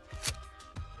time.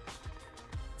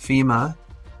 FEMA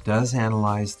does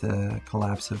analyze the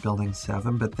collapse of Building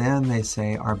 7, but then they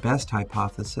say our best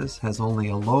hypothesis has only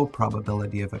a low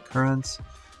probability of occurrence.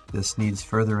 This needs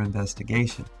further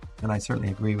investigation, and I certainly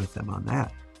agree with them on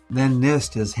that. Then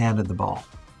NIST has handed the ball.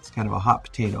 It's kind of a hot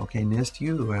potato. Okay, NIST,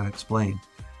 you explain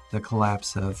the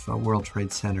collapse of World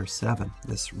Trade Center 7,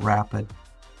 this rapid,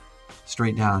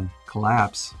 straight-down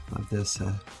collapse of this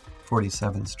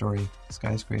 47-story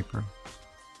skyscraper.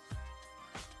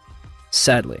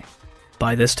 Sadly,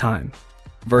 by this time,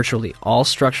 virtually all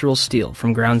structural steel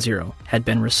from Ground Zero had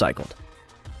been recycled,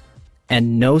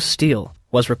 and no steel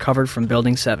was recovered from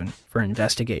Building 7 for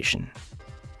investigation.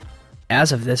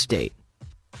 As of this date,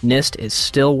 NIST is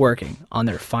still working on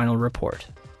their final report.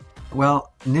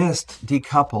 Well, NIST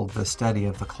decoupled the study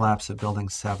of the collapse of Building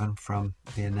 7 from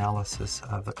the analysis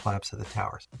of the collapse of the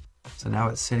towers. So now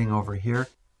it's sitting over here.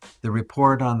 The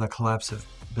report on the collapse of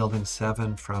Building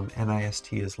 7 from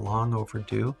NIST is long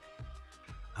overdue.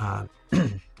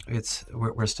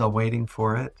 We're still waiting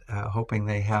for it, hoping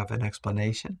they have an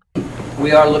explanation.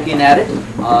 We are looking at it.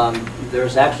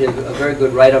 There's actually a very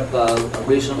good write-up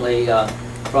recently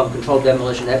from Controlled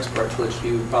Demolition Experts, which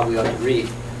you probably ought to read.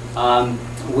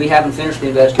 We haven't finished the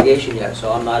investigation yet,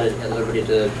 so I'm not at liberty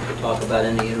to talk about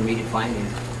any intermediate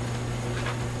findings.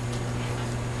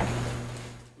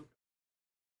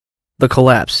 The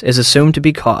collapse is assumed to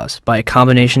be caused by a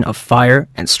combination of fire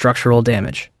and structural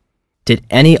damage. Did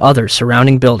any other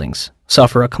surrounding buildings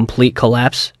suffer a complete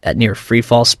collapse at near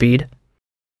freefall speed?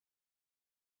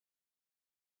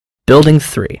 Building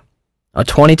 3, a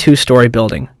 22-story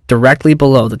building directly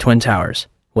below the Twin Towers,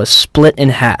 was split in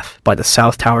half by the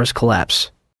South Tower's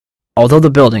collapse. Although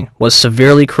the building was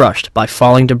severely crushed by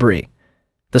falling debris,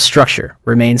 the structure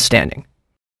remained standing.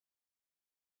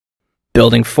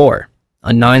 Building 4,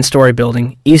 a 9-story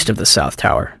building east of the South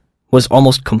Tower, was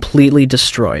almost completely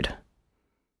destroyed.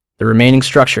 The remaining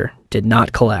structure did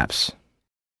not collapse.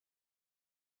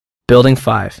 Building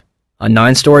 5, a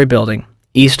 9-story building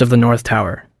east of the North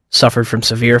Tower, suffered from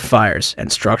severe fires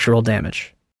and structural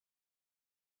damage.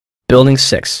 Building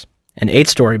 6, an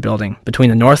 8-story building between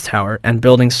the North Tower and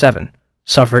Building 7,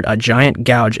 suffered a giant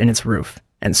gouge in its roof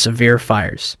and severe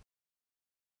fires.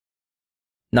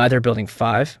 Neither Building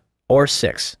 5 or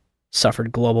 6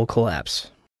 suffered global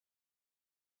collapse.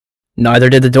 Neither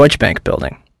did the Deutsche Bank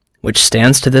building, which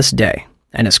stands to this day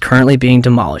and is currently being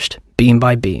demolished beam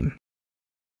by beam.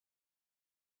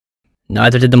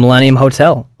 Neither did the Millennium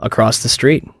Hotel across the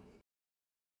street.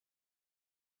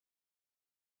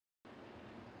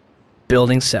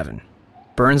 Building 7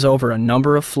 burns over a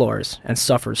number of floors and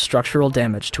suffers structural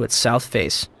damage to its south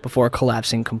face before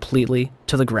collapsing completely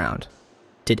to the ground.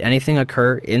 Did anything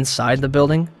occur inside the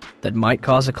building that might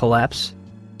cause a collapse?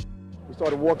 We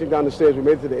started walking down the stairs. We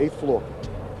made it to the 8th floor.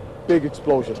 Big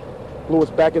explosion. Blew us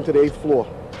back into the 8th floor.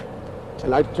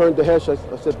 And I turned to Hesh. I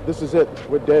said, this is it.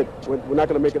 We're dead. We're not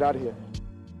going to make it out of here.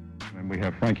 And we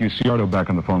have Frank Uciardo back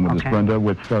on the phone with us, Brenda,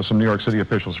 with some New York City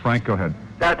officials. Frank, go ahead.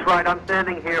 That's right. I'm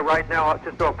standing here right now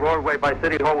just off Broadway by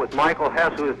City Hall with Michael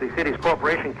Hess, who is the city's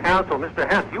corporation counsel. Mr.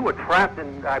 Hess, you were trapped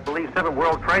in, I believe, 7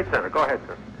 World Trade Center. Go ahead,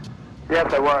 sir.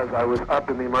 Yes, I was. I was up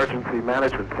in the Emergency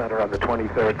Management Center on the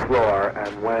 23rd floor,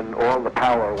 and when all the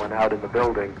power went out in the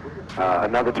building,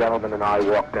 another gentleman and I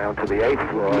walked down to the 8th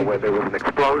floor where there was an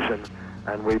explosion,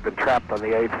 and we've been trapped on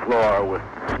the 8th floor with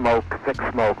smoke, thick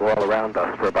smoke all around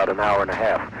us for about an hour and a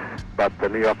half. But the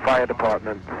New York Fire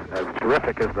Department, as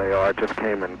terrific as they are, just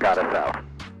came and got us out.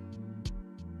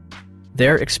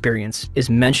 Their experience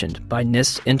is mentioned by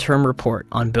NIST's interim report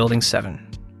on Building 7.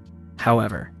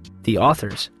 However, the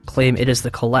authors claim it is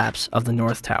the collapse of the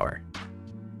North Tower.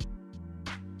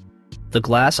 The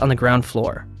glass on the ground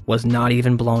floor was not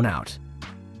even blown out.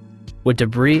 Would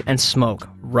debris and smoke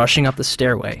rushing up the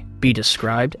stairway be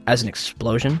described as an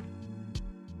explosion?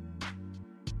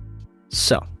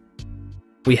 So,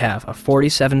 we have a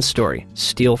 47-story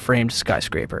steel-framed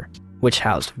skyscraper, which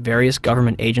housed various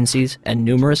government agencies and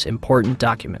numerous important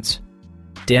documents,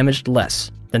 damaged less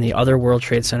than the other World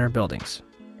Trade Center buildings.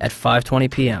 At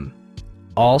 5:20 p.m.,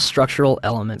 all structural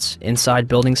elements inside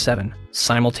Building 7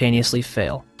 simultaneously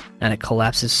fail, and it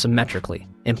collapses symmetrically,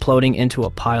 imploding into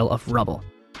a pile of rubble.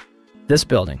 This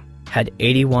building had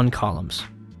 81 columns,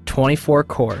 24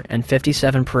 core and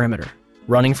 57 perimeter,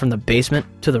 running from the basement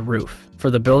to the roof. For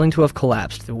the building to have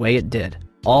collapsed the way it did,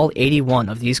 all 81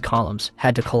 of these columns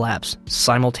had to collapse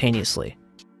simultaneously.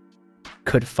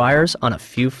 Could fires on a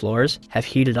few floors have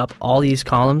heated up all these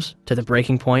columns to the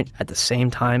breaking point at the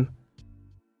same time?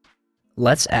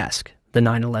 Let's ask the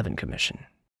 9/11 Commission.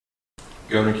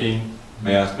 Governor Keane,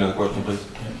 may I ask another question, please?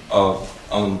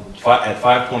 At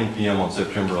 5:20 p.m. on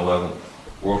September 11th,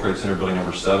 World Trade Center building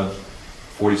number 7,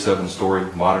 47-story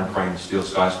modern frame steel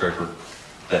skyscraper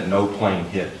that no plane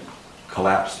hit,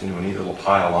 collapsed into a neat little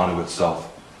pile onto itself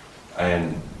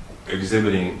and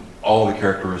exhibiting all the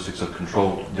characteristics of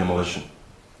controlled demolition.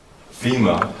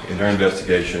 FEMA, in their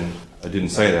investigation, didn't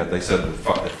say that. They said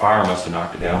that fire must have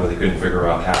knocked it down, but they couldn't figure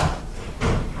out how.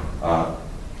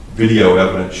 Video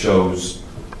evidence shows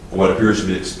what appears to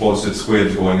be explosive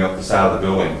squids going up the side of the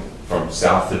building from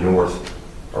south to north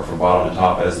or from bottom to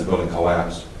top as the building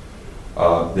collapsed.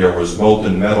 There was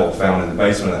molten metal found in the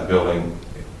basement of that building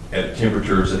at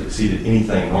temperatures that exceeded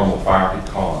anything normal fire could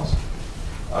cause.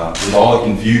 With all the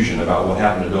confusion about what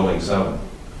happened to Building 7,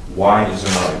 why is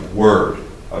there not a word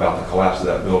about the collapse of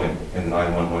that building in the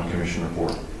 911 Commission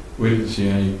report? We didn't see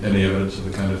any evidence of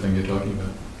the kind of thing you're talking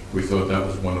about. We thought that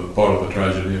was part of the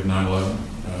tragedy of 9/11.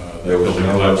 There was building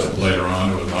no collapsed evidence. later on.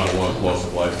 There was not a loss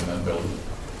of life in that building,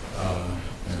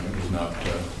 and it was not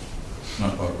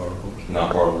part of our report.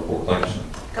 Not part of the report. Thank you, sir.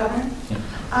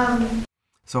 Governor?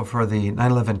 So for the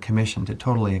 9/11 Commission to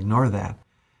totally ignore that,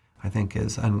 I think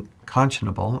is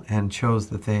unconscionable and shows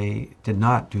that they did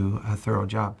not do a thorough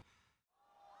job.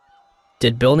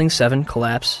 Did Building 7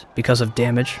 collapse because of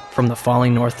damage from the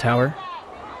falling North Tower?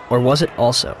 Or was it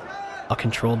also a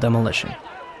controlled demolition?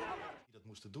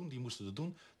 Die moesten het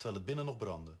doen terwijl het binnen nog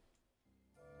brandde.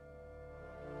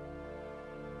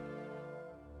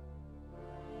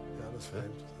 Ja, dat is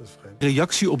vreemd. Dat is vreemd. De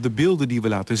reactie op de beelden die we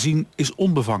laten zien is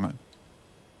onbevangen.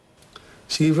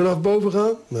 Zie je vanaf boven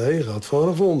gaan? Nee, je gaat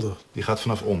vanaf onder. Die gaat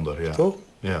vanaf onder, ja. Toch?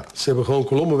 Ja. Ze hebben gewoon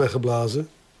kolommen weggeblazen.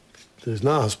 Er is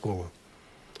nagesprongen.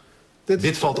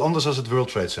 Dit valt anders dan het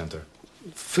World Trade Center.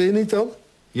 Vind je niet dan?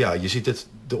 Ja, je ziet het,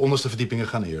 de onderste verdiepingen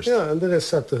gaan eerst. Ja, en de rest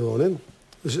zakt er gewoon in.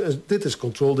 Dus dit is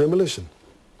controlled demolition.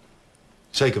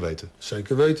 Zeker weten?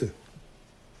 Zeker weten.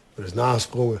 Er is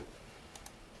nagesprongen.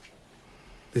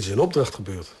 Dit is in opdracht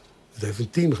gebeurd. Dit heeft een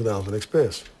team gedaan van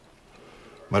experts.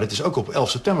 Maar dit is ook op 11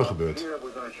 september gebeurd.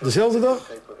 Dezelfde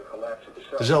dag?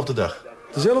 Dezelfde dag.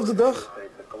 Dezelfde dag?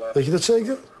 Weet je dat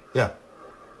zeker? Ja.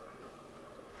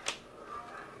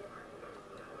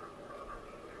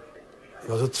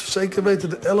 Was het zeker weten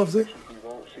de 11e?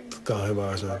 Dat kan geen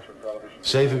waar zijn.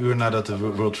 7 uur nadat de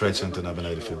World Trade Center naar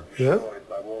beneden viel. Ja?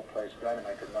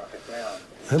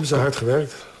 Hebben ze hard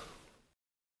gewerkt.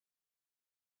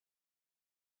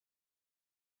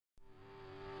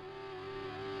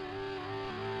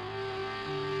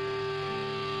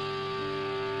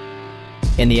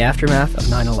 In the aftermath of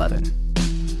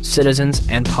 9/11, citizens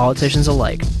and politicians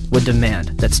alike would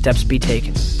demand that steps be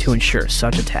taken to ensure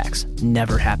such attacks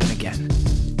never happen again.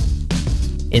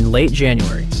 In late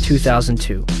January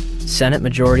 2002, Senate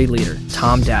Majority Leader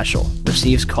Tom Daschle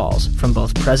receives calls from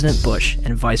both President Bush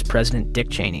and Vice President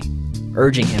Dick Cheney,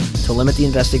 urging him to limit the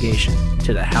investigation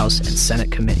to the House and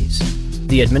Senate committees.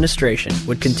 The administration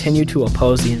would continue to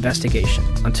oppose the investigation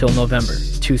until November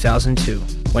 2002,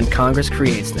 when Congress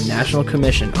creates the National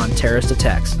Commission on Terrorist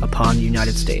Attacks upon the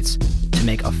United States to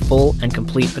make a full and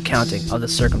complete accounting of the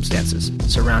circumstances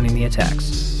surrounding the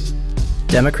attacks.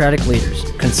 Democratic leaders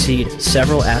concede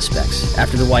several aspects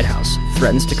after the White House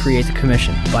threatens to create the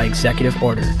commission by executive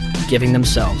order, giving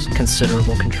themselves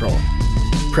considerable control.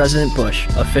 President Bush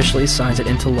officially signs it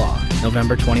into law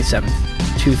November 27,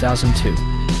 2002,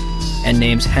 and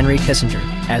names Henry Kissinger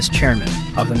as chairman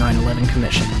of the 9/11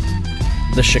 Commission.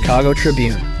 The Chicago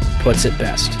Tribune puts it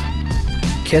best.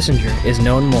 Kissinger is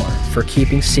known more for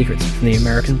keeping secrets from the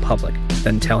American public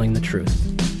than telling the truth.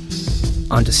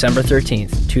 On December 13,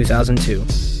 2002,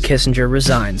 Kissinger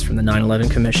resigns from the 9/11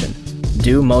 Commission,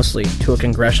 due mostly to a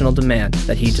congressional demand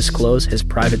that he disclose his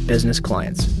private business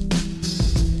clients.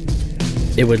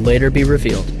 It would later be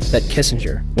revealed that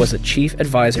Kissinger was the chief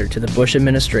advisor to the Bush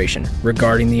administration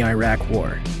regarding the Iraq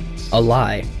War, a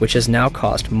lie which has now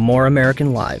cost more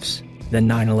American lives than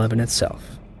 9/11 itself.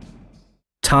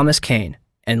 Thomas Kean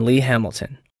and Lee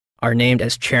Hamilton are named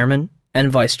as chairman and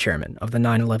vice chairman of the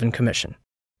 9/11 Commission.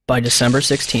 By December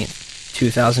 16,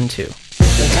 2002,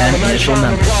 the 10 initial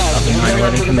members of the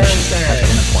 9/11 Commission have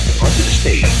been appointed. Onto the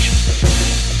stage.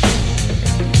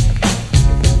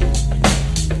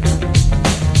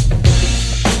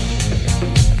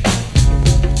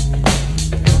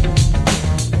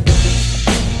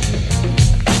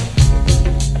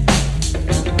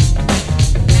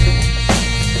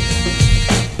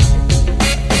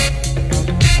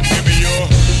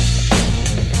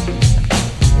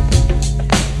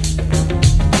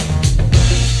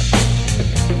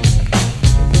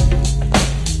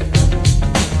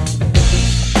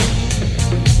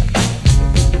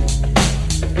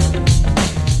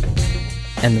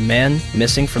 And the man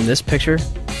missing from this picture?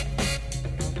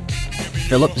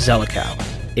 Philip Zelikow,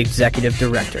 Executive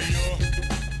Director.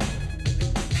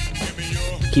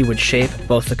 He would shape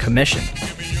both the commission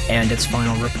and its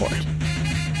final report.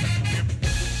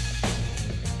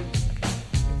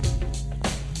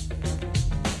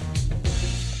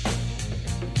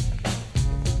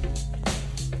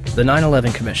 The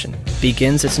 9/11 Commission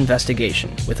begins its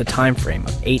investigation with a time frame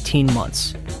of 18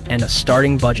 months and a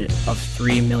starting budget of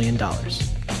 $3 million.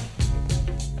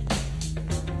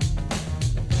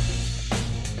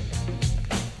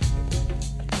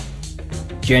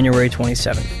 January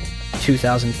 27,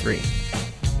 2003.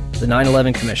 The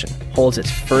 9/11 Commission holds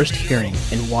its first hearing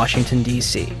in Washington,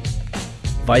 D.C.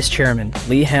 Vice Chairman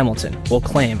Lee Hamilton will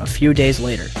claim a few days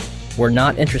later, "We're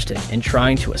not interested in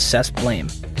trying to assess blame.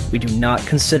 We do not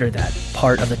consider that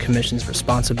part of the Commission's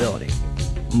responsibility."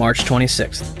 March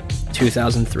 26,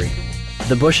 2003.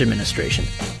 The Bush administration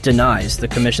denies the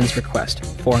Commission's request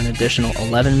for an additional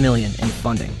 $11 million in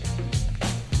funding.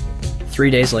 3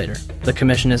 days later, the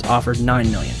Commission is offered $9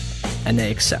 million, and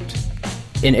they accept.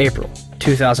 In April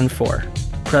 2004,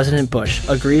 President Bush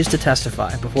agrees to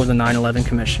testify before the 9/11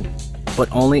 Commission, but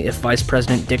only if Vice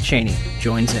President Dick Cheney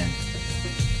joins in.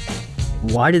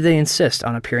 Why did they insist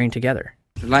on appearing together?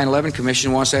 The 9/11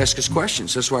 Commission wants to ask us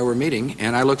questions. That's why we're meeting,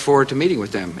 and I look forward to meeting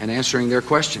with them and answering their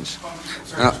questions.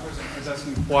 I was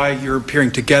asking why you're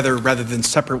appearing together rather than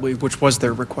separately, which was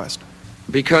their request.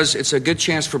 Because it's a good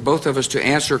chance for both of us to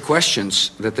answer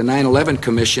questions that the 9/11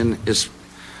 Commission is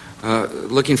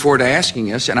looking forward to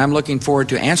asking us, and I'm looking forward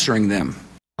to answering them.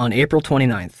 On April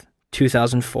 29,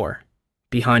 2004,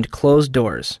 behind closed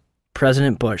doors,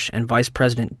 President Bush and Vice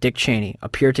President Dick Cheney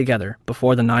appear together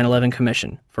before the 9/11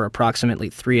 Commission for approximately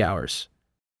 3 hours.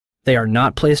 They are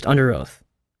not placed under oath,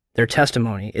 their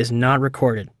testimony is not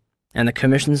recorded, and the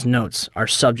Commission's notes are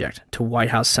subject to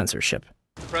White House censorship.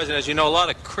 President, as you know, a lot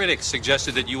of critics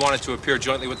suggested that you wanted to appear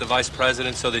jointly with the Vice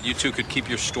President so that you two could keep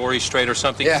your story straight or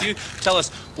something. Yeah. Can you tell us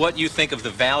what you think of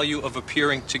the value of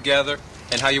appearing together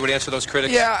and how you would answer those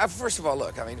critics? Yeah, first of all,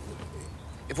 look, I mean,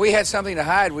 if we had something to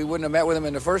hide, we wouldn't have met with them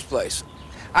in the first place.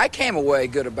 I came away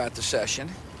good about the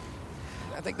session.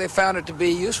 I think they found it to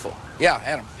be useful. Yeah,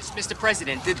 Adam. Mr.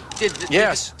 President,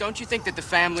 Yes. don't you think that the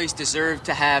families deserve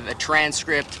to have a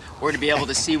transcript or to be able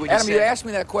to see what Adam, you said? you asked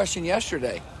me that question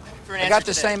yesterday. For an I answer got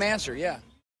the today. same answer, yeah.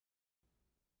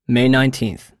 May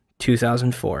 19th,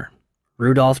 2004,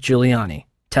 Rudolph Giuliani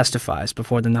testifies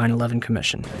before the 9/11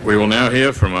 Commission. We will now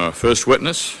hear from our first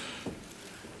witness,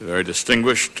 very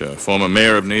distinguished former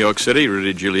mayor of New York City,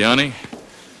 Rudy Giuliani.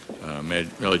 Mayor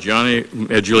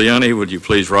Giuliani, would you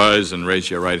please rise and raise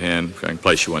your right hand and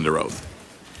place you under oath?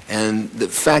 And the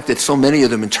fact that so many of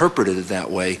them interpreted it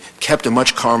that way kept a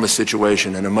much calmer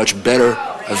situation and a much better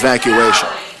evacuation.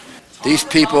 These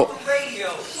people.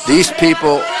 I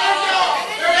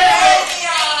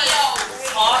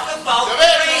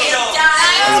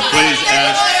would please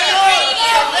ask.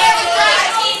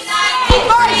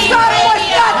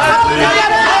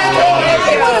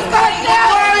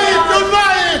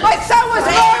 My son was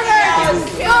murdered!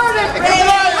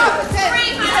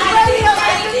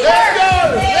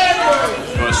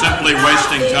 You are simply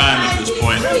wasting time at this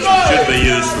point, which should be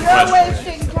used for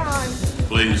questions.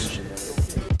 Please.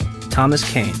 Thomas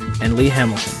Kean and Lee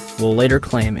Hamilton will later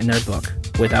claim in their book,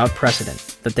 Without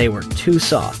Precedent, that they were too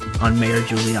soft on Mayor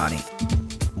Giuliani.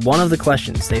 One of the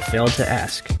questions they failed to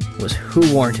ask was who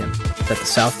warned him that the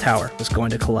South Tower was going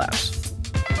to collapse.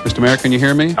 Mr. Mayor, can you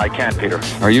hear me? I can, Peter.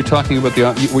 Are you talking about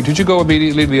did you go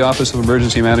immediately to the Office of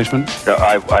Emergency Management?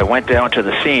 I went down to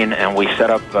the scene and we set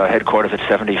up headquarters at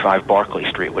 75 Barclay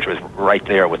Street, which was right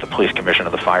there with the police commissioner,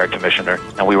 the fire commissioner,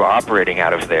 and we were operating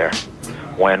out of there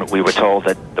when we were told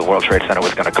that the World Trade Center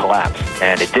was going to collapse.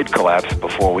 And it did collapse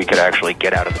before we could actually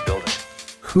get out of the building.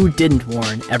 Who didn't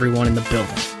warn everyone in the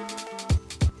building?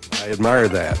 I admire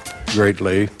that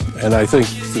greatly, and I think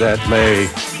that may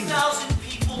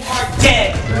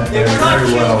dead. They were not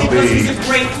killed because he's a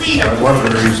great leader. One of the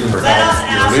reasons for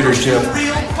your leadership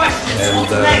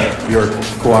and your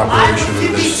cooperation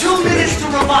with this commission. 2 minutes to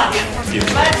rebut him.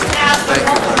 Let's ask the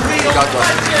real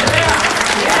question.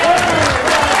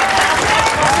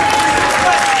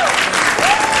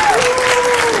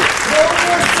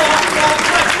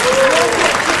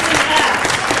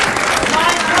 My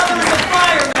brother's a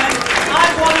fireman. I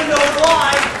want to know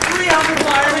why 300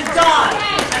 firemen died.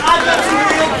 And I've got some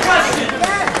real questions.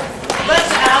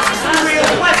 Let's ask some real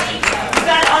questions. Is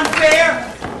that unfair?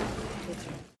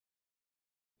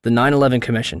 The 9/11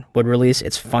 Commission would release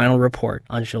its final report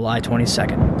on July 22,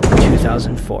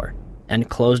 2004, and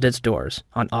closed its doors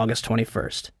on August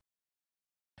 21st.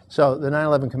 So the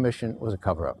 9/11 Commission was a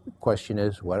cover-up. The question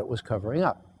is what it was covering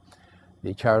up.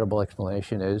 The charitable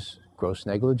explanation is gross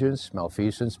negligence,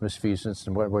 malfeasance, misfeasance,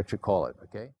 and what you call it,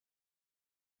 okay?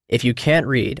 If you can't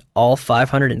read all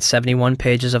 571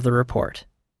 pages of the report,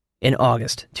 in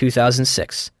August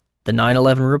 2006, the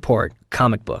 9/11 Report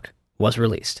comic book was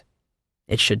released.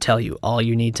 It should tell you all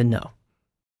you need to know.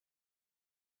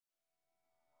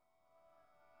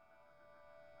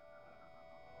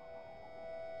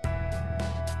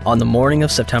 On the morning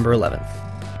of September 11th,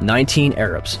 19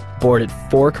 Arabs boarded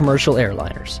 4 commercial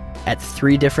airliners at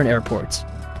 3 different airports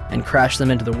and crashed them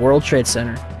into the World Trade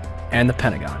Center and the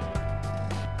Pentagon,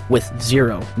 with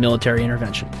 0 military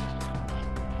intervention.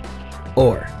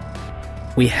 Or,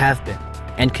 we have been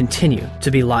and continue to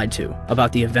be lied to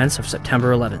about the events of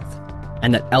September 11th,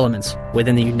 and that elements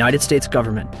within the United States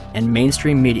government and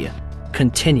mainstream media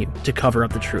continue to cover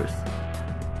up the truth.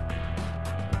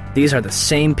 These are the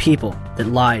same people that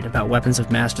lied about weapons of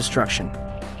mass destruction.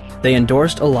 They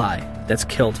endorsed a lie that's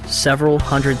killed several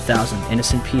 100,000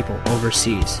 innocent people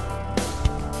overseas.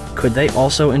 Could they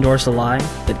also endorse a lie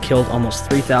that killed almost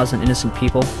 3,000 innocent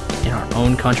people in our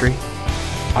own country?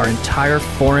 Our entire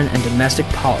foreign and domestic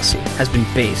policy has been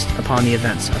based upon the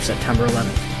events of September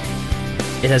 11th.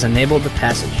 It has enabled the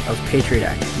passage of Patriot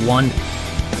Act 1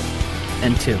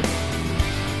 and 2,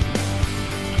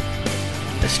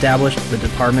 established the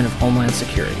Department of Homeland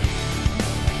Security,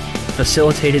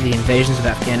 facilitated the invasions of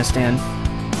Afghanistan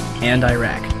and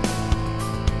Iraq,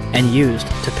 and used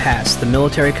to pass the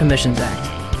Military Commissions Act,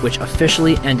 which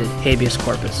officially ended habeas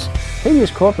corpus.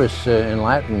 Habeas corpus in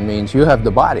Latin means you have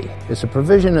the body. It's a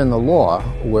provision in the law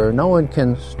where no one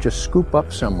can just scoop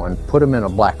up someone, put them in a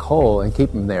black hole, and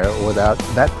keep them there without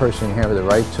that person having the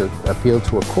right to appeal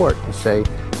to a court and say,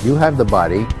 you have the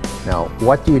body, now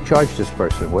what do you charge this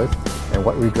person with, and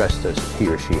what redress does he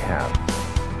or she have?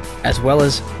 As well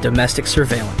as domestic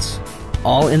surveillance,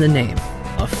 all in the name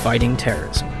of fighting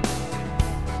terrorism.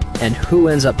 And who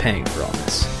ends up paying for all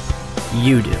this?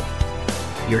 You do.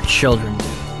 Your children do.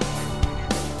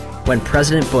 When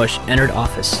President Bush entered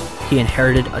office, he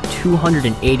inherited a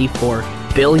 $284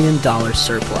 billion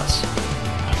surplus.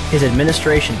 His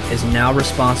administration is now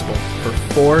responsible for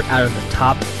 4 out of the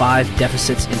top 5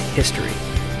 deficits in history.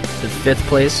 The 5th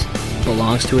place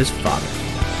belongs to his father.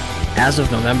 As of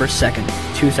November 2nd,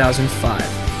 2005,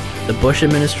 the Bush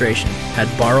administration had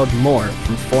borrowed more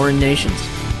from foreign nations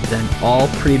than all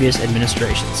previous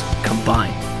administrations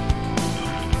combined.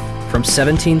 From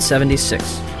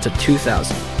 1776 to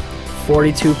 2000,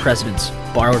 42 presidents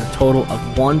borrowed a total of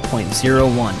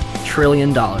 $1.01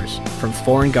 trillion from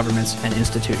foreign governments and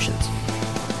institutions.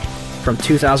 From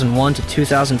 2001 to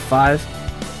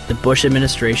 2005, the Bush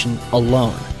administration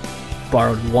alone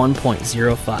borrowed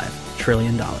 $1.05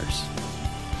 trillion.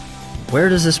 Where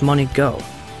does this money go?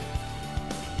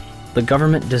 The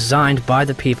government designed by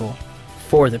the people,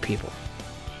 for the people,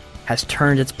 has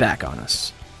turned its back on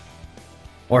us.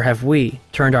 Or have we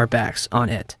turned our backs on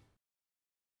it?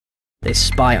 They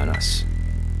spy on us.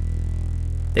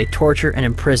 They torture and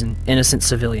imprison innocent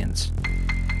civilians.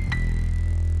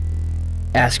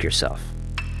 Ask yourself,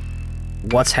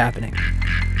 what's happening?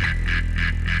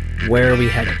 Where are we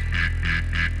headed?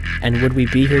 And would we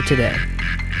be here today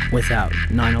without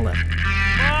 9/11?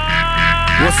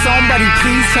 Will somebody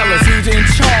please tell us who's in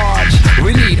charge?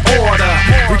 We need order.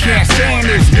 We can't stand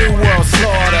this new world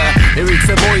slaughter. It reeks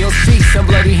of oil seats and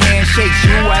bloody handshakes,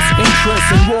 U.S.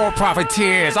 interests and war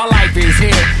profiteers. Our life is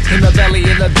here in the belly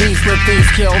of the beast, where thieves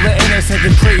kill the innocent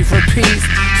and pray for peace.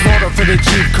 Slaughter for the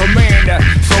chief commander.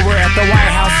 So we're at the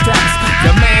White House steps,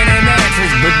 demanding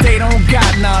answers, but they don't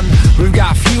got none. We've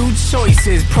got few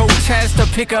choices: protest or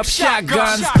pick up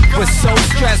shotguns. We're so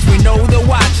stressed, we know the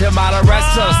watch might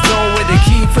arrest us, though with the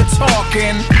key for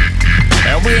talking.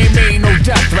 And we ain't made no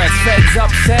death threats. Feds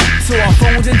upset, so our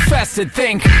phones infested.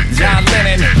 Think John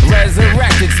Lennon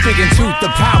resurrected, speaking truth to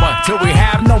power till we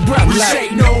have no breath left. We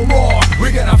say no more,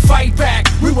 we're gonna fight back.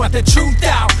 We want the truth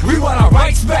out, we want our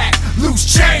rights back. Loose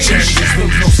change, changes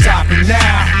loose, no stopping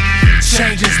now.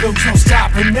 Changes loose, no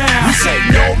stopping now. We say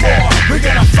no more, we're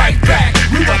gonna fight back.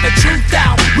 We want the truth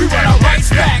out, we want our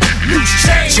rights back. Loose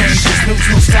change, changes loose,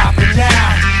 no stopping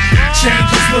now.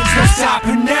 Changes loose, no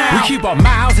stopping now. We keep our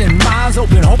mouths and minds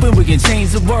open, hoping we can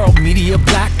change the world. Media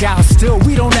blackout, still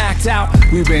we don't act out.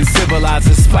 We've been civilized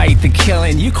despite the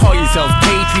killing. You call yourselves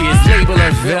patriots, label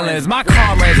us villains. My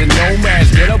comrades and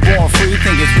nomads get up born free,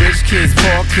 think it's rich kids,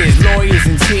 poor kids, lawyers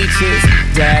and teachers.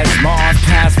 Dads, moms,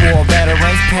 past war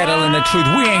veterans, peddling the truth.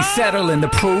 We ain't settling, the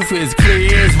proof is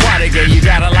clear as Watergate. You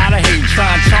got a lot of hate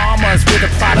trying to charm us with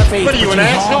a plot of hate. What are you, an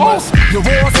asshole? Your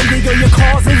war's illegal, your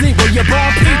cause is evil, you're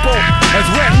born people. As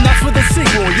written up for the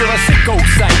sequel, you're a sicko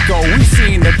psycho. We've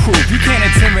seen the proof. You can't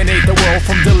intimidate the world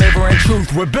from delivering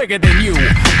truth. We're bigger than you,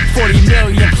 40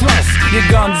 million plus. Your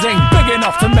guns ain't big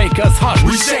enough to make us hush.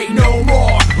 We say no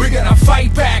more, we're gonna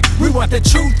fight back. We want the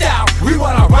truth out, we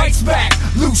want our rights back.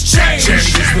 Loose change,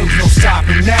 changes loose, no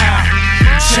stopping now.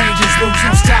 Changes loose,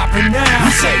 no stopping now.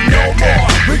 We say no more,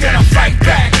 we're gonna fight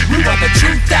back. We want the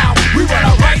truth out, we want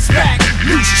our rights back.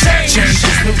 Loose change,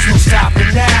 changes loose, no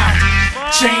stopping now.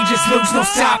 Changes loose, no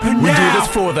stopping now. We do this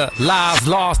for the lives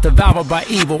lost, devoured by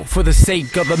evil, for the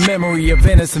sake of the memory of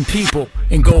innocent people,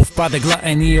 engulfed by the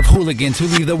gluttony of hooligans who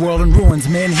leave the world in ruins.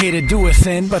 Men here to do us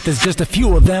in, but there's just a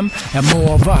few of them and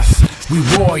more of us. We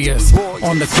warriors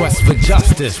on the quest for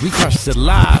justice. We crush the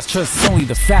lies, trust only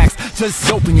the facts.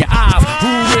 Just open your eyes.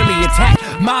 Who really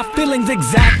attacked my feelings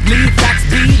exactly? Facts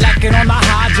be lacking on the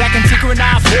hijacking,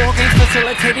 synchronized war games,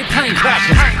 facilitated plane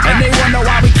crashes. And they wonder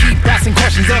why we keep asking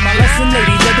questions. Am I lesson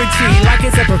lady liberty like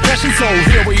it's a profession? So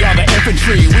here we are, the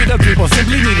infantry. We the people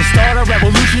simply need to start a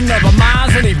revolution of our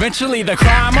minds, and eventually the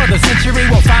crime of the century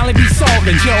will finally be solved.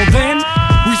 Until then,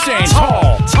 we stand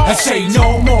tall and say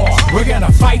no more. We're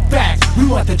gonna fight back. We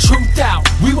want the truth out,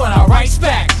 we want our rights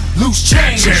back. Loose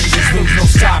change, changes loose, no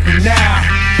stopping now.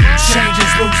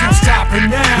 Changes loose, no stopping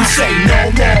now. We say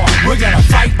no more, we're gonna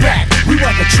fight back. We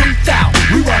want the truth out,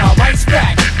 we want our rights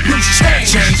back.